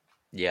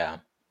 Yeah,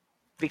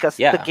 because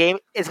the game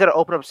is going to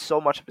open up so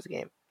much of his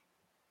game.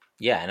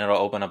 Yeah, and it'll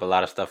open up a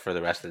lot of stuff for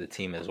the rest of the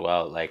team as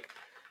well. Like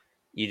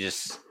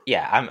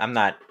I'm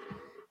not.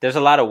 There's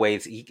a lot of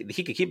ways he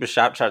could keep his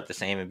shot chart the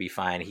same and be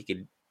fine. He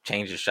could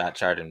change his shot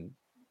chart and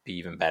be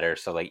even better.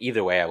 So like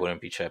either way, I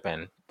wouldn't be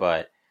tripping.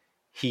 But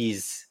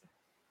he's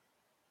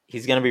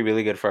going to be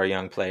really good for our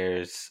young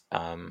players.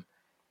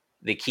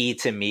 The key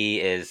to me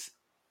is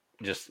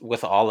just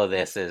with all of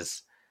this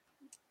is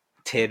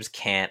Tibbs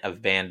can't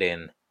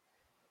abandon.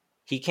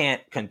 He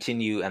can't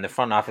continue, and the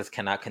front office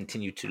cannot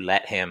continue to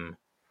let him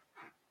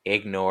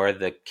ignore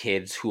the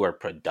kids who are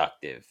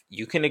productive.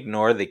 You can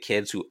ignore the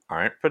kids who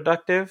aren't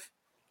productive.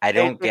 I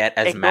don't get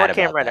as mad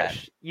about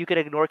that. You can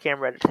ignore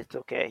Cam Reddish. It's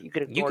okay. You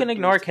can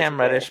ignore Cam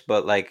Reddish,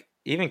 but like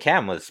even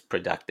Cam was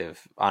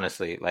productive.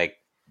 Honestly, like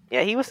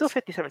yeah, he was still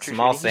 57.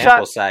 Small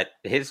sample size.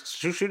 His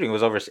shooting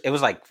was over. It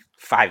was like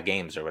 5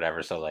 games or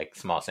whatever. So like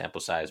small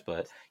sample size.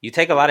 But you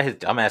take a lot of his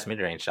dumbass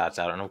mid range shots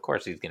out, and of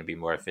course he's going to be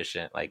more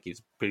efficient. Like he's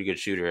a pretty good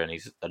shooter, and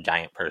he's a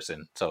giant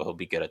person, so he'll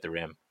be good at the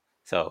rim.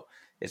 So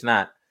it's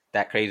not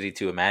that crazy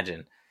to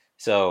imagine.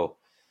 So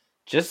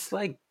just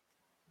like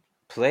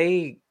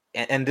play.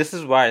 And this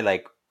is why,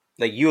 like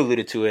you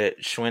alluded to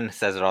it, Schwinn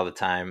says it all the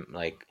time,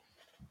 like,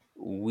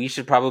 we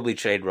should probably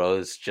trade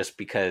Rose just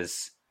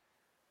because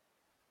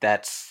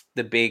that's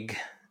the big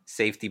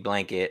safety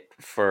blanket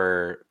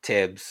for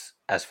Tibbs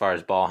as far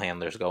as ball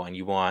handlers go. And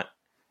you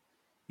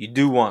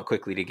do want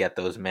quickly to get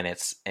those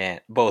minutes, and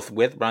both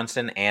with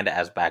Brunson and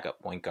as backup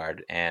point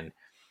guard. And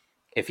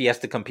if he has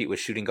to compete with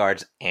shooting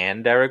guards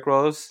and Derrick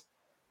Rose,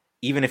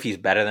 even if he's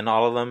better than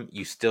all of them,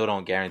 you still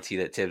don't guarantee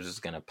that Tibbs is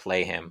going to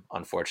play him,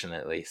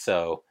 unfortunately.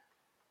 So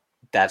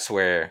that's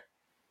where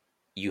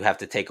you have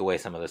to take away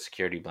some of the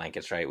security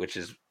blankets, right? Which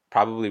is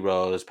probably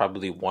Rose,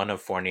 probably one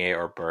of Fournier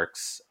or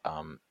Burks,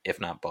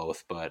 if not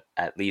both, but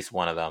at least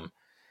one of them.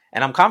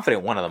 And I'm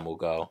confident one of them will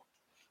go.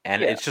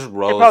 And it's just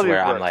Rose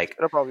where I'm like,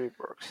 it'll probably be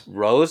Burks.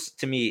 Rose,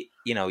 to me,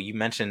 you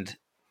mentioned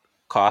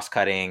cost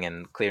cutting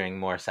and clearing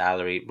more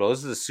salary.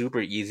 Rose is a super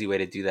easy way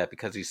to do that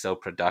because he's so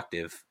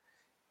productive.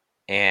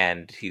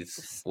 And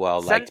he's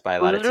liked by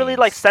a lot of teams.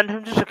 Literally, send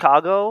him to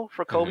Chicago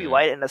for Kobe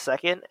White in a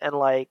second. And,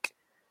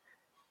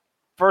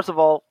 first of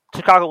all,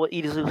 Chicago will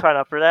easily sign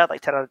up for that,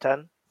 10 out of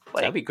 10.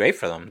 That'd be great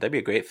for them. That'd be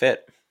a great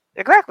fit.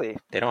 Exactly.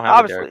 They don't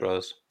have a Derrick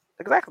Rose.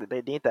 Exactly.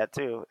 They need that,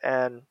 too.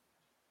 And,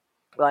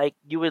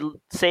 you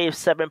would save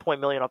 $7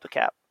 million off the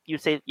cap.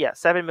 You'd save,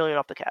 $7 million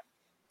off the cap.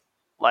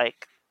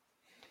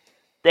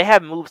 They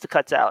have moves to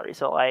cut salary.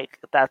 So,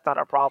 that's not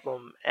a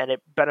problem. And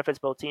it benefits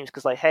both teams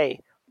because, hey,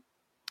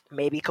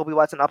 maybe Kobe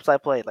White's an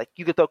upside play.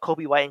 You could throw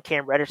Kobe White and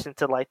Cam Reddish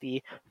into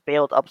the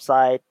failed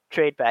upside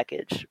trade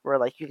package, where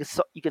you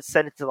could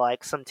send it to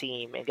some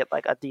team and get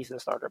a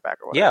decent starter back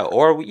or whatever. Yeah,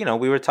 or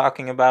we were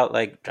talking about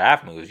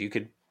draft moves. You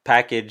could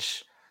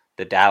package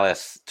the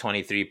Dallas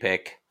 23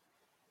 pick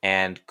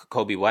and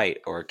Kobe White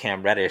or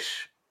Cam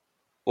Reddish.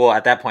 Well,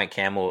 at that point,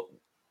 Cam will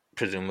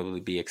presumably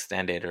be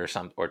extended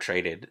or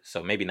traded.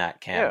 So maybe not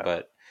Cam,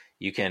 but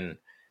you can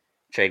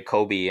trade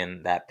Kobe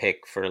and that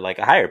pick for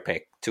a higher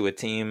pick to a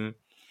team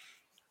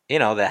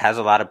that has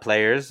a lot of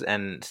players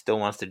and still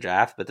wants to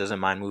draft, but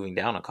doesn't mind moving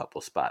down a couple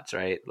spots,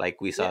 right?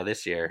 Like we saw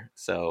this year.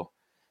 So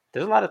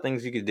there's a lot of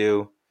things you could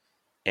do.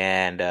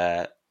 And,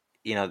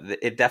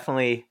 it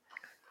definitely,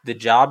 the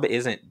job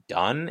isn't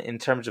done in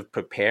terms of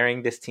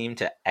preparing this team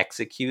to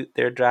execute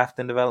their draft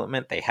and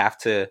development. They have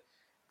to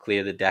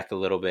clear the deck a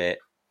little bit,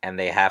 and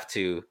they have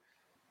to,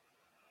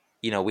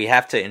 we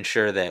have to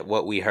ensure that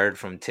what we heard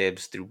from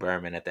Tibbs through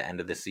Berman at the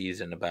end of the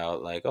season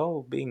about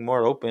being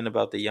more open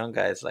about the young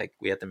guys,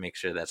 we have to make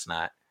sure that's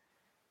not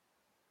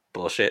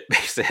bullshit,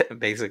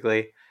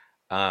 basically.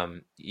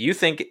 You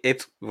think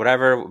it's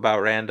whatever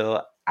about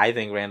Randall. I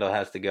think Randall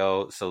has to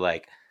go. So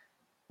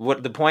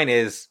what the point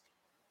is,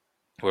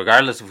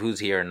 regardless of who's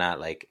here or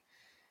not,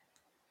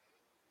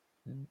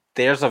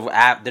 there's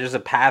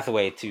a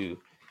pathway to,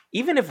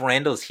 even if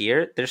Randall's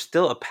here, there's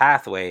still a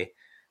pathway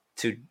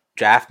to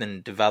draft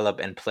and develop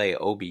and play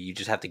Obi. You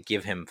just have to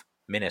give him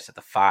minutes at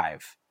the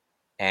 5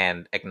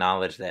 and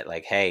acknowledge that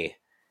hey,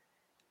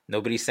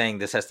 nobody's saying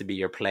this has to be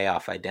your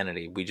playoff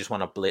identity. We just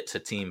want to blitz a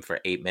team for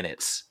 8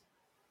 minutes.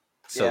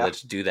 So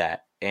let's do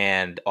that.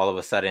 And all of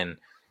a sudden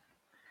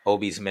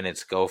Obi's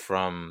minutes go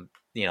from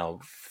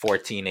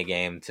 14 a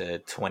game to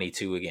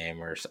 22 a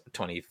game or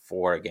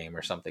 24 a game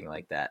or something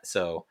like that.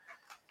 So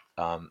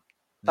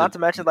not to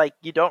mention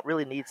you don't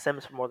really need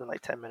Sims for more than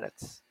 10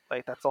 minutes.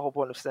 That's the whole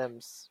point of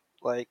Sims.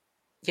 The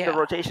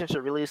rotation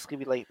should realistically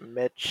be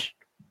Mitch,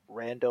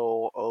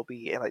 Randall,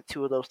 Obi, and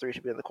 2 of those 3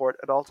 should be on the court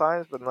at all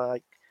times.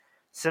 But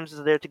Sims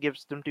is there to give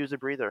them dudes a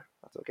breather.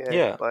 That's okay.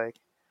 Yeah.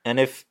 And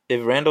if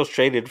Randall's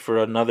traded for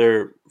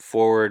another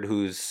forward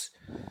who's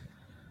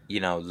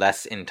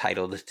less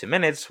entitled to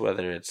minutes,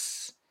 whether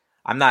it's,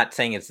 I'm not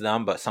saying it's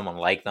them, but someone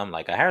like them,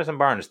 like a Harrison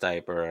Barnes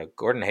type or a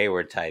Gordon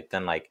Hayward type,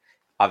 then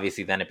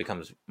obviously then it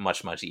becomes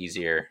much, much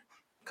easier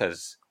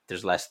because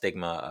there's less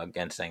stigma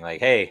against saying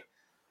hey,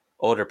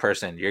 older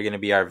person, you're going to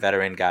be our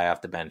veteran guy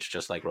off the bench,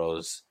 just like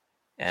Rose,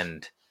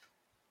 and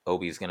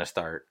Obi's going to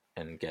start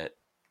and get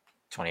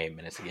 28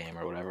 minutes a game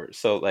or whatever.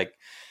 So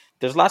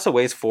there's lots of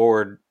ways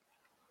forward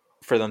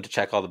for them to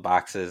check all the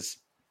boxes.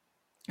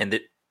 And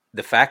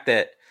the fact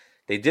that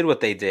they did what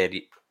they did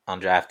on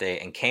draft day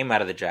and came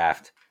out of the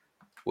draft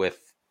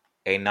with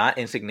a not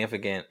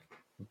insignificant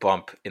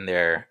bump in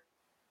their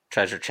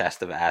treasure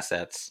chest of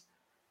assets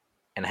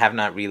and have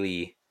not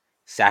really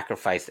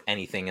sacrificed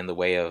anything in the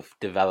way of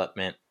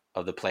development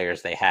of the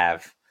players they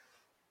have,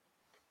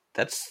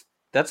 that's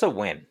a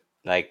win.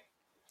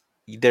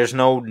 There's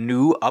no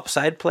new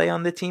upside play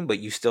on the team, but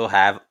you still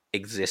have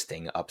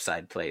existing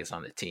upside plays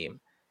on the team.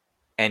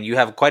 And you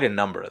have quite a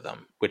number of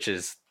them, which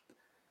is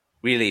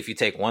really, if you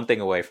take one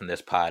thing away from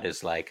this pod,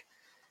 is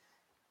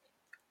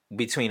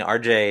between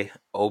RJ,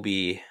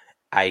 Obi,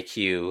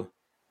 IQ,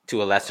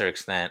 to a lesser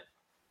extent,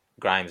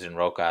 Grimes and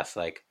Rokas,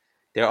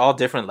 they're all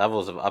different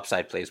levels of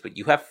upside plays, but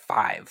you have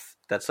 5.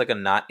 That's a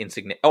not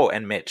insignificant. Oh,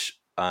 and Mitch.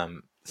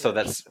 So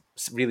that's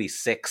really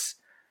 6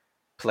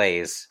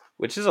 plays,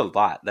 which is a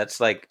lot.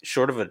 That's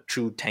short of a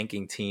true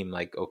tanking team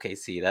like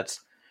OKC.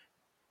 That's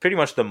pretty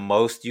much the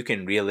most you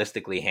can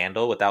realistically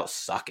handle without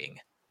sucking.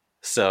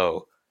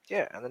 So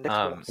yeah, and the Knicks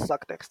won't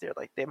suck next year.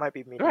 They might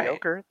be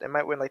mediocre. Right. They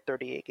might win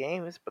 38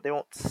 games, but they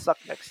won't suck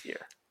next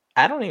year.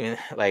 I don't even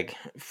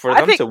for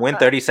them to win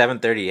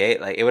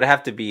 37-38. It would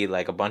have to be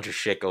a bunch of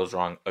shit goes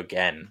wrong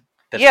again.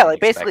 That's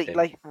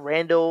basically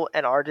Randall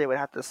and RJ would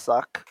have to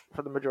suck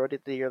for the majority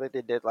of the year like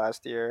they did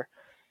last year.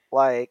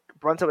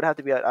 Brunson would have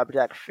to be an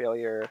abject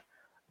failure.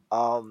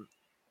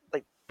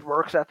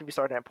 Burks would have to be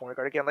starting at point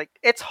guard again.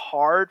 It's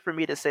hard for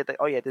me to say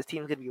this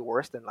team's gonna be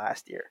worse than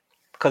last year.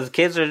 Because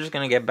kids are just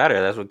gonna get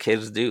better. That's what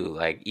kids do.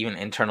 Even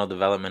internal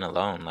development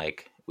alone.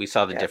 We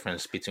saw the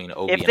difference between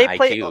Obi and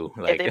IQ.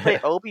 Like, if they play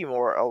Obi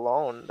more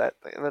alone, that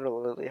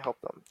literally help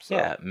them. So.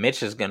 Yeah,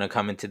 Mitch is gonna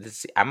come into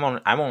this. I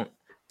won't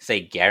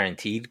say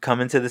guaranteed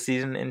come into the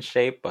season in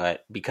shape,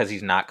 but because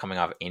he's not coming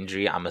off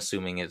injury, I'm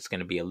assuming it's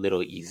gonna be a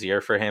little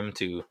easier for him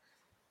to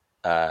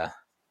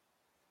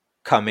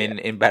come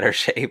in better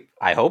shape.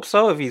 I hope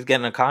so if he's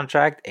getting a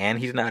contract and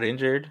he's not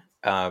injured.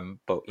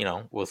 But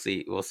we'll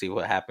see. We'll see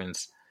what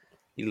happens.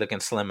 He's looking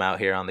slim out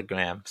here on the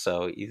gram,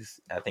 so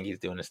I think he's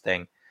doing his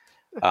thing.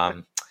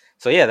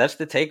 So yeah, that's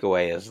the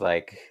takeaway. Is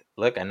like,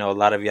 look, I know a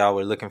lot of y'all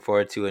were looking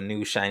forward to a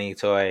new shiny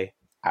toy.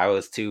 I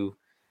was too.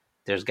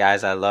 There's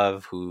guys I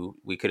love who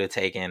we could have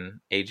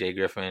taken: AJ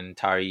Griffin,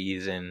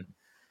 Tyrese, and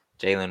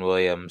Jalen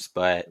Williams,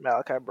 but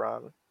Malachi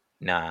Brown.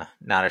 Nah,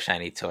 not a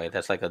shiny toy.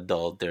 That's like a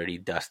dull, dirty,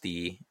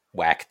 dusty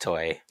whack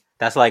toy.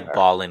 That's like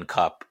Ball and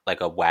Cup,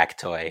 like a whack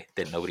toy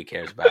that nobody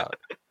cares about.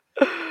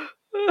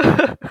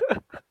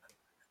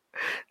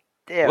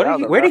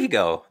 Damn, where did he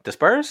go? The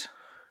Spurs?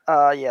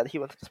 Yeah, he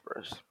went to the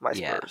Spurs.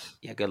 Spurs.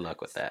 Yeah, good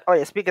luck with that. Oh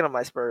yeah, speaking of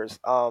my Spurs,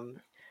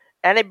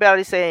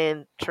 anybody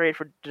saying trade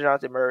for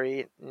DeJounte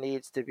Murray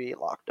needs to be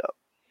locked up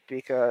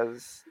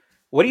because.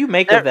 What do you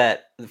make of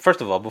that?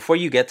 First of all, before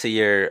you get to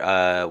your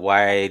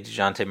why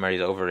DeJounte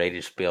Murray's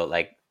overrated spiel,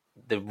 like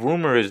the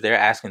rumor is they're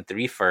asking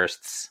 3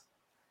 firsts.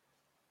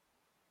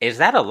 Is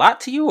that a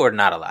lot to you or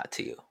not a lot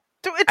to you?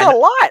 Dude, it's a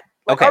lot.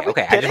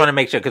 Okay. I just want to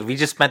make sure because we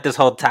just spent this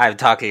whole time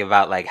talking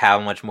about like how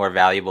much more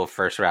valuable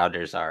first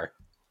rounders are.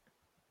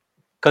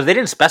 Because they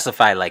didn't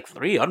specify like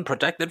 3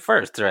 unprotected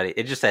firsts, right?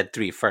 It just said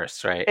 3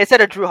 firsts, right? It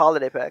said a Drew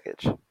Holiday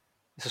package.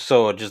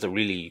 So just a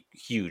really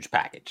huge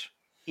package.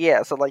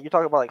 Yeah, so like you're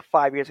talking about like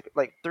 5 years,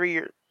 like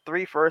 3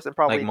 firsts and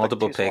probably like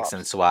multiple like picks swaps.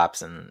 And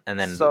swaps and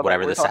then so,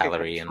 whatever like, the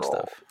salary and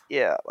stuff.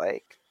 Yeah,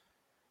 like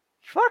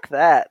fuck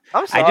that.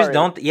 I'm sorry.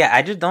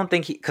 I just don't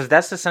think because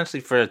that's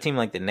essentially for a team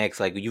like the Knicks.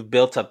 Like you've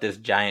built up this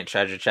giant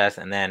treasure chest,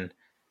 and then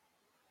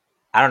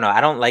I don't know.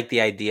 I don't like the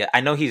idea.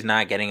 I know he's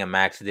not getting a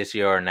max this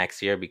year or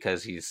next year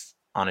because he's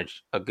on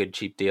a good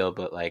cheap deal,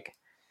 but like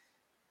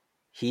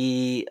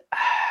I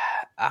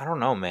don't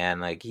know, man.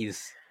 Like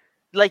he's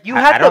like you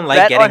have I don't to like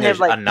bet getting on him,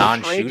 like, a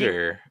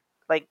non-shooter.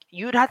 Like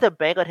you'd have to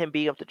bank on him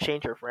being able to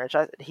change your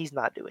franchise. He's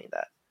not doing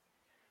that.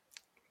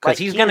 Because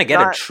he's going to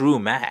get a true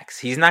max.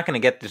 He's not going to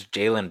get this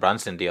Jalen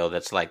Brunson deal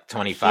that's like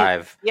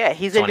 25,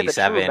 he's going to get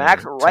the true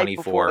max right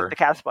 24. Before the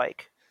cap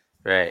spike.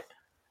 Right.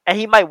 And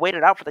he might wait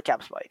it out for the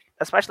cap spike,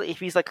 especially if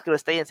he's like going to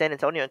stay in San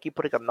Antonio and keep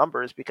putting up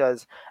numbers.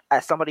 Because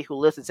as somebody who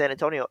lives in San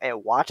Antonio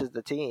and watches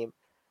the team,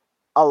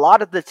 a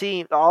lot of the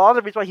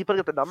reason why he's putting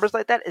up the numbers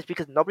like that is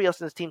because nobody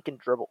else in his team can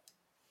dribble.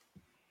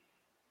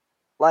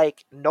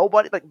 Like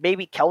nobody, like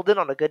maybe Keldon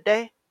on a good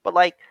day, but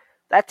like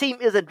that team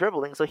isn't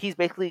dribbling, so he's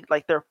basically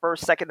like their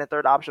first, second, and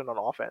third option on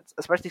offense,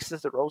 especially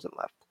since DeRozan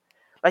left.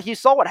 Like you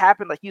saw what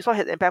happened, like you saw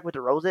his impact with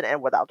DeRozan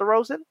and without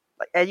DeRozan.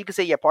 Like, and you can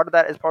say, yeah, part of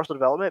that is personal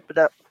development, but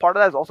that part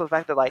of that is also the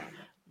fact that like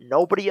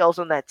nobody else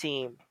on that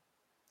team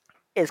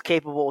is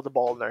capable of the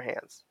ball in their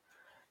hands.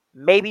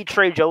 Maybe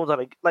Trey Jones on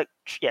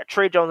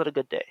a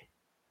good day,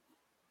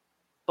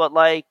 but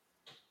like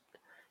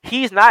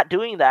he's not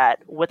doing that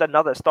with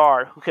another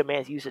star who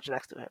commands usage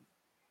next to him.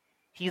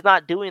 He's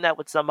not doing that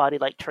with somebody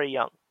like Trae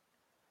Young.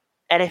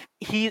 And if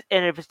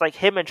it's like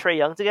him and Trae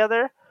Young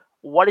together,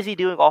 what is he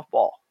doing off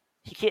ball?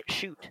 He can't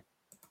shoot.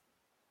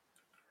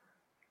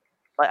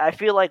 Like I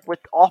feel like with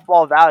off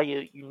ball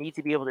value, you need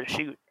to be able to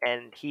shoot,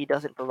 and he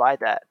doesn't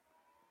provide that.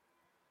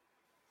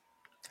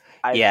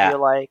 I feel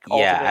like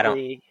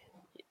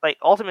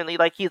ultimately,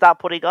 like he's not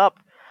putting up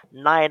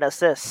 9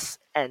 assists,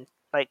 and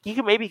like he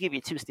can maybe give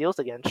you 2 steals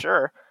again,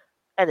 sure.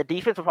 And the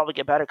defense will probably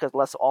get better because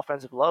less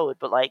offensive load,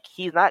 but like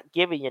he's not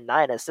giving you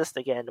 9 assists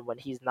again when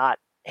he's not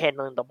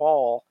handling the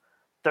ball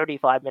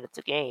 35 minutes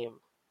a game.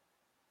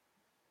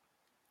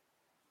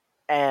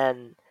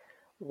 And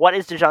what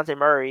is DeJounte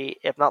Murray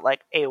if not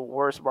like a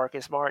worse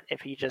Marcus Smart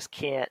if he just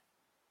can't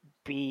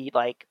be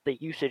like the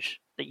usage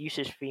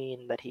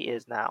fiend that he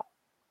is now?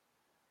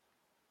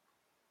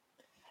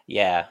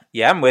 Yeah,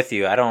 I'm with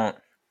you. I don't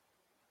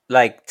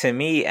like, to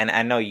me, and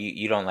I know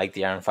you don't like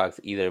De'Aaron Fox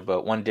either,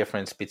 but one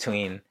difference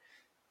between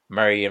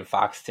Murray and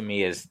Fox to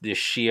me is the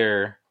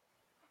sheer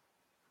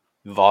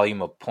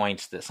volume of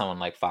points that someone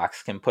like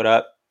Fox can put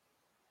up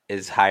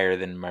is higher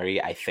than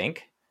Murray, I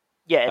think.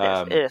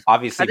 Yeah, it is.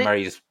 Obviously,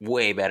 Murray's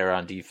way better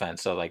on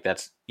defense, so like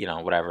that's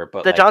whatever.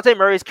 But DeJounte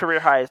Murray's career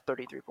high is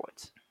 33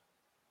 points.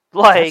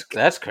 Like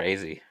that's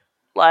crazy.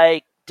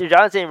 Like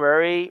DeJounte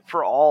Murray,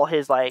 for all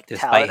his like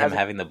despite talent him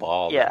having the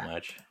ball that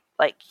much,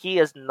 like he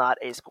is not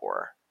a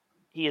scorer.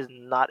 He is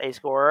not a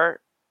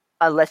scorer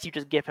unless you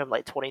just give him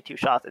like 22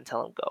 shots and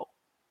tell him go.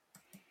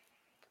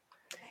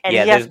 And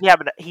he has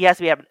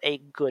to be having a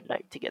good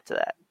night to get to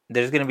that.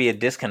 There's going to be a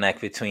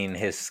disconnect between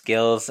his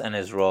skills and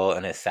his role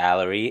and his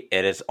salary.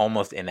 It is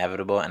almost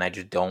inevitable, and I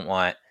just don't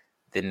want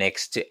the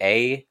Knicks to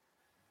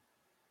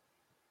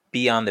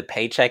be on the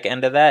paycheck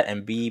end of that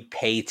and B,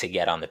 pay to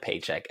get on the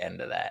paycheck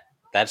end of that.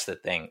 That's the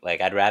thing. Like,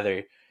 I'd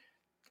rather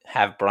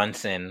have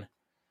Brunson,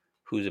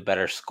 who's a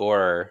better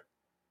scorer,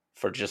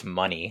 for just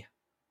money,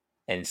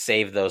 and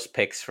save those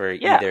picks for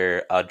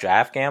either a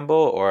draft gamble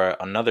or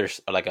another,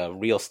 like a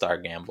real star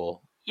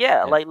gamble.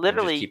 Yeah, like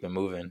literally, just keep it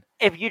moving.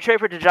 If you trade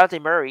for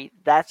DeJounte Murray,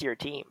 that's your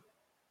team.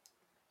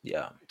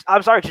 Yeah.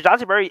 I'm sorry,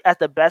 DeJounte Murray as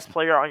the best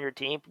player on your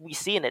team. We've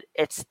seen it.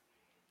 It's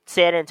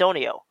San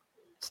Antonio.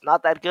 It's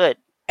not that good.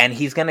 And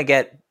he's going to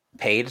get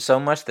paid so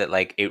much that,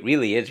 like, it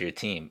really is your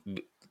team.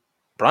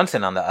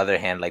 Brunson, on the other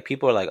hand, like,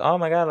 people are like, oh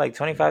my God, like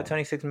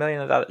 $25-26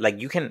 million.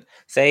 Like, you can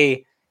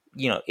say,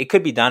 it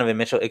could be Donovan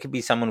Mitchell. It could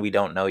be someone we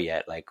don't know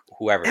yet, like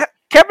whoever.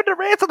 Kevin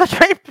Durant's on the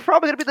trade,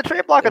 probably going to be the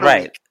trade block of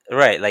the week.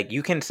 Right. Like,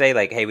 you can say,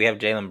 like, hey, we have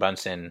Jalen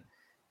Brunson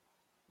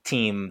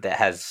team that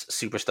has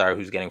superstar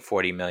who's getting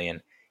 $40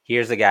 million.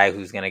 Here's the guy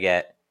who's going to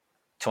get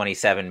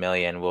 $27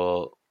 million.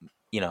 Well,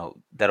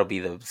 that'll be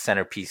the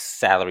centerpiece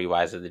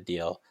salary-wise of the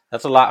deal.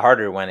 That's a lot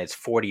harder when it's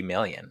 $40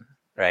 million,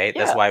 right?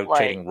 Yeah, that's why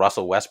trading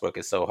Russell Westbrook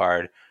is so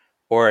hard.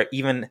 Or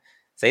even,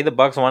 say the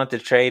Bucks wanted to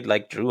trade,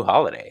 like, Drew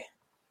Holiday.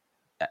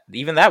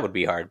 Even that would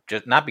be hard.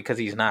 Just not because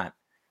he's not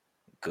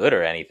good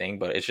or anything,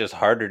 but it's just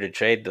harder to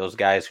trade those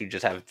guys who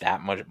just have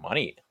that much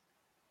money.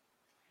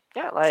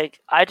 Yeah, like,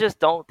 I just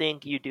don't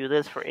think you do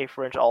this for a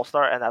fringe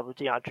all-star, and that's what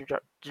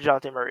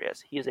DeJounte Murray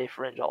is. He is a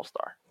fringe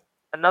all-star.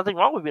 And nothing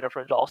wrong with being a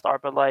fringe all-star,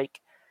 but, like,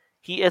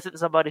 he isn't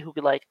somebody who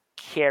could, like,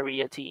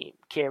 carry a team,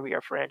 carry a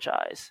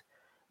franchise,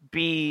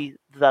 be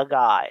the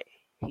guy.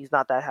 He's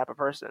not that type of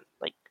person.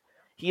 Like,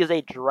 he is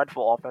a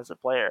dreadful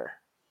offensive player.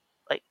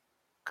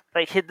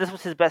 This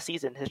was his best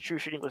season. His true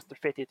shooting was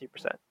 53%.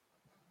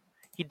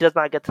 He does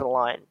not get to the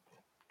line.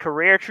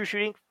 Career true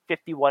shooting,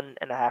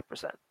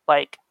 51.5%.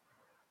 Like,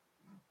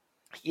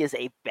 he is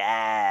a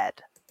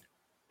bad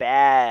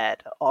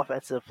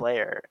offensive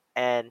player,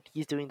 and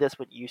he's doing this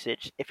with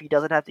usage. If he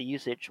doesn't have the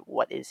usage,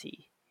 what is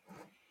he?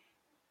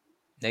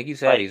 Like you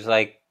said, he's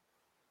like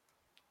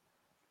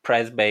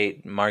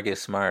Presbate, Marcus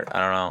Smart. I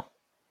don't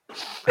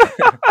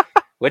know.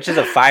 Which is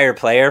a fire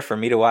player for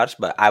me to watch,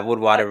 but I would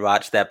want to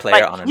watch that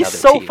player on another team. He's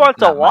so fun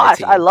to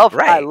watch. I love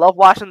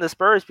watching the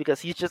Spurs because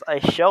he's just a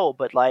show,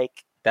 but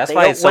like that's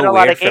why it's so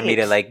weird for me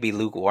to like be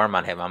lukewarm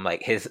on him. I'm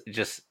like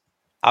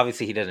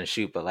obviously he doesn't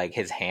shoot, but like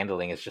his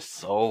handling is just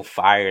so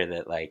fire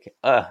that like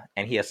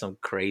and he has some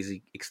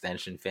crazy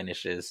extension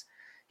finishes.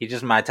 He's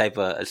just my type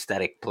of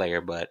aesthetic player,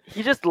 but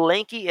he's just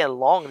lanky and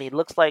long, and he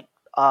looks like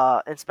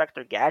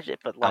Inspector Gadget.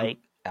 But like,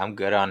 I'm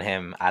good on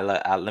him.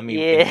 Let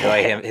me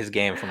enjoy his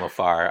game from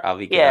afar. I'll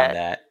be good on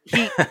that.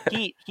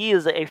 he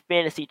is a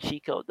fantasy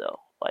cheat code though.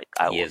 Like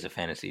he is a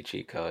fantasy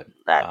cheat code.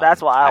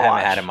 That's why I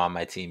haven't had him on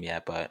my team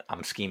yet, but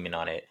I'm scheming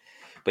on it.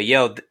 But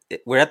yo,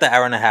 we're at the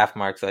hour and a half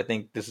mark, so I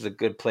think this is a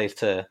good place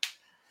to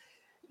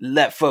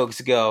let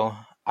folks go.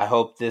 I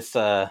hope this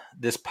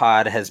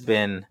pod has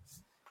been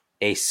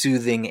a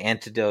soothing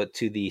antidote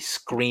to the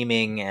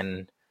screaming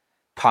and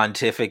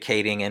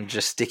pontificating and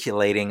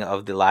gesticulating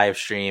of the live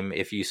stream,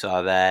 if you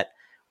saw that,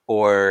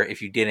 or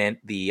if you didn't,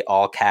 the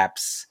all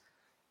caps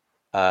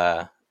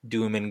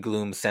doom and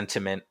gloom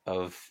sentiment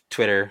of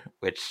Twitter,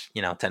 which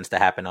tends to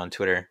happen on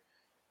Twitter.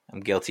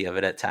 I'm guilty of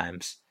it at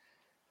times.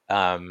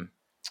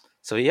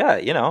 So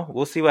yeah,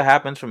 we'll see what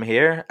happens from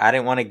here. I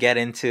didn't want to get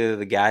into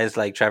the guys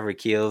like Trevor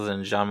Keels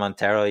and Jean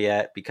Montero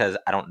yet because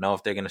I don't know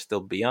if they're going to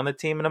still be on the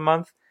team in a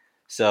month.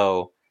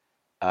 So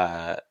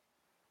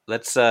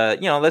let's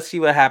see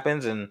what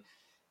happens, and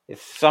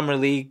if Summer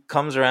League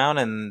comes around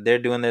and they're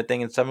doing their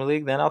thing in Summer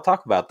League, then I'll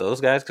talk about those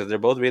guys because they're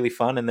both really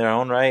fun in their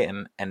own right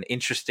and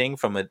interesting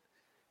from a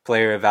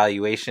player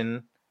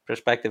evaluation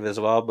perspective as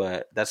well.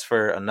 But that's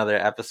for another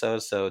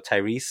episode. So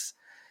Tyrese,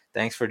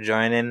 thanks for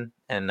joining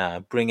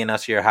and bringing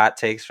us your hot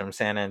takes from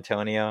San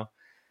Antonio.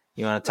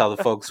 You want to tell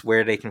the folks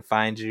where they can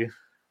find you?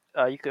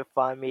 You can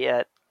find me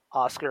at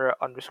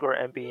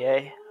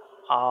Oscar_NBA.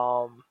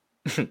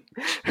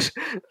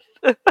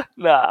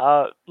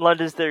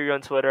 London's Theory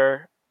on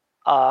Twitter.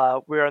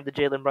 We're on the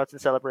Jalen Brunson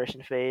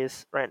celebration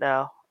phase right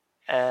now,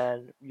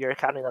 and you're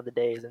counting on the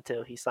days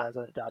until he signs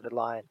on the dotted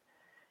line.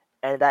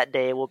 And that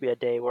day will be a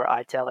day where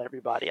I tell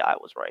everybody I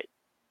was right,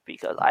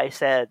 because I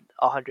said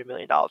 $100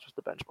 million was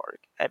the benchmark,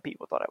 and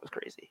people thought I was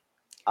crazy.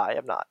 I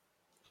am not.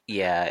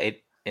 Yeah,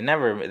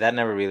 that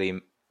never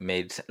really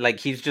made sense. Like,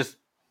 he's just,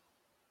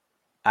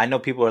 I know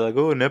people are like,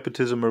 oh,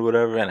 nepotism or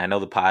whatever, and I know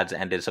the pod's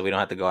ended, so we don't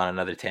have to go on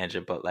another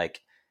tangent, but like,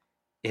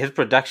 his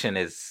production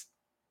is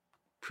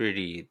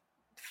pretty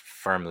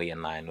firmly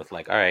in line with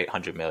like, all right,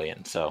 100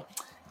 million. So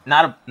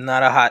not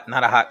a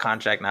hot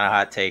contract, not a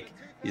hot take.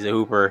 He's a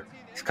hooper.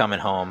 He's coming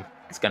home.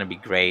 It's gonna be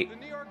great.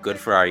 Good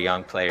for our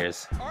young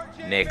players.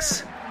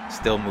 Knicks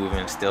still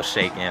moving, still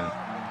shaking.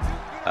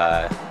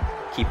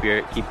 Keep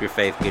your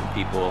faith, good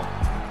people.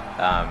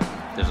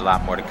 There's a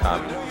lot more to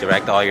come.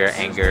 Direct all your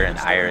anger and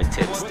ire and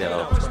tips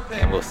still,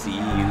 and we'll see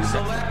you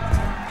soon.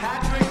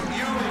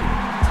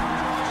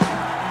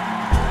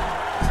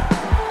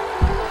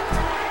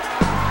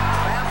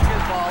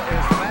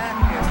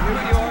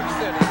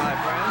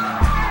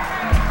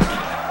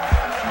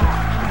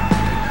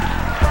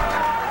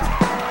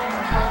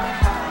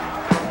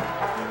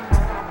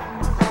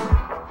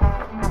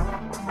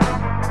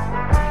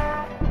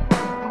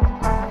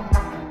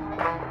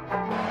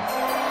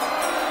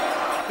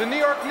 The New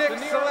York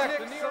Knicks select.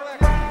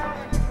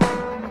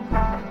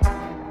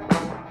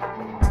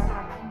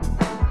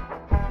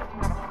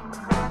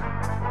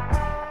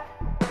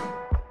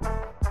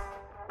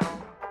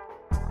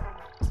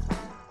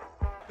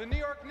 The New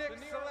York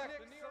Knicks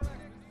select.